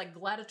in this like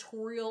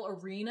gladiatorial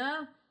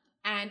arena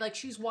and like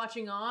she's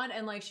watching on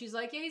and like she's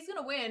like, yeah, he's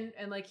gonna win.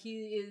 And like he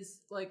is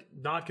like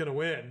not gonna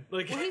win.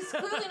 Like well, he's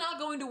clearly not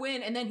going to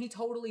win, and then he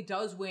totally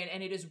does win,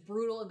 and it is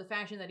brutal in the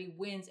fashion that he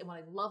wins. And what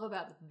I love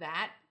about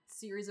that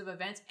series of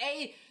events,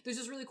 there's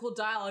this really cool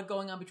dialogue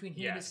going on between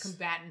he and his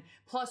combatant,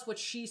 plus what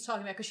she's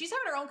talking about, because she's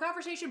having her own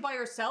conversation by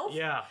herself.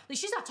 Yeah. Like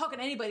she's not talking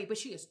to anybody, but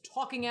she is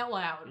talking out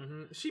loud.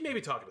 Mm-hmm. She may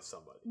be talking to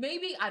somebody.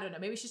 Maybe, I don't know,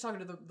 maybe she's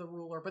talking to the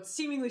ruler, but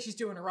seemingly she's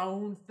doing her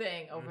own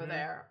thing over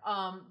there.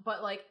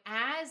 But like,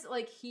 as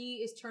like he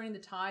is turning the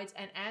tides,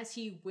 and as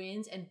he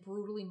wins and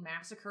brutally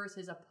massacres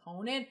his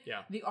opponent,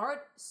 the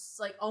art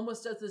like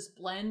almost does this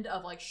blend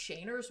of like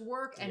Shaner's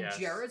work and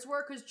Jared's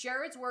work, because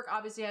Jared's work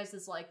obviously has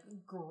this like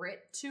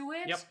grit to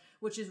it,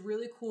 which is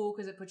really cool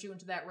because it puts you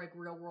into that like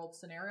real world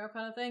scenario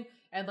kind of thing.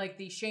 And like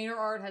the Shaner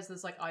art has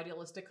this like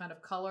idealistic kind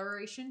of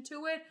coloration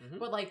to it.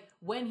 But like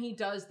when he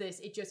does this,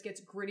 it just gets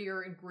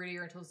grittier and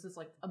grittier until it's this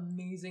like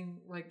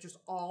amazing, like just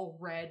all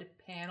red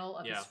panel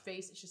of his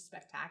face. It's just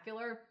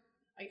spectacular.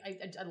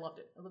 I loved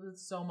it. I loved it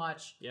so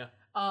much. Yeah.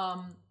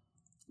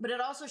 But it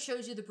also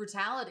shows you the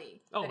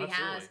brutality Oh, that he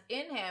has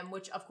absolutely. in him,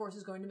 which of course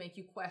is going to make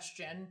you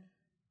question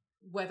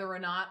whether or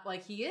not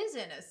like he is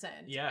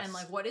innocent. Yes. And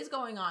like what is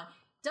going on.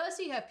 Does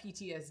he have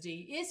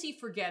PTSD? Is he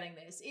forgetting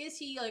this? Is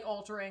he like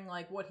altering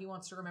like what he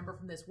wants to remember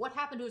from this? What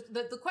happened to his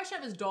the question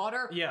of his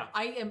daughter? Yeah.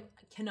 I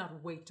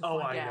cannot wait to Oh,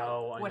 find I out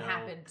know, I what know.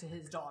 happened to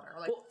his daughter.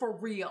 Like Well, for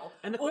real.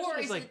 and the question or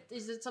is, is like-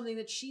 is it something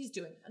that she's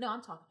doing? No,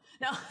 I'm talking.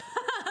 No.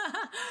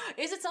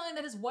 Is it something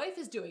that his wife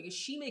is doing? Is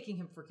she making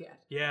him forget?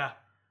 Yeah.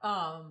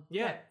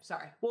 Yeah.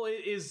 Sorry. Well,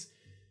 it is.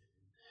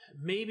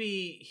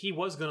 Maybe he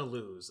was going to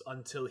lose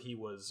until he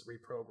was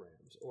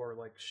reprogrammed, or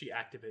like she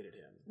activated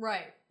him.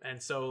 Right.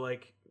 And so,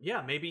 like,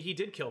 yeah, maybe he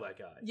did kill that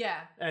guy.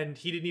 Yeah. And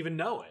he didn't even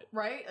know it.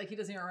 Right? Like he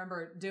doesn't even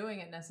remember doing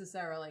it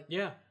necessarily.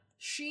 Yeah.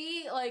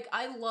 She, like,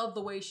 I love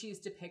the way she's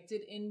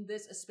depicted in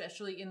this,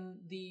 especially in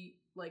the,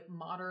 like,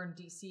 modern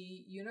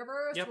DC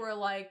universe, Yep. where,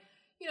 like,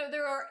 you know,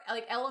 there are,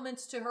 like,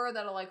 elements to her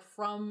that are, like,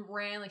 from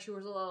Rand. Like, she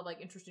wears a lot of, like,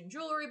 interesting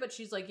jewelry, but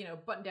she's, like, you know,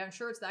 button-down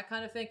shirts, that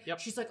kind of thing. Yep.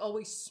 She's, like,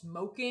 always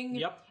smoking.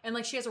 Yep. And,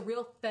 like, she has a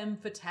real femme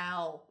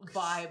fatale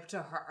vibe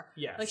to her.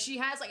 Yes. Like, she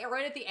has, like,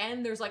 right at the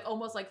end, there's, like,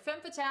 almost, like,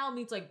 femme fatale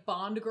meets, like,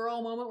 Bond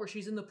girl moment where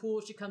she's in the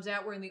pool, she comes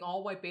out wearing the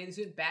all-white bathing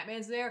suit, and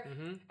Batman's there.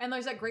 Mm-hmm. And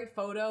there's that great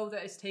photo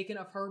that is taken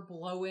of her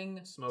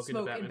blowing Smoke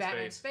into in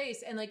Batman's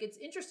face. And like it's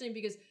interesting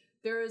because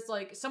there's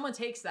like someone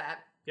takes that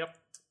Yep.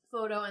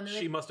 photo and then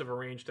She must have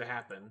arranged to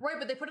happen. right,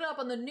 but they put it up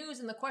on the news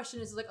and the question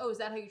is like, oh, is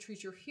that how you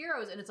treat your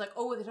heroes? And it's like,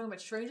 oh, they're talking about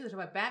strangers, they're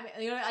talking about Batman.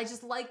 You know, I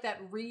just like that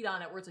read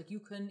on it where it's like you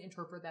can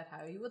interpret that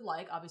how you would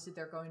like. Obviously,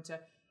 they're going to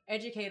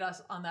educate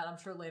us on that, I'm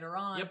sure, later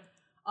on. Yep.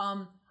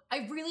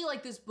 I really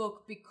like this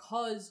book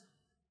because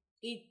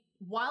it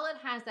while it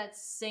has that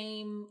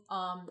same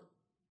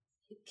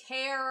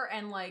care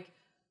and like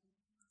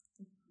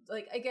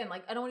again,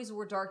 like I don't want to use the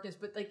word darkness,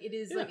 but like it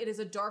is like it is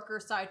a darker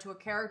side to a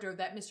character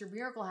that Mr.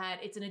 Miracle had.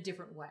 It's in a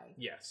different way.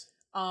 Yes.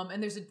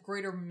 And there's a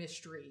greater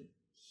mystery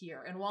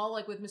here. And while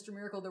like with Mr.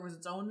 Miracle, there was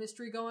its own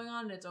mystery going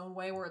on in its own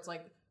way, where it's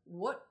like,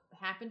 what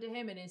happened to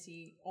him and is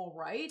he all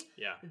right?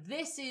 Yeah.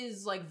 This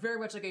is like very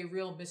much like a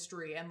real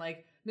mystery, and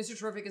like Mr.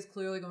 Terrific is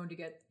clearly going to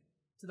get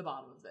to the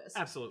bottom of this.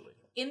 Absolutely.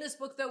 In this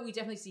book, though, we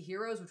definitely see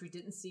heroes, which we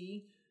didn't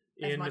see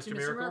as In much in Mr. Mr.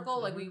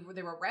 Miracle? Miracle. Like Mhm.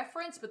 they were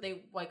referenced, but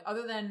they like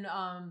other than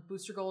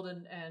Booster Gold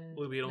and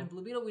Blue Beetle.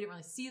 we didn't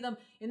really see them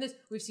in this.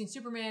 We've seen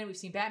Superman, we've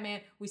seen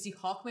Batman, we see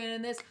Hawkman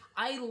in this.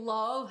 I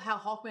love how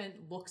Hawkman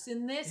looks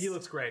in this. He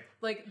looks great.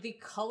 like the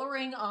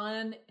coloring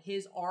on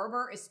his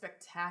armor is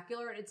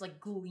spectacular. It's like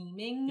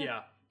gleaming.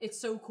 Yeah. It's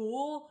so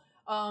cool.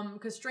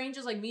 Because Strange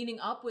is like meeting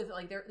up with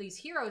like these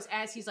heroes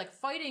as he's like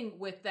fighting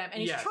with them, and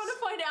he's Yes. trying to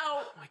find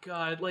out. Oh my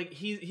god, like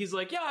he's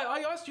like, yeah,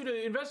 I asked you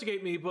to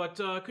investigate me, but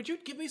could you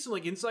give me some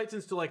like insights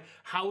into like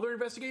how they're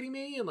investigating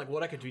me and like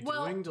what I could be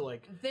Well, doing to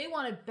like They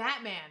wanted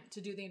Batman to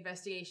do the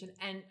investigation,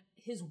 and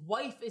his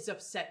wife is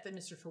upset that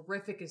Mr.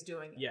 Terrific is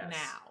doing it Yes.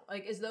 now.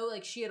 Like as though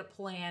like she had a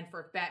plan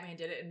for if Batman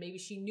did it, and maybe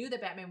she knew that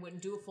Batman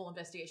wouldn't do a full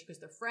investigation because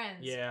they're friends.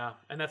 yeah,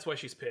 and that's why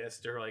she's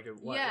pissed or like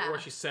what, Yeah. or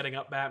she's setting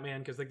up Batman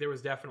because like there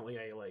was definitely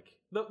a like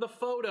the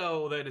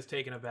photo that is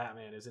taken of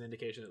Batman is an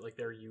indication that like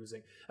they're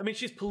using. I mean,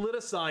 she's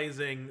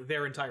politicizing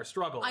their entire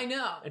struggle. I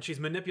know. and she's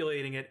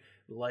manipulating it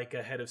like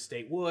a head of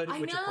state would,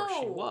 which of course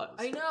she was.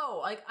 I know.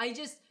 Like I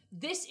just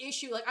this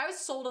issue, like I was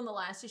sold on the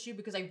last issue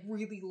because I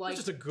really liked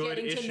just a good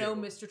getting to know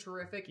issue. Mr.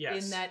 Terrific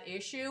Yes. in that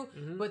issue.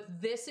 Mhm. But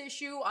this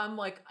issue, I'm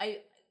like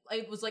I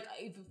was like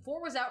if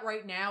 4 was out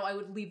right now, I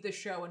would leave the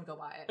show and go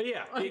buy it.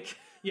 Yeah, Like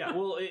yeah.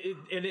 Well,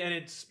 and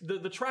it's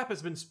the trap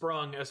has been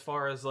sprung as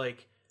far as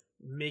like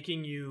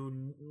making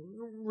you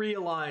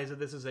realize that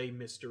this is a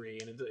mystery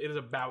and it is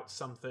about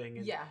something.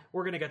 And Yeah.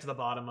 we're gonna get to the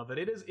bottom of it.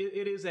 It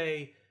is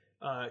a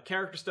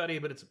character study,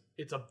 but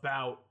it's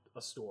about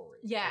a story.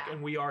 Yeah. Like,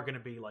 and we are gonna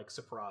be like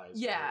surprised.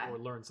 Yeah. or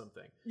learn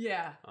something.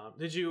 yeah.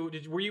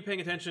 Were you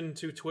paying attention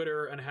to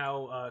Twitter and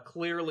how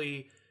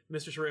clearly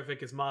Mr.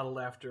 Terrific is modeled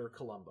after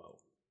Columbo?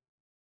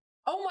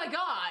 Oh my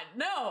god,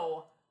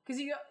 no. Because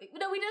he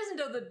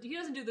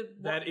doesn't do the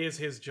That is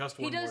his just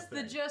one he does more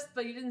the thing. just,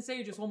 but he didn't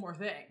say just one more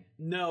thing.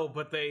 No,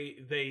 but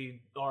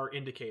they are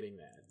indicating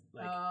that.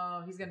 Like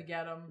Oh, he's gonna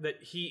get him.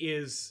 that he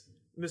is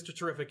Mr.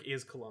 Terrific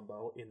is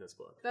Columbo in this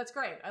book. That's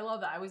great. I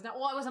love that. I was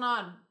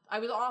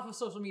off of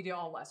social media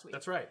all last week.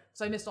 That's right.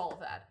 So I missed all of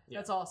that. Yeah.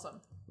 That's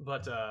awesome.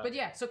 But But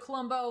yeah, so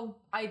Columbo,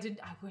 I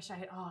wish I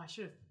had, I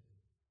should have.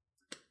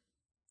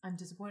 I'm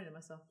disappointed in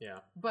myself. yeah,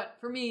 But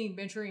for me,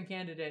 Manchurian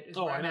Candidate is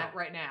Oh, where I I'm know. at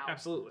right now.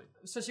 absolutely.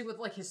 Especially with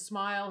like his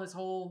smile, his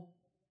whole,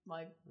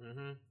 like,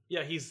 Hmm.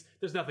 Yeah,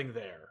 there's nothing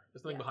there.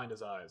 There's nothing Yeah. behind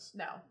his eyes.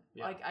 no.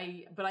 Yeah.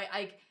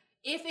 Like,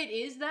 if it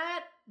is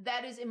that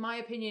is, in my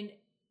opinion,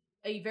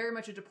 a very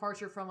much a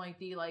departure from like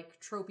the like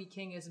tropey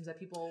kingisms that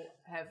people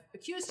have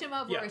accused him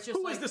of, where Yeah, it's just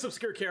who like, is this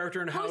obscure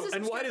character and who how is this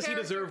and why obscure does he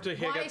character? deserve to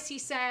hit? Why is he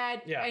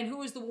sad? Yeah. And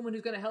who is the woman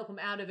who's going to help him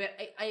out of it?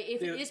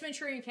 If Yeah. it is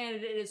Manchurian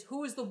Candidate, it is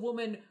who is the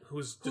woman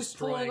Who's who's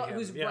destroying him?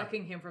 who's Yeah.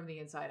 wrecking him from the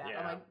inside out. I'm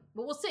Yeah. like,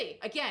 but we'll see.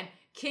 Again,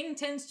 King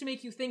tends to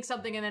make you think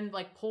something and then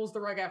like pulls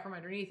the rug out from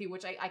underneath you,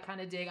 which I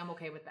kind of dig. I'm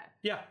okay with that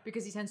Yeah,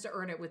 because he tends to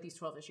earn it with these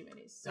 12-issue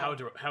minis. So,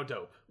 how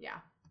dope. yeah.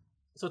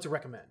 So to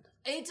recommend.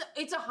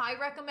 It's a high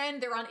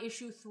recommend. They're on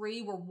issue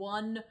 3. We're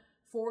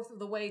 1/4 of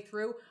the way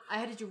through. I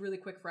had to do really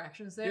quick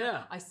fractions there.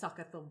 Yeah. I suck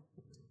at them.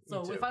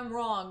 So too. if I'm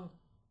wrong,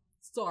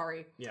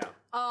 sorry. Yeah.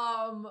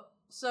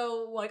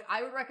 So like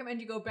I would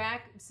recommend you go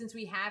back since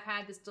we have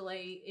had this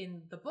delay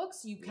in the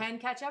books. You can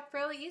catch up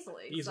fairly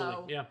easily.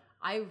 So yeah.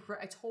 I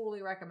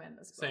totally recommend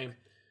this book. Same.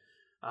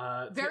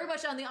 Very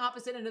much on the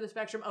opposite end of the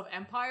spectrum of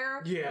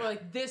Empire. Yeah. Where,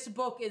 like this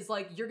book is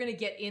like you're gonna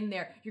get in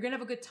there, you're gonna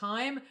have a good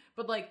time,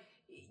 but like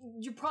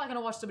you're probably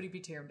gonna watch somebody be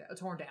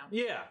torn down.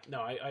 Yeah.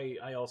 No,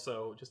 I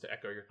also, just to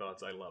echo your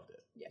thoughts, I loved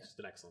it. Yeah. It's just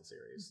an excellent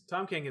series.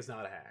 Tom King is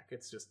not a hack.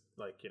 It's just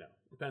like,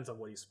 depends on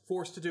what he's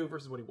forced to do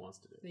versus what he wants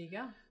to do. There you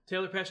go.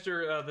 Taylor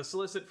Pester, the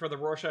solicit for the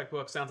Rorschach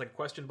book sounds like a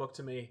question book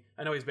to me.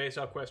 I know he's based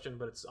off question,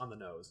 but it's on the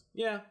nose.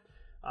 Yeah.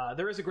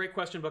 There is a great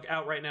question book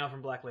out right now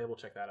from Black Label.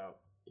 Check that out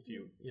if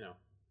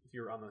if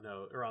you're on the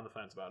nose or on the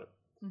fence about it.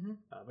 Mm-hmm.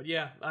 But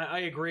yeah, I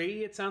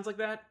agree. It sounds like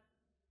that.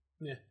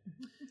 Yeah.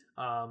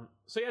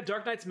 So yeah,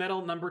 Dark Knight's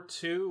Metal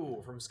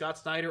 #2 from Scott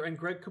Snyder and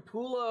Greg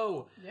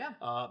Capullo. Yeah.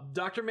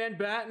 Dr.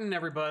 Manbatten,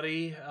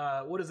 everybody.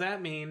 What does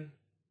that mean?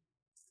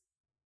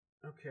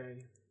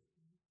 Okay.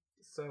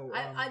 So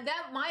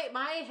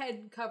my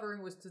head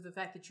covering was to the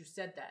fact that you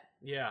said that.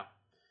 yeah.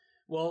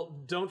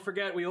 Well, don't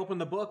forget we opened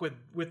the book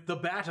with the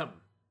Batum.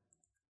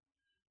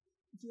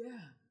 Yeah.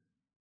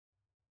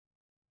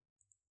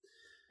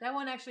 That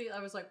one actually, I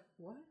was like,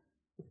 what?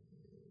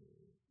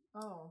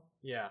 Oh.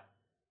 Yeah.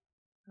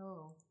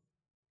 Oh.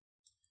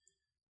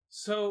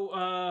 So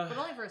But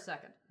only for a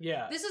second.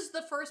 yeah. This is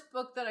the first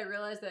book that I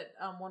realized that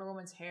Wonder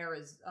Woman's hair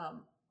is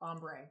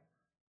ombre.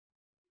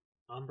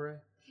 Ombre?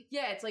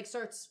 Yeah, it's like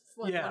starts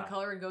like Yeah. one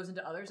color and goes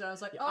into others. And I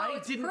was like, Yeah, oh,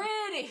 it's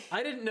pretty.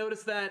 I didn't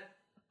notice that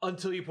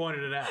until you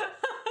pointed it out.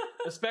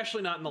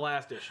 Especially not in the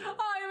last issue.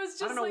 I was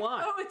just don't know like,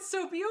 why. oh, it's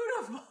so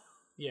beautiful.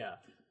 Yeah.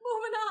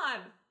 Moving on.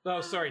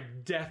 Oh, sorry,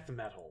 Death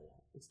Metal.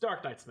 It's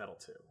Dark Knight's Metal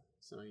too,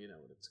 so you know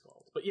what it's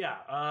called. But yeah,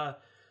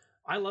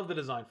 I love the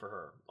design for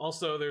her.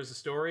 Also, there's a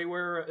story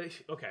where,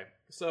 okay,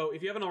 so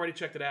if you haven't already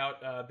checked it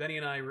out, Benny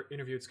and I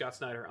interviewed Scott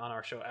Snyder on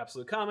our show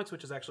Absolute Comics,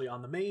 which is actually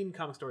on the main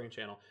Comic Historian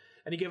channel,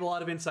 and he gave a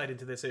lot of insight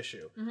into this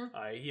issue.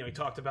 Mm-hmm. He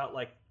talked about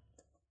like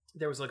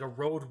there was like a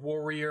Road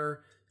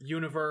Warrior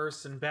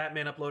universe, and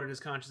Batman uploaded his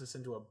consciousness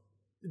into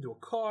a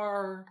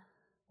car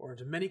or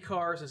into many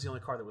cars. It's the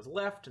only car that was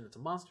left, and it's a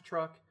monster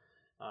truck.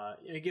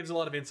 He gives a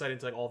lot of insight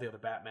into like all the other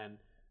Batmen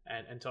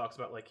and talks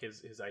about like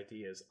his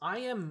ideas. I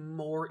am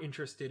more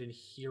interested in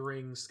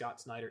hearing Scott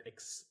Snyder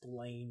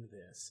explain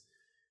this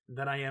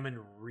than I am in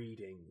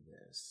reading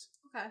this.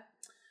 Okay.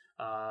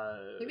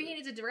 Maybe he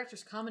needs a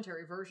director's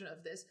commentary version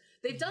of this.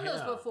 They've done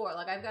those before.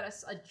 Like I've got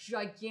a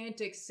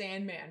gigantic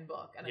Sandman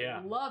book, and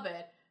I love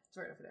it. It's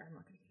right over there. I'm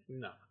not gonna get it.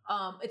 No.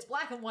 It's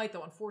black and white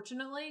though,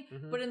 unfortunately.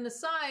 But in the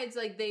sides,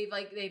 like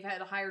they've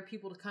had hired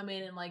people to come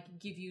in and like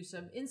give you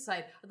some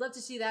insight. I'd love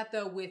to see that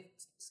though with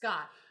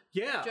Scott.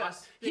 Yeah,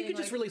 he could like,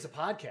 just release a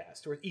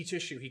podcast where each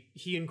issue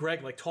he and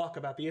Greg like talk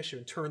about the issue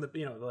and turn the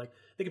like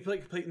they could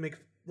make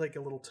like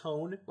a little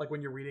tone like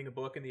when you're reading a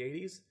book in the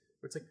 80s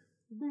where it's like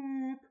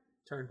boop,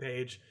 turn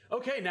page.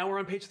 Okay, now we're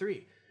on page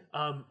 3.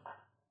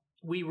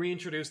 We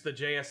reintroduced the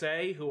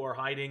JSA who are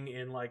hiding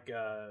in like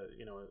a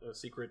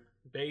secret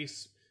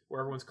base where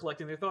everyone's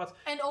collecting their thoughts.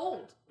 And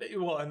old.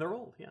 Well, and they're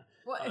old, yeah.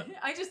 Well,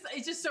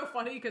 it's just so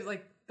funny because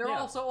like they're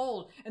all so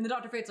old, and the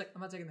Dr. Fate's like,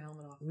 I'm not taking the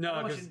helmet off.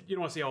 No, because you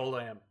don't want to see how old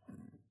I am.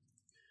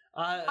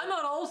 I'm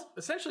not old.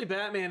 Essentially,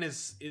 Batman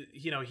is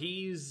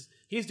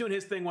he's doing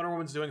his thing, Wonder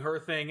Woman's doing her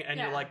thing, and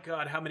you're like,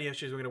 God, how many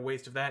issues are we going to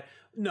waste of that?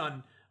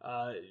 None.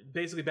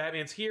 Basically,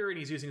 Batman's here, and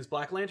he's using his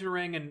Black Lantern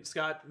ring, and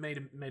Scott made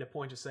a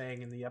point of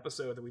saying in the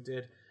episode that we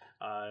did,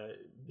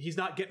 he's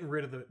not getting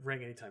rid of the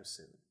ring anytime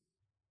soon.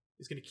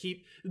 He's going to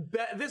keep...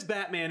 this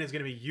Batman is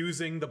going to be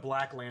using the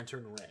Black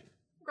Lantern ring.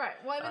 Right.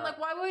 Well, I mean, like,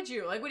 why would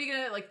you? Like, what are you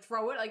going to, like,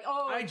 throw it? Like,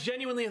 oh... I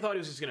genuinely thought he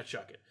was just going to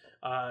chuck it.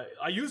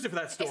 I used it for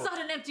that story. It's not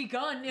an empty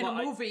gun in a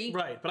movie.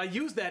 Right, but I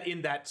used that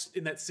in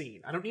that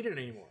scene. I don't need it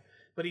anymore.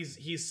 But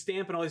he's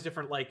stamping all these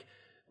different, like,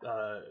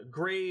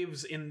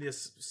 graves in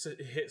this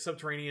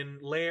subterranean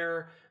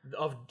lair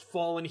of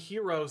fallen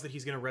heroes that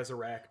he's going to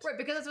resurrect. Right,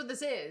 because that's what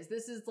this is.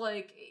 This is,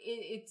 like,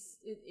 it's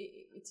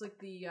like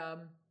the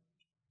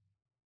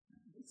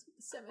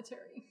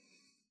cemetery.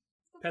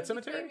 Pet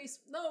Cemetery?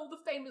 No, the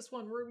famous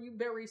one where you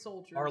bury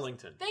soldiers.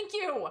 Arlington. Thank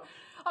you.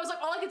 I was like,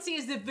 all I could see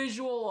is the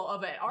visual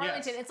of it.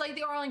 Arlington. Yes. It's like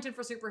the Arlington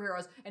for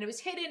superheroes, and it was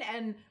hidden.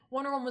 And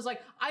Wonder Woman was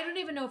like, I don't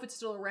even know if it's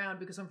still around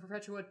because when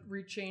Perpetua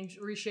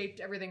reshaped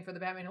everything for the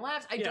Batman Who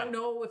Laughs, I don't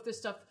know if this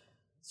stuff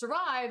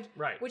survived.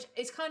 Right. Which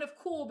is kind of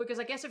cool because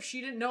I guess if she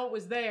didn't know it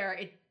was there,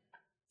 it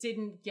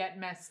didn't get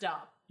messed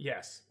up.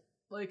 Yes.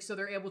 Like, so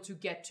they're able to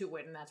get to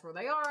it, and that's where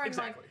they are. And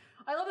exactly.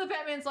 Like, I love that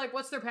Batman's like,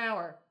 what's their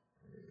power?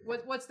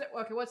 What's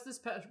this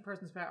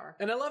person's power?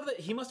 And I love that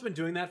he must have been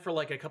doing that for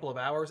like a couple of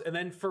hours, and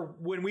then for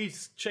when we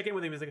check in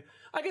with him, he's like,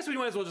 I guess we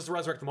might as well just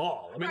resurrect them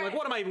all. I mean, like,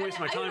 what am I even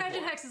wasting my time for? I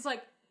imagine Hex is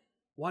like,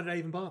 why did I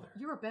even bother?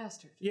 You're a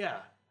bastard. Yeah.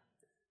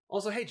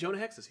 Also, hey, Jonah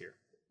Hex is here.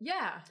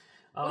 Yeah.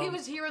 Well, he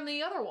was here in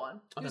the other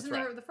one. He was that's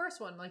in right. the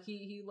first one. Like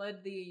he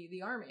led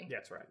the army. Yeah,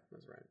 that's right.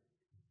 That's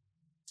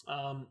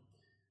right.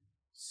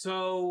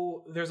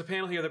 So there's a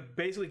panel here that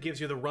basically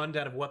gives you the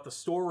rundown of what the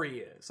story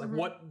is, like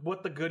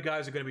what the good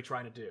guys are going to be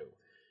trying to do,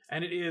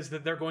 and it is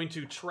that they're going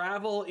to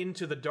travel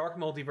into the dark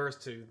multiverse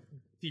to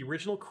the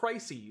original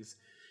crises,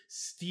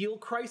 steal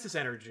crisis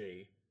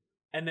energy,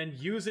 and then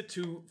use it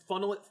to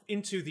funnel it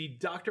into the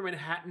Dr.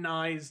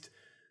 Manhattanized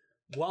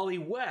Wally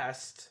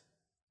West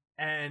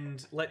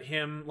and let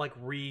him like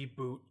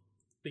reboot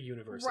the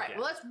universe Right. again.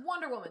 Well, that's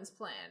Wonder Woman's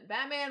plan.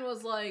 Batman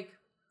was like,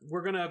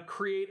 We're gonna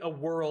create a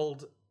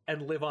world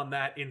and live on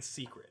that in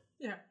secret.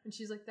 yeah, and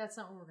she's like, that's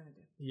not what we're gonna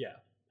do. Yeah.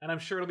 And I'm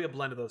sure it'll be a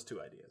blend of those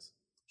two ideas.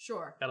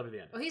 Sure. That'll be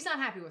the end. Well, he's not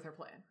happy with her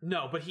plan.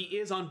 No, but he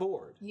is on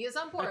board. He is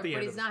on board, At the but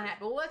end he's of the not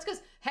happy. Well, that's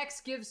because Hex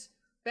gives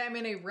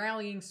Batman a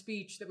rallying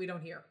speech that we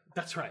don't hear.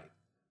 That's right.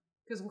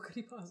 Because what could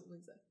he possibly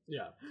say?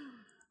 Yeah.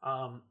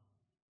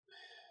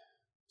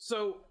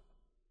 So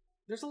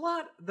there's a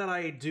lot that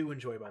I do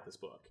enjoy about this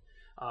book.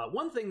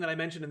 One thing that I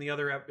mentioned in the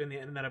other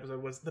in that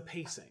episode was the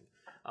pacing.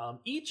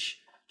 Each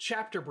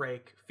chapter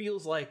break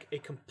feels like a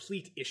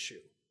complete issue.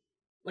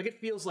 Like it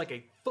feels like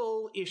a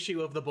full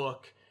issue of the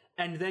book,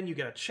 and then you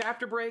get a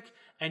chapter break,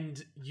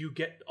 and you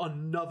get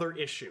another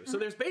issue. So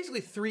there's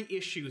basically 3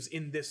 issues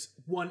in this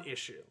one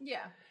issue.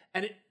 Yeah.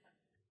 And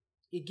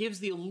it gives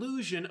the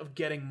illusion of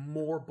getting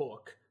more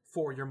book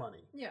for your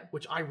money. Yeah.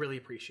 Which I really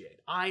appreciate.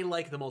 I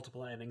like the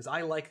multiple endings.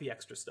 I like the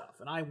extra stuff,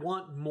 and I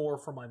want more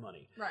for my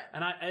money. Right.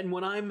 And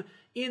when I'm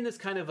in this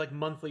kind of like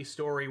monthly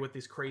story with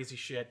this crazy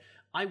shit,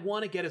 I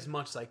want to get as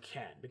much as I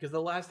can, because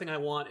the last thing I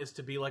want is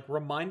to be like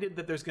reminded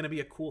that there's going to be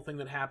a cool thing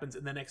that happens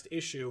in the next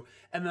issue,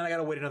 and then I got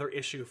to wait another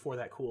issue for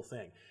that cool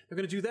thing. They're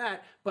going to do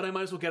that, but I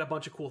might as well get a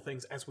bunch of cool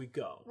things as we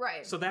go.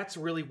 Right. So that's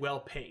really well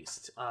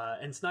paced.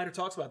 And Snyder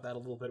talks about that a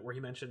little bit, where he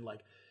mentioned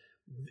like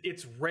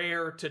it's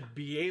rare to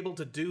be able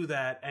to do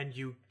that, and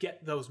you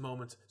get those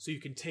moments so you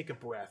can take a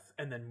breath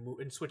and then move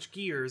and switch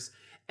gears,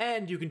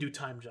 and you can do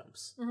time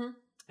jumps.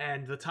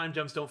 And the time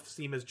jumps don't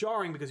seem as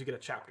jarring because you get a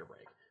chapter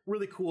break.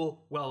 Really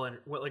cool,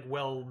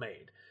 well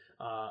made.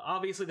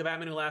 Obviously, the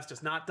Batman Who Laughs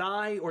does not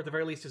die, or at the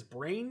very least, his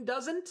brain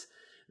doesn't.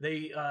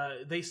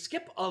 They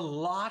skip a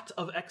lot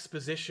of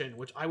exposition,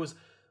 which I was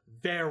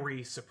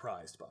very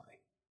surprised by.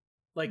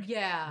 Like,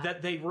 Yeah.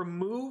 that they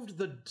removed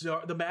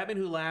the Batman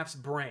Who Laughs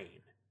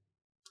brain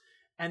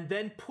and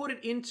then put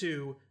it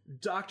into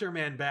Dr.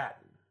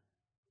 Manbattan.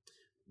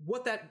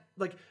 What that,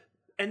 like,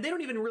 and they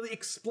don't even really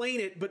explain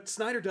it, but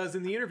Snyder does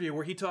in the interview,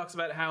 where he talks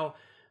about how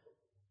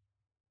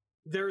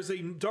there's a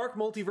dark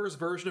multiverse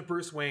version of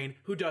Bruce Wayne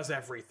who does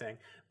everything.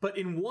 But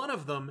in one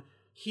of them,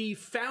 he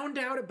found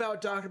out about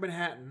Dr.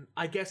 Manhattan.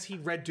 I guess he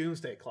read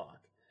Doomsday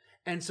Clock.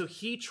 And so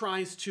he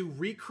tries to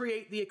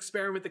recreate the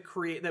experiment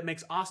that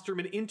makes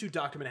Osterman into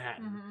Dr.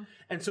 Manhattan.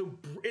 And so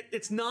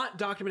it's not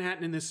Dr.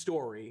 Manhattan in this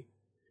story.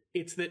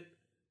 It's that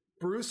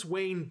Bruce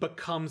Wayne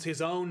becomes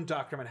his own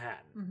Dr.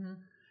 Manhattan.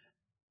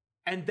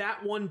 And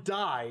that one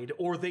died,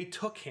 or they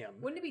took him.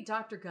 Wouldn't it be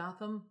Dr.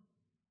 Gotham?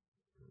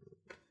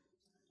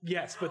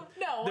 Yes, but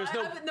No, there's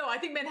I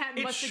think Manhattan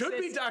it must should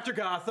exist. be Dr.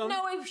 Gotham.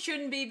 No, it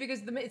shouldn't be,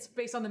 because it's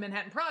based on the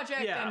Manhattan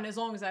Project, Yeah. and as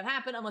long as that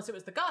happened, unless it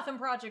was the Gotham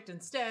Project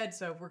instead,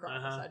 so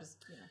regardless, I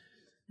just,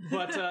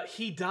 But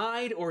he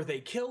died, or they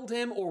killed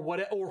him, or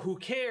what? Or who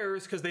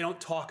cares? Because they don't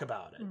talk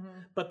about it.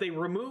 But they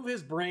remove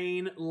his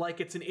brain like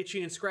it's an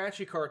Itchy and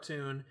Scratchy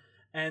cartoon,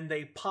 and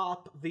they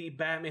pop the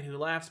Batman Who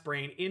Laughs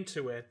brain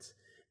into it.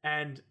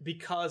 And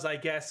because I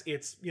guess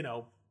it's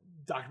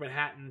Dr.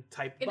 Manhattan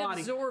type It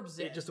body, absorbs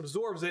it. It just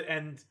absorbs it,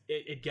 and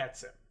it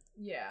gets him.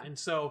 Yeah. And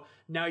so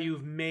now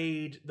you've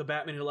made the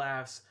Batman Who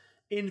Laughs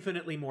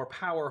infinitely more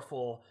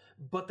powerful,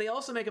 but they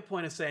also make a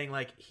point of saying,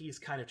 like, he's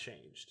kind of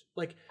changed.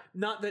 Like,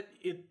 not that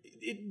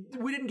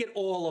we didn't get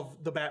all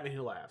of the Batman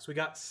Who Laughs. We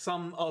got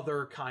some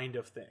other kind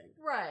of thing.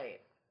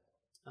 Right.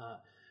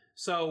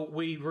 So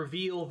we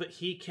reveal that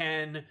he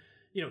can,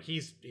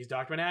 he's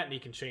Dr. Manhattan. He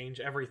can change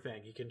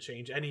everything. He can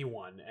change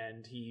anyone.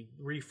 And he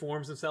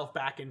reforms himself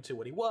back into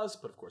what he was,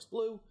 but of course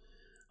blue.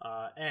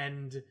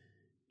 Impetuous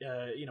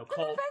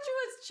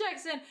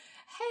checks in.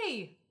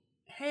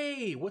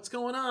 Hey, what's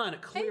going on?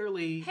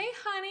 Clearly. Hey,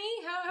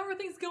 honey, how are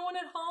things going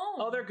at home?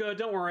 Oh, they're good.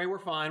 Don't worry. We're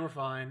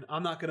fine.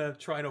 I'm not going to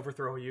try and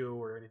overthrow you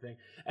or anything.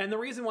 And the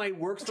reason why it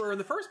works for her in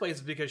the first place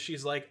is because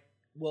she's like,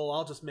 well,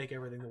 I'll just make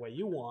everything the way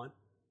you want.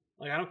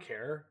 Like, I don't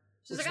care.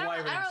 She's Which like,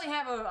 is I why don't really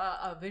have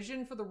a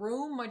vision for the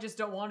room. I just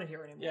don't want it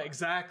here anymore. Yeah,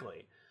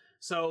 exactly.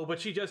 So,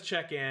 but she does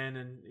check in,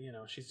 and,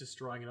 she's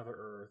destroying another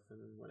Earth and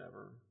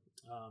whatever.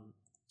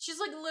 She's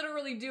like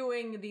literally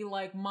doing the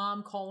like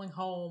mom calling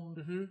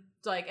home,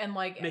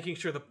 like making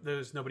sure that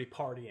there's nobody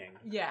partying.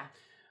 Yeah.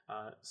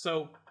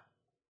 So,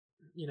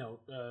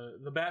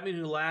 the Batman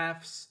Who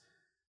Laughs,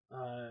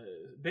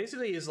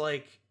 basically is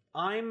like,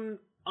 I've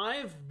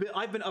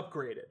been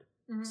upgraded.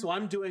 So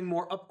I'm doing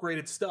more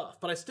upgraded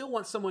stuff, but I still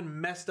want someone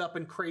messed up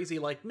and crazy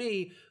like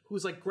me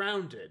who's like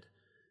grounded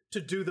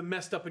to do the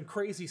messed up and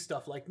crazy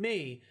stuff like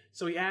me.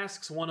 So he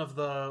asks one of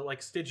the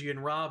like Stygian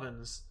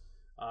Robins,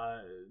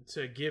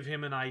 to give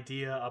him an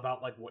idea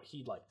about like what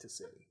he'd like to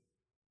see.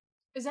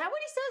 Is that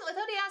what he said? I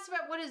thought he asked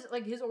about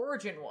what his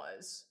origin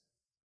was.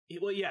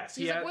 Well, yes.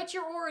 He's like, "What's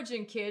your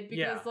origin, kid?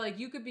 Because Yeah. like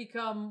you could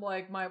become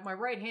like my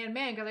right hand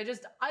man. Because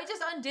I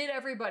just undid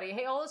everybody.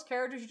 Hey, all those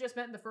characters you just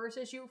met in the first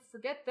issue,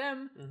 forget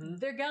them.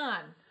 They're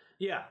gone.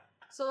 Yeah.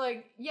 So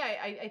like, yeah,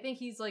 I think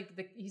he's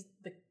the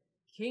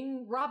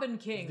King, Robin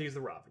King. He's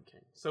the Robin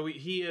King. So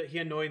he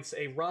anoints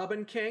a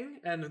Robin King,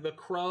 and the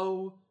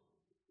crow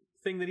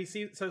thing that he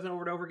says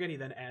over and over again, he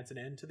then adds an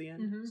N to the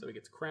end, so he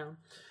gets a crown.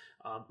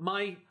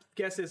 My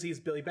guess is he's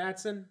Billy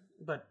Batson,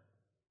 but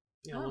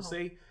we'll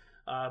see.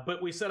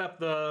 But we set up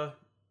the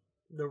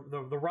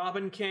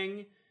Robin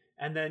King,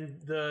 and then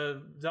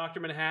the Dr.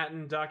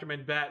 Manhattan, Dr.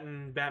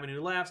 Manhattan, Batman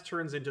Who Laughs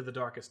turns into the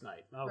Darkest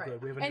Knight. Oh, right.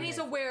 good. We have a and new he's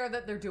name. aware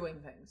that they're doing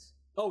things.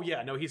 Oh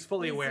yeah, no, he's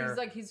fully aware.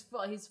 He's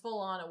full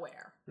on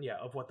aware. Yeah,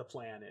 of what the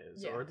plan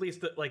is, Yeah. or at least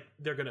that like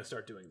they're gonna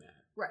start doing that.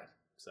 Right.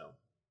 So,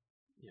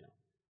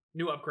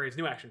 new upgrades,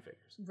 new action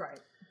figures. Right.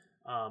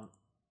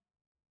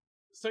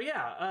 So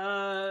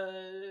yeah,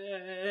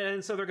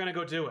 and so they're gonna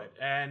go do it,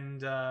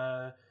 and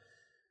I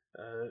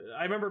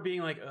remember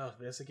being like, "Oh,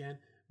 this again,"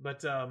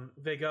 but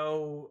they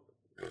go.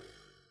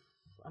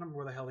 I don't remember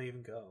where the hell they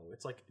even go.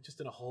 It's like just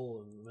in a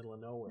hole in the middle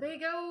of nowhere. They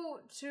go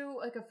to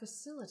like a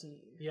facility.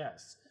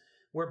 Yes,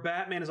 where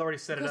Batman has already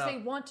set it up. Because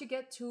they want to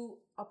get to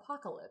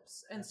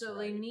Apocalypse, and That's so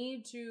they right.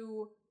 need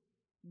to.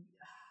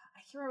 I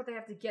can't remember what they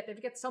have to get. They have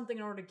to get something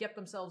in order to get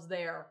themselves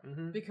there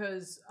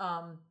because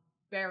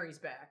Barry's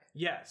back.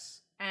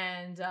 Yes.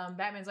 And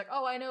Batman's like,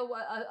 "Oh, I know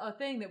a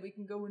thing that we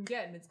can go and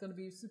get, and it's going to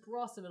be super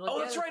awesome." It'll Oh,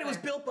 get that's us right. It was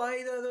there." built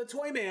by the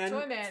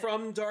Toyman,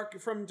 from Dark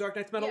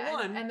Knight's Metal Yeah,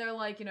 One. and they're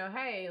like,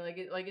 hey,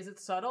 like, is it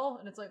subtle?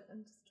 And it's like,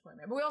 it's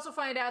Toyman. But we also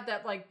find out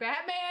that like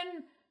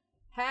Batman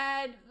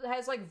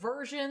has like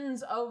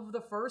versions of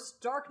the first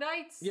Dark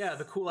Knights. Yeah,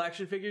 the cool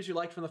action figures you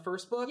liked from the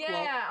first book. Yeah,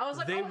 well, I was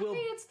like, hey,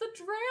 it's the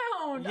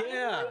Drowned.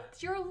 Yeah. I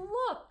liked your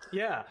look.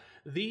 Yeah,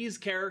 these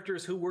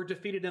characters who were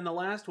defeated in the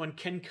last one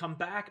can come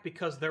back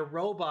because they're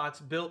robots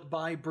built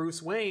by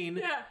Bruce Wayne.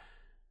 Yeah.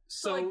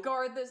 So like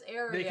guard this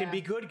area. they can be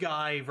good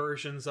guy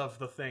versions of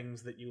the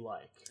things that you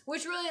like.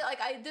 Which really,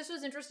 this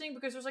was interesting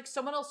because there's like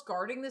someone else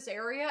guarding this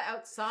area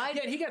outside.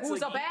 Yeah, and he gets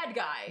who's like, a bad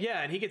guy.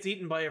 Yeah, and he gets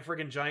eaten by a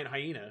friggin' giant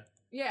hyena.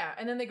 Yeah,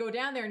 and then they go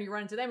down there and you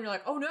run into them and you're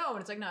like, oh no, and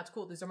it's like, no, it's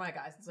cool, these are my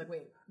guys. It's like,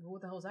 wait,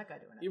 what the hell is that guy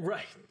doing out there?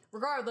 Right.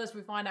 Regardless,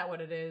 we find out what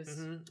it is.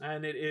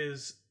 And it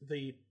is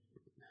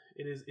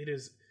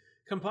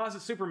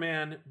composite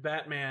Superman,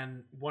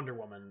 Batman, Wonder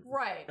Woman.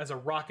 Right. As a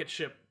rocket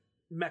ship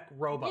mech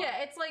robot.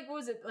 Yeah, it's like, what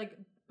was it, like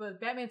the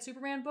Batman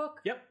Superman book?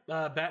 Yep.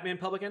 Batman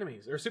Public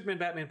Enemies. Or Superman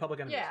Batman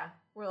Public Enemies. Yeah.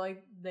 Where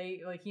like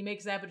he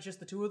makes that, but it's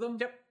just the two of them.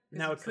 Yep.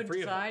 Now it's the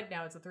three of them.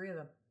 Now it's the three of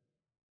them.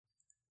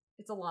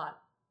 It's a lot.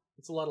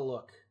 It's a lot of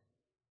look.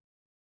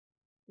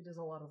 It is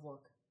a lot of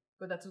look.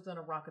 But that's what's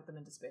gonna rocket them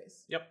into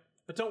space. Yep.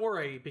 But don't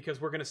worry, because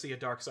we're gonna see a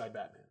Dark Side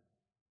Batman.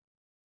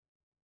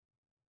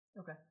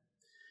 Okay.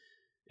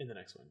 In the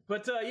next one.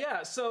 But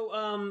yeah,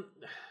 so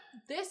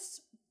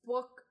this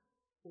book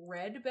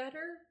read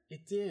better.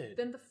 It did.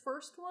 Than the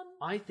first one?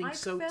 I think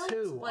so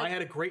too. Like, I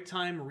had a great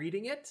time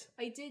reading it.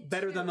 I did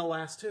better too. than the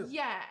last two.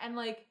 Yeah, and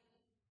like,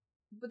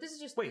 but this is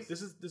just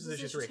this is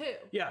issue 3. Two.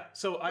 Yeah,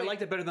 so I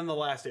liked it better than the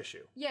last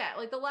issue. Yeah,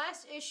 like the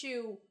last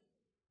issue,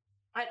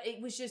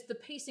 it was just the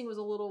pacing was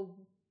a little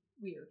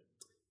weird.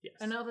 Yes.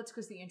 I know that's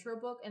because the intro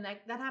book, and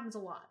that happens a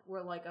lot,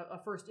 where like a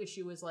first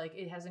issue is like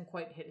it hasn't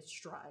quite hit its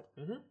stride,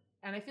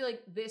 and I feel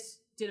like this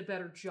did a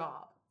better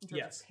job in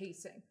terms of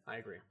pacing. I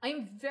agree.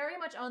 I'm very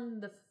much on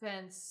the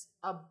fence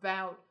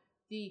about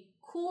the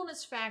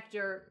coolness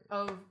factor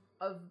of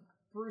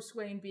Bruce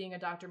Wayne being a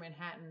Dr.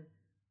 Manhattan,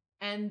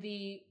 and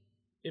the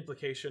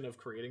implication of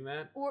creating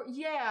that, or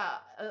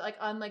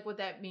on like what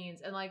that means,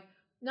 and like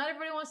not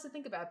everybody wants to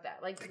think about that.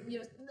 Like,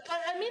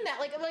 I mean that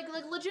like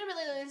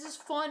legitimately, like, this is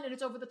fun and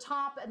it's over the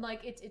top and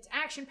like it's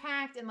action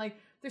packed and like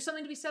there's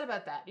something to be said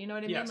about that. You know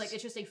what I mean? Like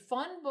it's just a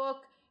fun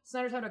book.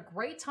 Snyder's having a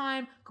great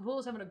time.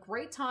 Capullo's having a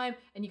great time,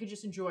 and you can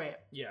just enjoy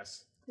it.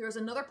 Yes. There's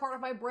another part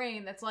of my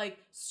brain that's like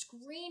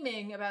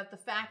screaming about the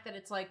fact that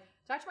it's like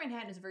Dr.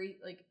 Manhattan is a very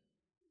like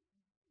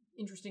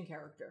interesting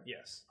character.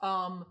 Yes.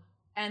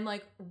 And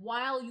like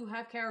while you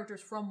have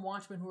characters from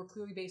Watchmen who are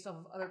clearly based off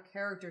of other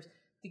characters,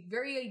 the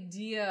very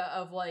idea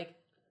of like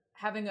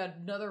having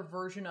another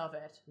version of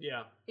it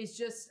is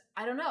just,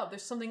 I don't know,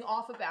 there's something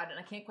off about it and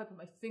I can't quite put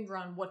my finger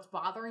on what's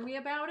bothering me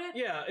about it.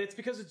 Yeah, it's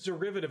because it's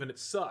derivative and it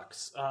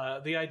sucks.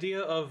 The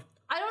idea of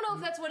I don't know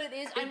if that's what it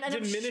is.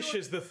 It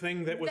diminishes the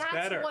thing that was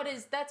better.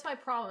 That's my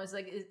problem. Is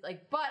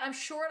like, but I'm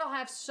sure it'll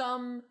have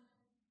some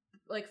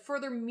like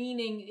further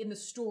meaning in the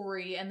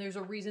story, and there's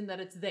a reason that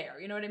it's there.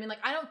 You know what I mean?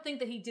 Like, I don't think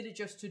that he did it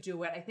just to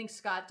do it. I think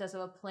Scott does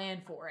have a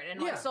plan for it, and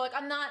like, so like,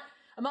 I'm not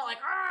like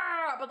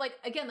ah, but like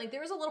again, like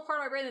there is a little part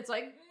of my brain that's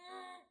like,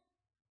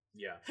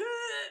 yeah,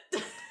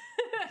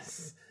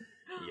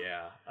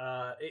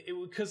 yeah,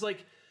 because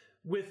like.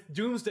 With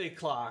Doomsday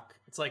Clock,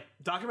 it's like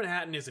Dr.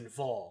 Manhattan is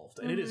involved,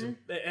 and it is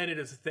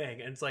a thing.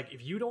 And it's like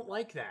if you don't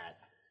like that,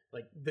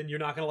 like then you're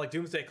not gonna like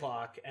Doomsday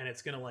Clock, and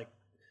it's gonna like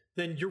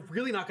then you're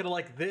really not going to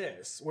like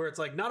this, where it's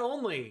like, not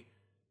only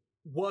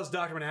was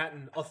Dr.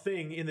 Manhattan a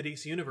thing in the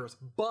DC universe,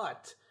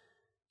 but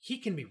he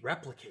can be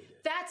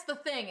replicated. That's the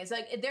thing. It's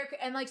like there,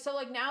 and like so,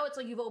 like now it's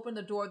like you've opened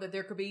the door that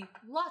there could be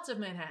lots of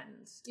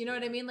Manhattans. You know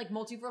what I mean? Like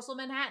multiversal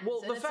Manhattans.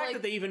 Well, and the it's fact like,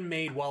 that they even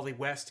made Wally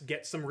West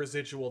get some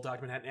residual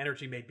Dr. Manhattan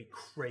energy made me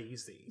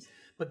crazy.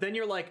 But then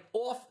you're like,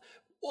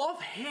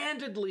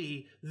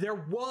 offhandedly, there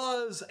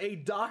was a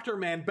Dr.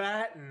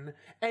 Manhattan,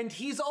 and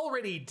he's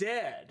already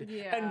dead.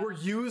 Yeah. And we're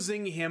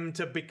using him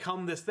to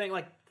become this thing.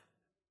 Like,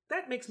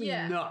 that makes me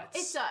nuts.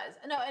 It does.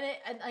 No,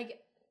 and like,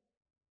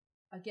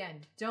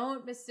 again,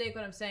 don't mistake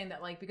what I'm saying,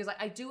 that like, because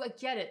I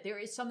get it. There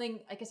is something,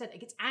 like I said,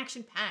 it's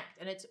action packed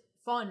and it's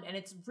fun and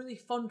it's really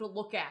fun to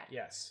look at.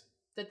 Yes.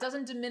 That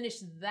doesn't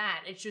diminish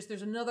that. It's just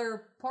there's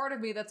another part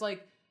of me that's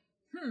like,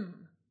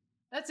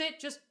 that's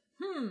it. Just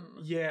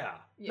Yeah.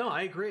 No,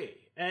 I agree.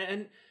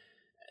 And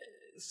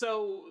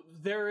so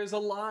there is a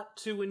lot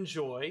to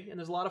enjoy and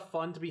there's a lot of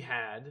fun to be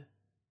had.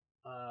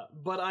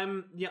 But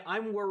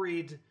I'm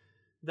worried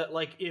that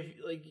like, if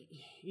like,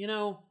 you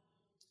know,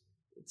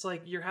 it's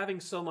like you're having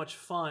so much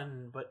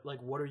fun, but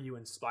like, what are you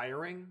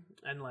inspiring?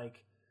 And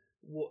like,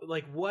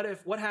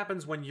 what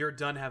happens when you're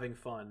done having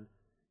fun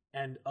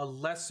and a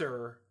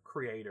lesser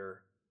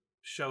creator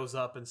shows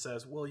up and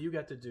says, well, you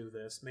get to do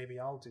this. Maybe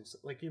I'll do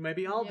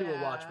maybe I'll do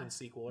a Watchmen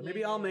sequel, or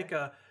maybe I'll make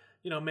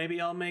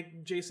maybe I'll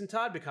make Jason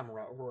Todd become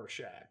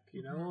Rorschach,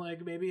 you know,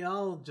 like maybe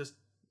I'll just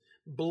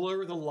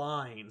blur the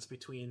lines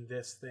between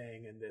this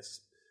thing and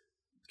this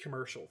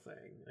commercial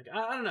thing. Like,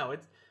 I don't know.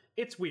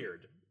 It's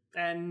weird.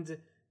 And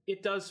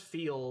it does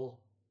feel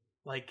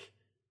like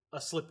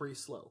a slippery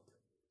slope.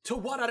 To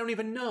what? I don't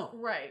even know.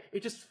 right.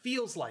 It just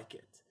feels like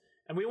it.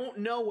 And we won't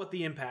know what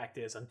the impact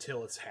is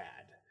until it's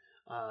had.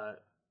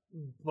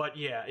 But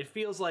yeah, it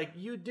feels like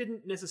you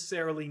didn't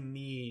necessarily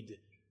need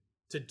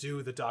to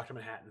do the Dr.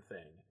 Manhattan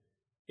thing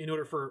in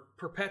order for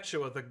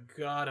Perpetua, the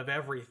god of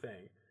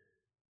everything.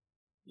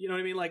 You know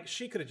what I mean? Like,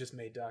 she could have just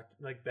made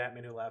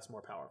Batman Who Laughs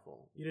more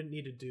powerful. You didn't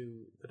need to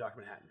do the Dr.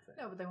 Manhattan thing.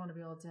 No, but they want to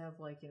be able to have,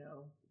 like, you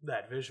know,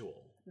 That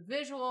visual. the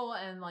visual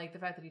and like the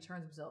fact that he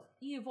turns himself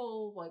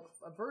evil, like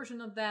a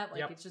version of that.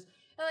 Like it's just,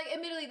 and like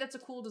admittedly that's a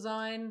cool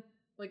design.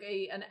 Like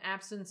an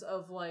absence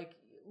of like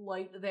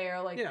light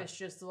there, like this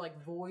just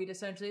like void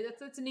essentially.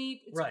 That's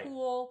neat. It's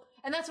cool,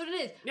 and that's what it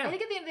is. Yeah. I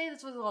think at the end of the day,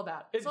 that's what it's all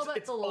about.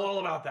 It's all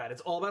about that.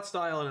 It's all about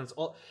style,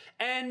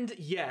 and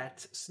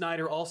yet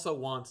Snyder also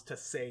wants to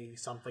say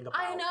something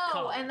about. I know,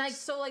 comics. and like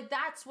so, like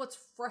that's what's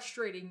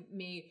frustrating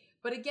me.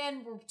 But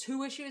again, we're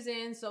 2 issues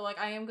in, so like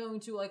I am going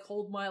to like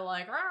hold my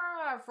like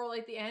for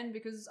like the end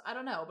because I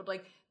don't know, but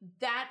like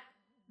that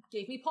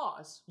gave me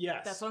pause.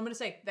 Yes, that's what I'm going to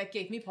say. That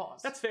gave me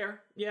pause. That's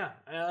fair. Yeah.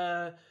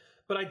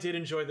 But I did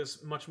enjoy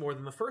this much more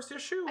than the first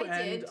issue,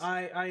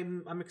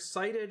 I'm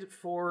excited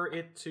for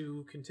it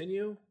to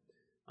continue.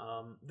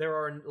 There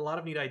are a lot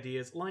of neat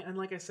ideas, and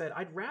like I said,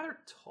 I'd rather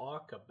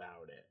talk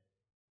about it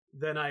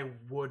than I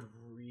would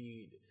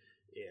read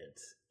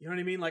it. You know what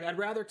I mean? Like, I'd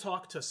rather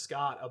talk to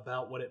Scott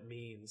about what it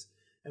means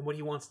and what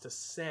he wants to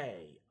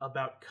say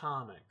about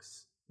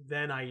comics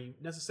than I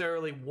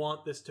necessarily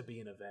want this to be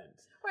an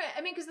event. Right,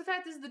 I mean, because the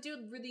fact is, the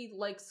dude really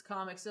likes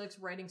comics. He likes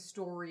writing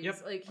stories.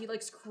 Yep. Like, he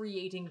likes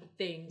creating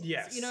things.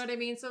 Yes. You know what I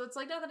mean? So it's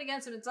like nothing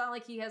against him. It's not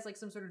like he has like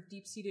some sort of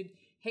deep-seated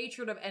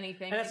hatred of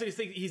anything. And that's what he's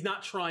thinking. He's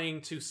not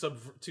trying to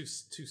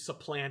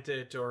supplant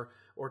it or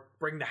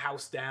bring the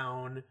house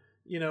down.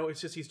 You know, it's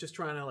just he's just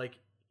trying to like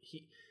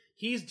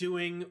he's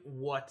doing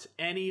what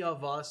any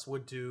of us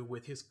would do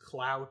with his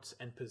clout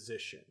and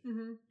position.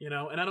 Mm-hmm. You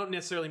know, and I don't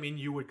necessarily mean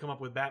you would come up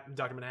with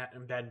Dr.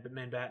 Manhattan,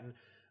 Manhattan,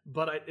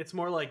 but it's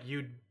more like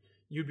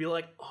you'd be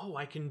like, oh,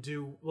 I can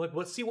do, like,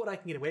 let's see what I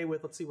can get away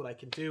with. Let's see what I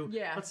can do.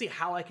 Yeah. Let's see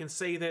how I can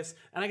say this.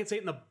 And I can say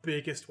it in the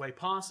biggest way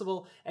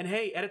possible. And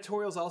hey,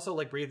 editorials also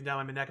like breathing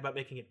down my neck about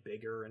making it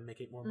bigger and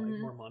making it more,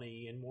 more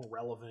money and more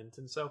relevant.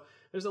 And so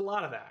there's a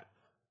lot of that.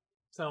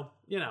 So,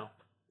 you know,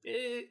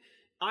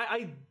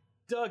 I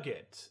dug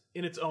it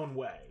in its own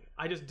way.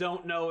 I just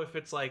don't know if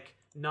it's like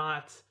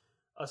not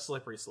a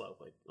slippery slope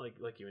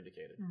like you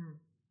indicated.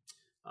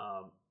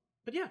 Mm-hmm.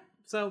 But yeah,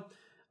 so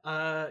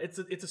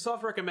it's a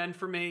soft recommend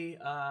for me.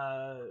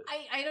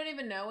 I don't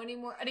even know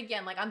anymore. And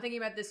again, like I'm thinking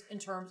about this in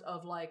terms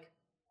of like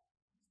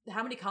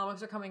how many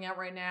comics are coming out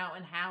right now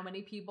and how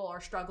many people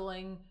are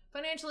struggling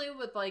financially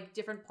with like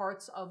different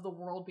parts of the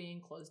world being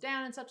closed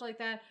down and such like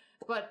that.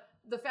 But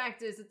the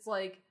fact is, it's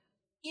like,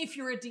 if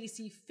you're a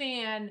DC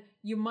fan,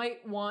 you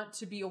might want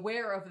to be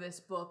aware of this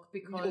book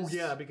because...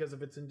 because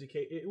of its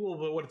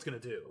what it's going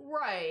to do.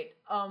 Right.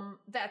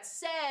 That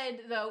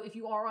said, though, if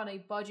you are on a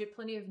budget,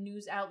 plenty of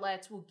news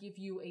outlets will give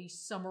you a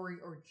summary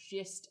or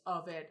gist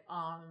of it,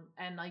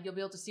 and you'll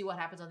be able to see what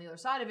happens on the other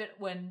side of it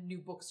when new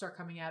books start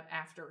coming out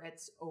after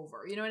it's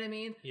over. You know what I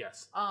mean?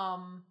 Yes.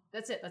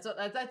 That's it.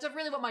 That's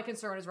really what my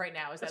concern is right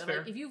now. Is that's that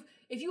fair. Like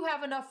if you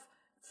have enough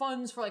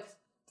funds for like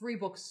 3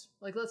 books,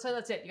 like let's say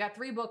that's it, you got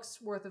 3 books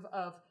worth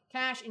of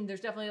cash, and there's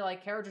definitely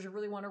like characters you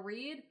really want to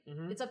read,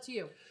 it's up to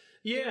you.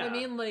 Yeah. You know what I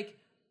mean? Like,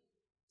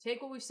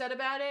 take what we've said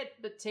about it,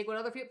 but take what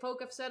other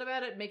folk have said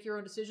about it, make your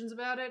own decisions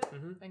about it,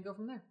 and go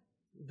from there.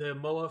 The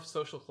Moa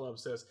Social Club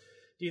says,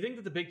 do you think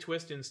that the big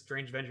twist in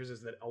Strange Adventures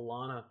is that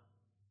Alana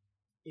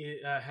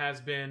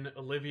has been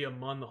Olivia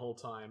Munn the whole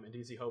time, and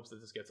DC hopes that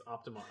this gets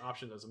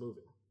optioned as a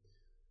movie?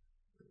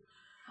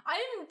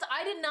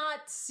 I did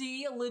not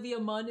see Olivia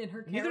Munn in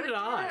her character. Neither did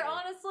I,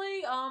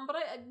 honestly. But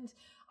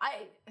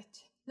I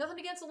nothing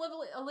against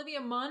Olivia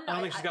Munn. I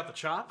don't think she's got the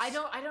chops. I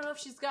don't know if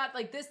she's got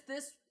like this.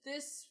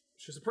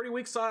 She's a pretty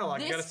weak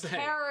Psylocke, I gotta say. This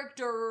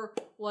character,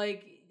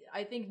 like,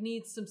 I think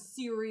needs some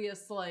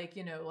serious, like,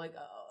 you know, like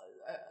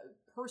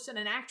a person,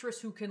 an actress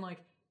who can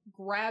like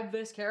grab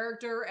this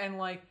character and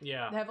like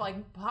have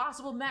like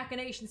possible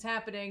machinations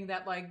happening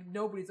that like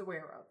nobody's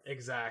aware of.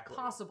 Exactly.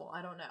 Possible.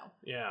 I don't know.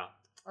 Yeah.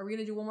 Are we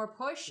gonna do one more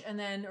push and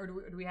then, or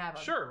do we have?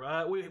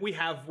 Sure. We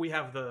have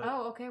the.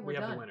 Oh, okay. We're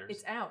done. Have the winners.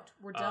 It's out.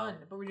 We're done.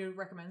 But we do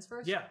recommends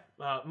first. Yeah.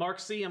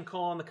 Mark C. I'm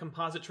calling the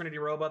Composite Trinity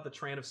robot the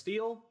Train of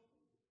Steel.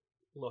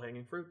 Low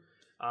hanging fruit.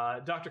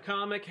 Dr.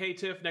 Comic. Hey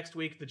Tiff. Next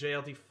week the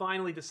JLT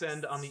finally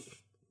descend on the.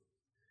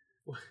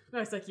 I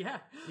was like, yeah.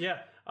 Yeah.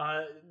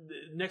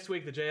 Next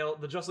week the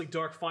Just League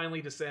Dark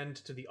finally descend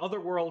to the other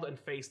world and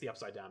face the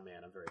Upside Down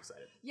Man. I'm very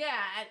excited. Yeah.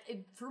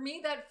 For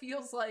me, that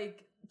feels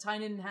like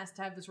Tynion has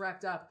to have this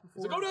wrapped up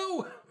before. Like, oh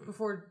no!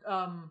 Before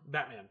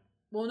Batman.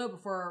 Well, no,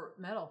 before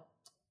Metal.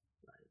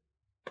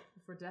 Right.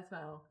 Before Death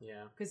Metal.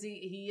 Yeah. Because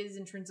he is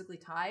intrinsically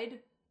tied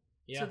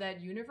to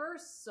that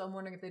universe. So I'm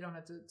wondering if they don't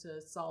have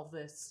to solve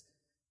this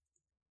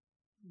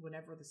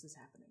whenever this is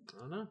happening. I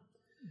don't know.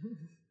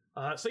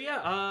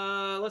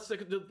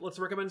 Let's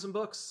recommend some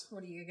books.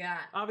 What do you got?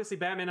 Obviously,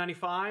 Batman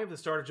 95, the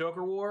start of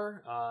Joker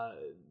War.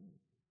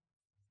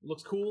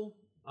 Looks cool.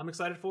 I'm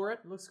excited for it.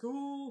 Looks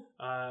cool.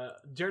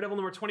 Daredevil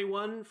number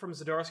 21 from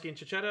Zdarsky and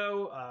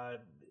Checchetto.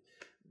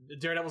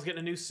 Daredevil's getting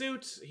a new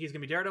suit. He's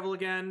going to be Daredevil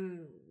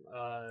again.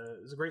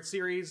 It's a great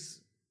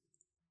series.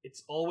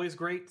 It's always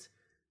great.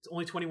 It's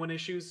only 21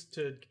 issues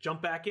to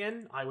jump back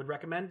in. I would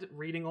recommend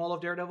reading all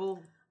of Daredevil. I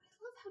love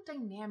how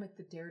dynamic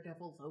the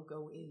Daredevil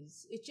logo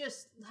is. It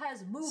just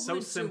has movement so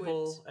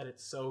simple to it. And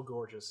it's so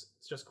gorgeous.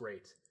 It's just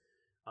great.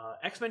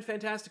 X-Men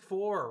Fantastic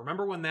Four.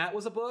 Remember when that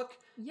was a book?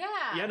 Yeah.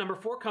 Yeah, number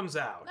 4 comes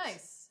out.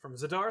 Nice. From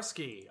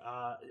Zdarsky.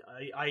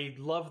 I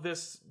love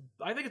this.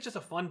 I think it's just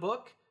a fun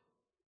book.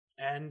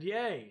 And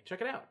yay,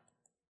 check it out.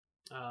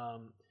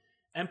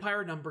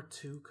 Empire number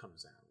 2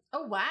 comes out.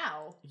 Oh,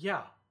 wow.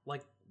 Yeah,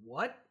 like,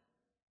 what?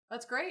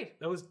 That's great.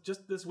 That was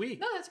just this week.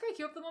 No, that's great.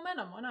 Keep up the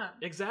momentum. Why not?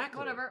 Exactly.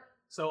 Whatever.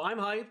 So I'm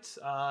hyped.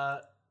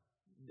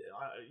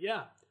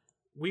 Yeah,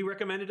 we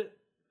recommended it.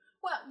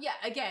 Well, yeah,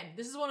 again,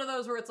 this is one of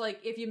those where it's like,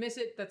 if you miss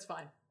it, that's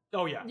fine.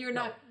 Oh, yeah. You're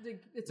not,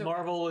 it's okay.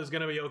 Marvel is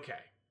going to be okay.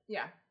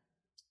 Yeah.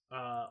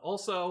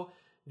 Also,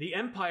 the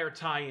Empire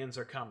tie-ins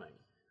are coming.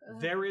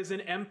 There is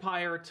an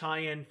Empire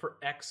tie-in for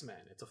X-Men.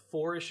 It's a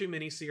 4-issue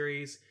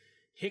miniseries.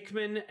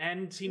 Hickman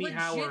and Teenie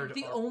Howard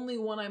the only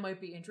one I might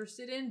be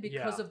interested in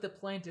because of the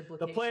plant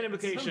implication. The plant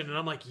implication, and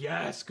I'm like,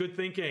 yes, good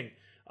thinking.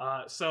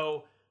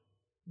 So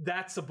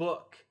that's a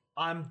book.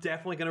 I'm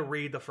definitely going to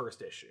read the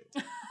first issue.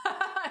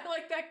 I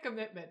like that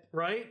commitment.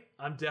 Right?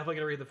 I'm definitely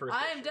going to read the first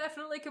issue. I'm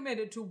definitely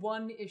committed to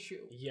one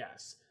issue.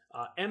 Yes.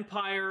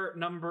 Avengers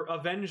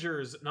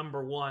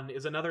number 1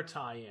 is another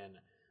tie-in.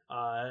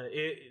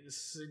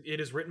 It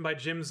is written by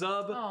Jim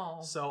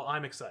Zub, so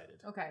I'm excited.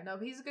 Okay, no,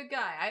 he's a good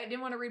guy. I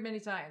didn't want to read many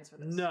tie-ins for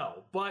this.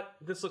 No, but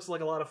this looks like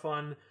a lot of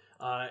fun.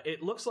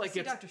 It looks like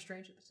it's Doctor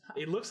Strange at the top.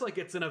 It looks like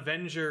it's an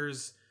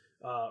Avengers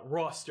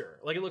roster.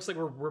 Like it looks like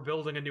we're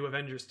building a new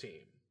Avengers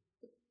team.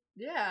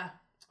 Yeah,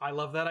 I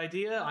love that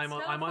idea. I'm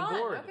on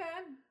board. Okay.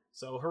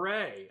 So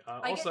hooray!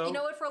 Also, you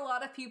know what? For a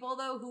lot of people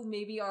though, who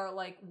maybe are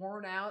like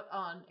worn out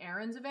on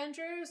Aaron's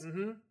Avengers.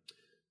 Mm-hmm.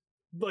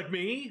 Like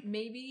me?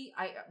 Maybe.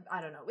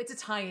 I don't know. It's a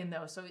tie-in,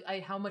 though, so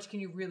how much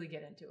can you really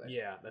get into it?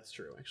 Yeah, that's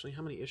true. Actually,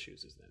 how many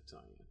issues is that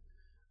tie-in?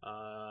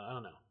 I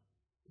don't know.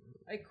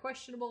 A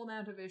questionable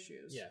amount of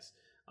issues. Yes.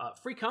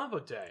 Free Comic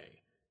Book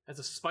Day has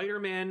a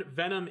Spider-Man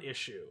Venom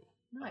issue.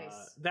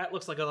 Nice. That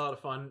looks like a lot of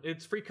fun.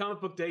 It's Free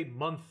Comic Book Day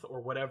month or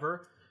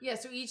whatever. Yeah,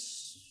 so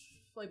each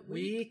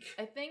week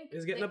I think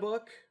is getting a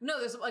book. No,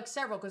 there's like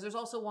several, because there's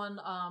also one,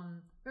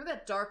 remember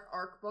that Dark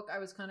Ark book I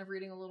was kind of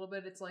reading a little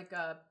bit? It's like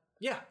a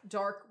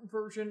dark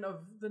version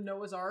of the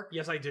Noah's Ark.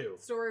 Yes, I do.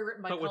 Story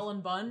written by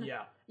Cullen Bunn.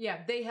 Yeah. Yeah,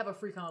 they have a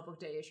Free Comic Book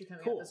Day issue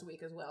coming out this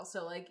week as well.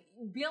 So, like,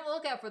 be on the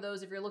lookout for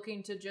those if you're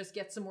looking to just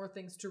get some more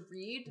things to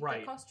read.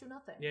 Right. They cost you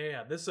nothing.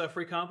 Yeah. This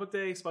Free Comic Book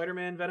Day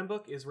Spider-Man Venom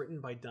book is written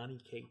by Donny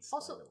Cates.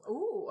 Also, I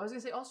was going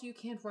to say, also, you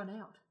can't run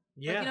out.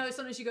 Yeah. Like, you know,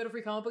 sometimes you go to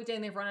Free Comic Book Day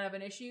and they've run out of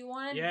an issue you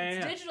wanted.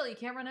 It's digital. You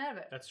can't run out of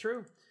it. That's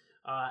true.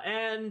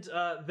 And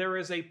there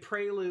is a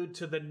prelude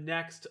to the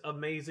next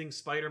amazing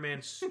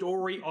Spider-Man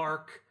story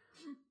arc,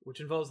 which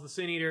involves the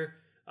Sin Eater.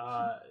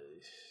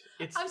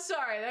 I'm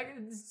sorry,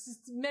 that's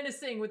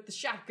menacing with the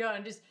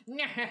shotgun. Just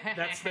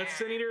that's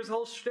Sin Eater's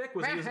whole shtick.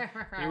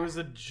 He was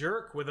a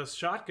jerk with a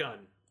shotgun.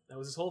 That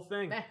was his whole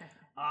thing.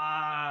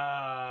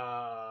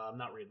 I'm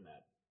not reading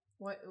that.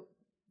 What?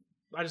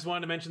 I just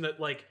wanted to mention that,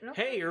 like, Nope.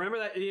 hey, remember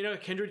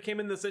that, Kindred came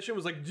in the session,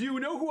 was like, do you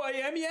know who I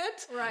am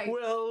yet? Right.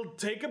 Well,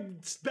 take a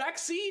back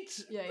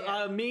seat.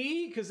 Yeah.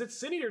 Me, because it's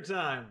Sin Eater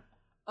time.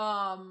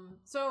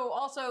 So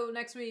also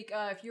next week,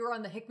 if you're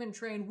on the Hickman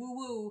train,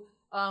 woo-woo,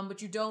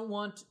 but you don't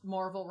want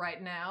Marvel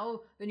right now,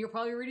 then you're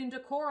probably reading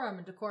Decorum,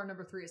 and Decorum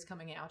number 3 is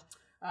coming out.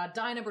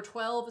 Die number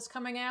 12 is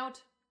coming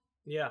out.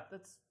 Yeah.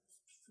 That's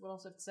what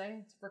else I have to say.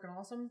 It's freaking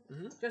awesome.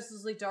 Mm-hmm.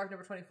 Justice League Dark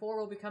number 24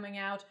 will be coming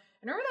out.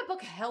 And remember that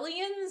book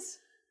Hellions?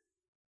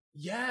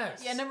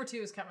 Yes. Yeah, number 2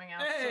 is coming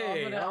out.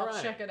 Hey, so I'll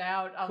alright. check it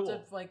out. I'll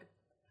Cool. just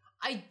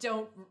I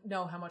don't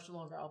know how much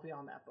longer I'll be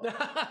on that book.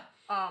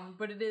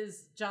 But it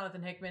is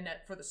Jonathan Hickman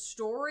for the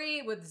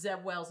story with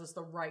Zeb Wells as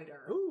the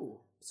writer. Ooh.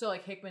 So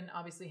like Hickman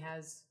obviously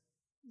has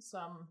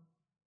some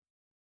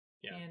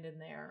hand in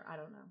there. I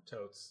don't know.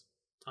 Totes.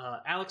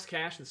 Alex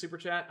Cash in Super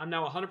Chat. I'm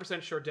now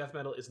 100% sure death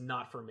metal is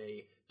not for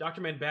me.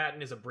 Dr.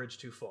 Manbattan is a bridge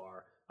too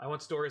far. I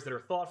want stories that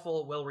are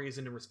thoughtful,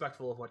 well-reasoned, and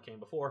respectful of what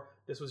came before.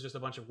 This was just a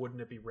bunch of wouldn't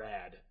it be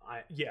rad.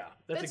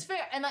 That's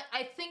fair. And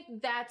I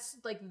think that's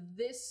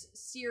this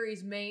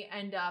series may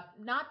end up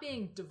not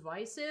being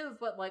divisive,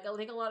 but I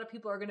think a lot of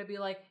people are going to be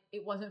like,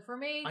 it wasn't for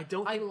me. I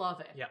love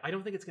it. Yeah, I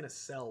don't think it's going to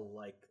sell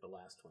like the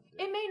last one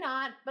did. It may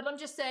not, but I'm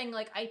just saying,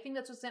 I think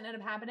that's what's going to end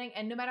up happening.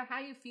 And no matter how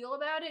you feel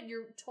about it,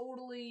 you're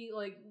totally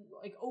like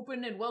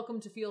open and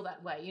welcome to feel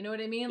that way. You know what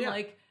I mean?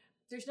 Yeah.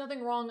 There's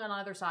nothing wrong on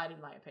either side, in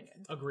my opinion.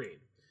 Agreed.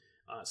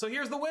 So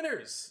here's the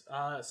winners.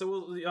 I'm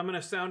going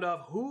to sound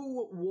off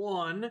who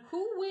won.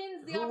 Who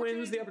wins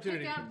the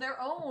opportunity to pick out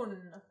their own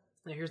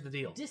Now here's the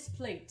deal.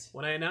 displate?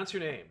 When I announce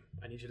your name,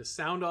 I need you to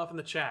sound off in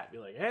the chat. Be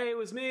like, hey, it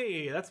was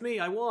me. That's me.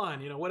 I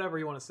won. Whatever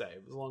you want to say,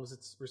 as long as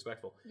it's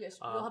respectful. Yes,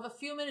 we'll have a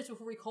few minutes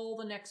before we call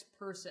the next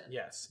person.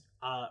 Yes.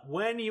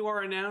 When you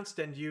are announced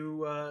and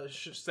you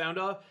sound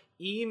off,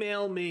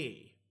 email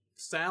me,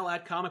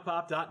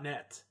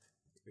 sal@comicpop.net.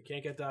 We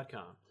can't get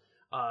 .com.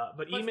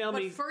 But email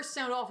me. But first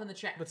sound off in the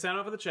chat. But sound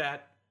off in the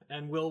chat,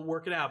 and we'll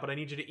work it out. But I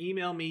need you to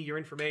email me your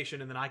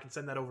information, and then I can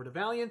send that over to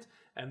Valiant,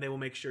 and they will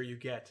make sure you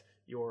get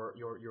your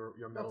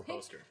metal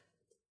poster.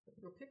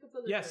 Your pick of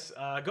the Yes,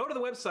 go to the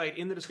website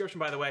in the description,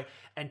 by the way,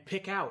 and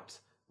pick out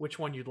which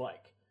one you'd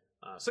like.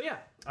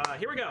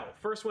 Here we go.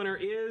 First winner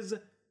is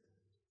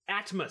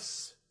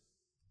Atmos.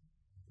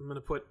 I'm going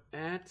to put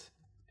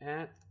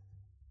Atmos.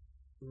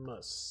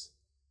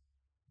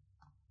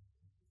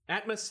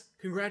 Atmos,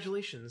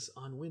 congratulations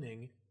on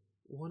winning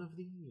one of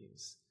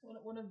these.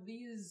 One of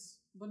these,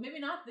 but maybe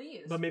not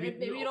these. But maybe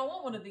you don't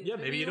want one of these. Yeah,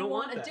 maybe you don't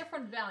want a that.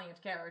 different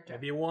Valiant character.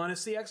 Maybe you want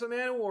to see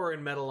X-Men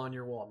Warren metal on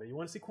your wall. Maybe you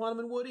want to see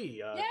Quantum and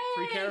Woody.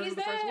 Free characters he's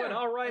with the first there. win.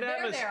 All right,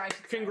 They're Atmos. there, I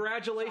should say.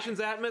 Congratulations,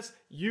 Atmos.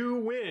 You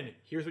win.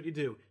 Here's what you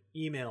do.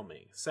 Email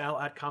me,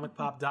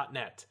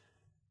 sal@comicpop.net.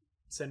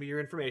 Send me your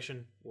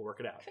information. We'll work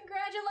it out.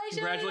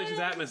 Congratulations,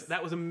 Atmos.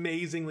 That was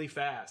amazingly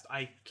fast.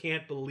 I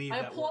can't believe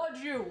I that applaud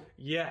worked. you.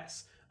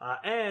 Yes.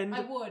 And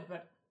I would,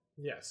 but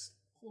yes.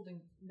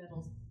 holding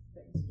metal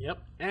things. Yep.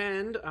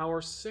 And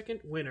our second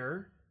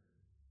winner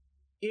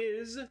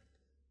is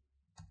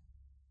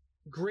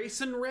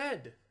Grayson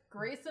Red.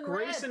 Grayson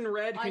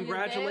Red, Are you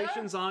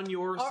congratulations on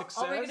your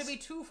success. Are we going to be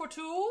 2 for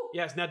 2?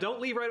 Yes, now don't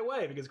leave right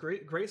away because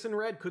Grayson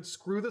Red could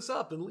screw this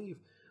up and leave.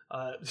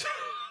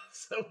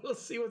 So we'll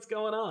see what's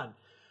going on.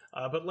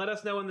 But let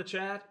us know in the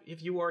chat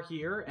if you are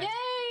here.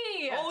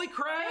 Yay! Holy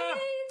crap! Hey,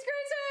 it's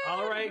Grayson!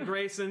 All right,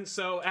 Grayson.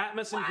 So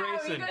Atmos and Wow,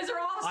 Grayson. you guys are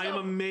awesome. I am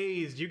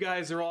amazed. You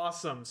guys are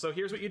awesome. So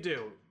here's what you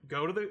do.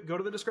 Go to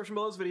the description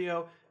below this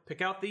video, pick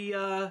out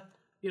the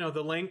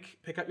the link,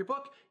 pick out your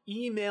book,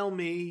 email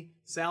me,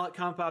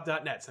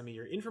 sal@comicpop.net. Send me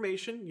your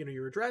information,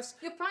 your address.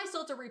 You'll probably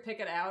still have to repick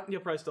it out.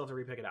 You'll probably still have to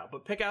repick it out.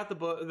 But pick out the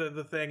book,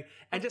 the thing,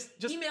 and just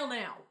email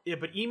now. Yeah,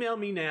 but email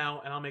me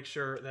now, and I'll make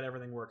sure that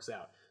everything works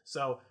out.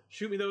 So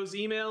shoot me those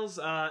emails,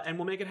 and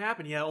we'll make it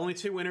happen. Yeah, only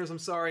 2 winners. I'm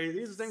sorry.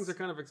 These things are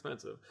kind of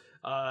expensive.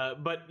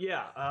 But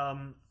yeah.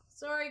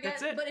 Sorry, guys.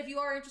 That's it. But if you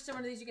are interested in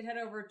one of these, you can head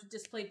over to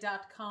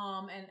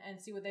display.com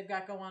and see what they've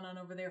got going on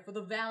over there for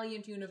the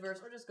Valiant universe,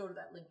 or just go to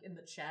that link in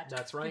the chat.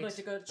 That's If right. you'd like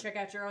to go check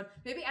out your own.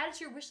 Maybe add it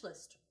to your wish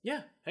list.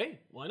 Yeah. Hey,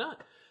 why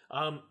not?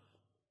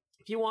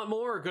 If you want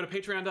more, go to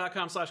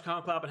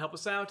patreon.com/comicpop and help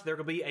us out. There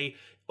will be a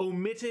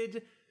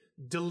omitted,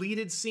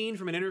 deleted scene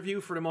from an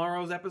interview for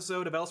tomorrow's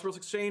episode of Elseworlds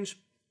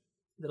Exchange.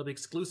 That'll be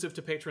exclusive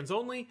to patrons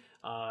only.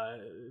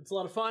 It's a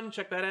lot of fun.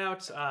 Check that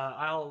out.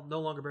 I'll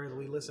no longer bear the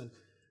lead. Listen,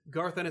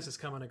 Garth Ennis is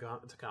coming to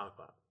Comic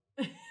Pop.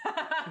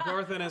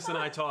 Garth Ennis and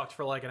I talked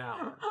for like an hour.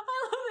 I love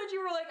that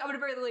you were like, I'm going to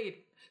bury the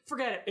lead.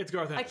 Forget it. It's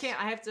Garth Ennis. I can't.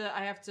 I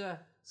have to.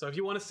 So if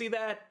you want to see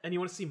that and you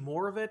want to see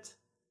more of it,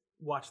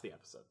 watch the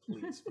episode,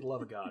 please. For the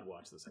love of God,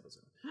 watch this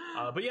episode.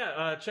 But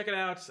yeah, check it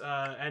out.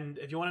 And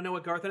if you want to know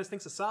what Garth Ennis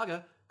thinks of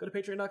Saga, go to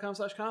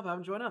patreon.com/comicpop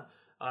and join up.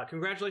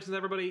 Congratulations,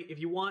 everybody. If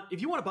you want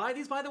to buy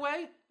these, by the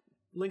way,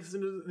 links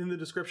in the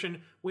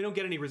description. We don't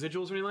get any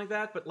residuals or anything like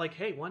that, but like,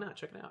 hey, why not?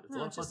 Check it out. It's a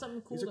lot of fun. Just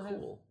something cool These to are have.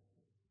 cool.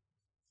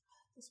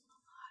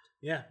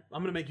 Yeah,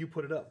 I'm gonna make you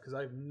put it up because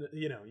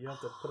you have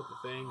to put up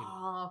the thing.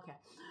 Oh, okay.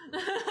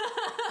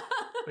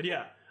 But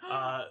yeah,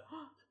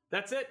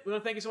 That's it. We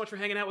want to thank you so much for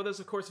hanging out with us.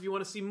 Of course, if you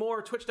want to see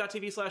more,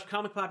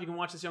 twitch.tv/comicpop. You can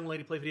watch this young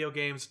lady play video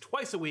games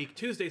twice a week,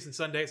 Tuesdays and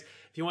Sundays.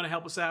 If you want to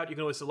help us out, you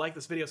can always like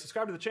this video,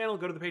 subscribe to the channel,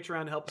 go to the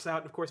Patreon to help us out.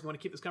 And of course, if you want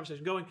to keep this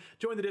conversation going,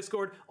 join the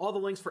Discord. All the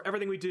links for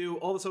everything we do,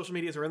 all the social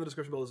medias are in the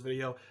description below this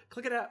video.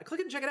 Click it out. Click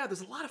it and check it out.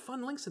 There's a lot of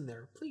fun links in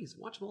there. Please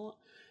watch them all.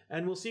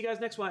 And we'll see you guys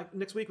next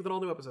week with an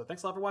all-new episode.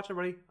 Thanks a lot for watching,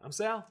 everybody. I'm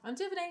Sal. I'm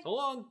Tiffany. So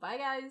long. Bye,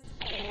 guys.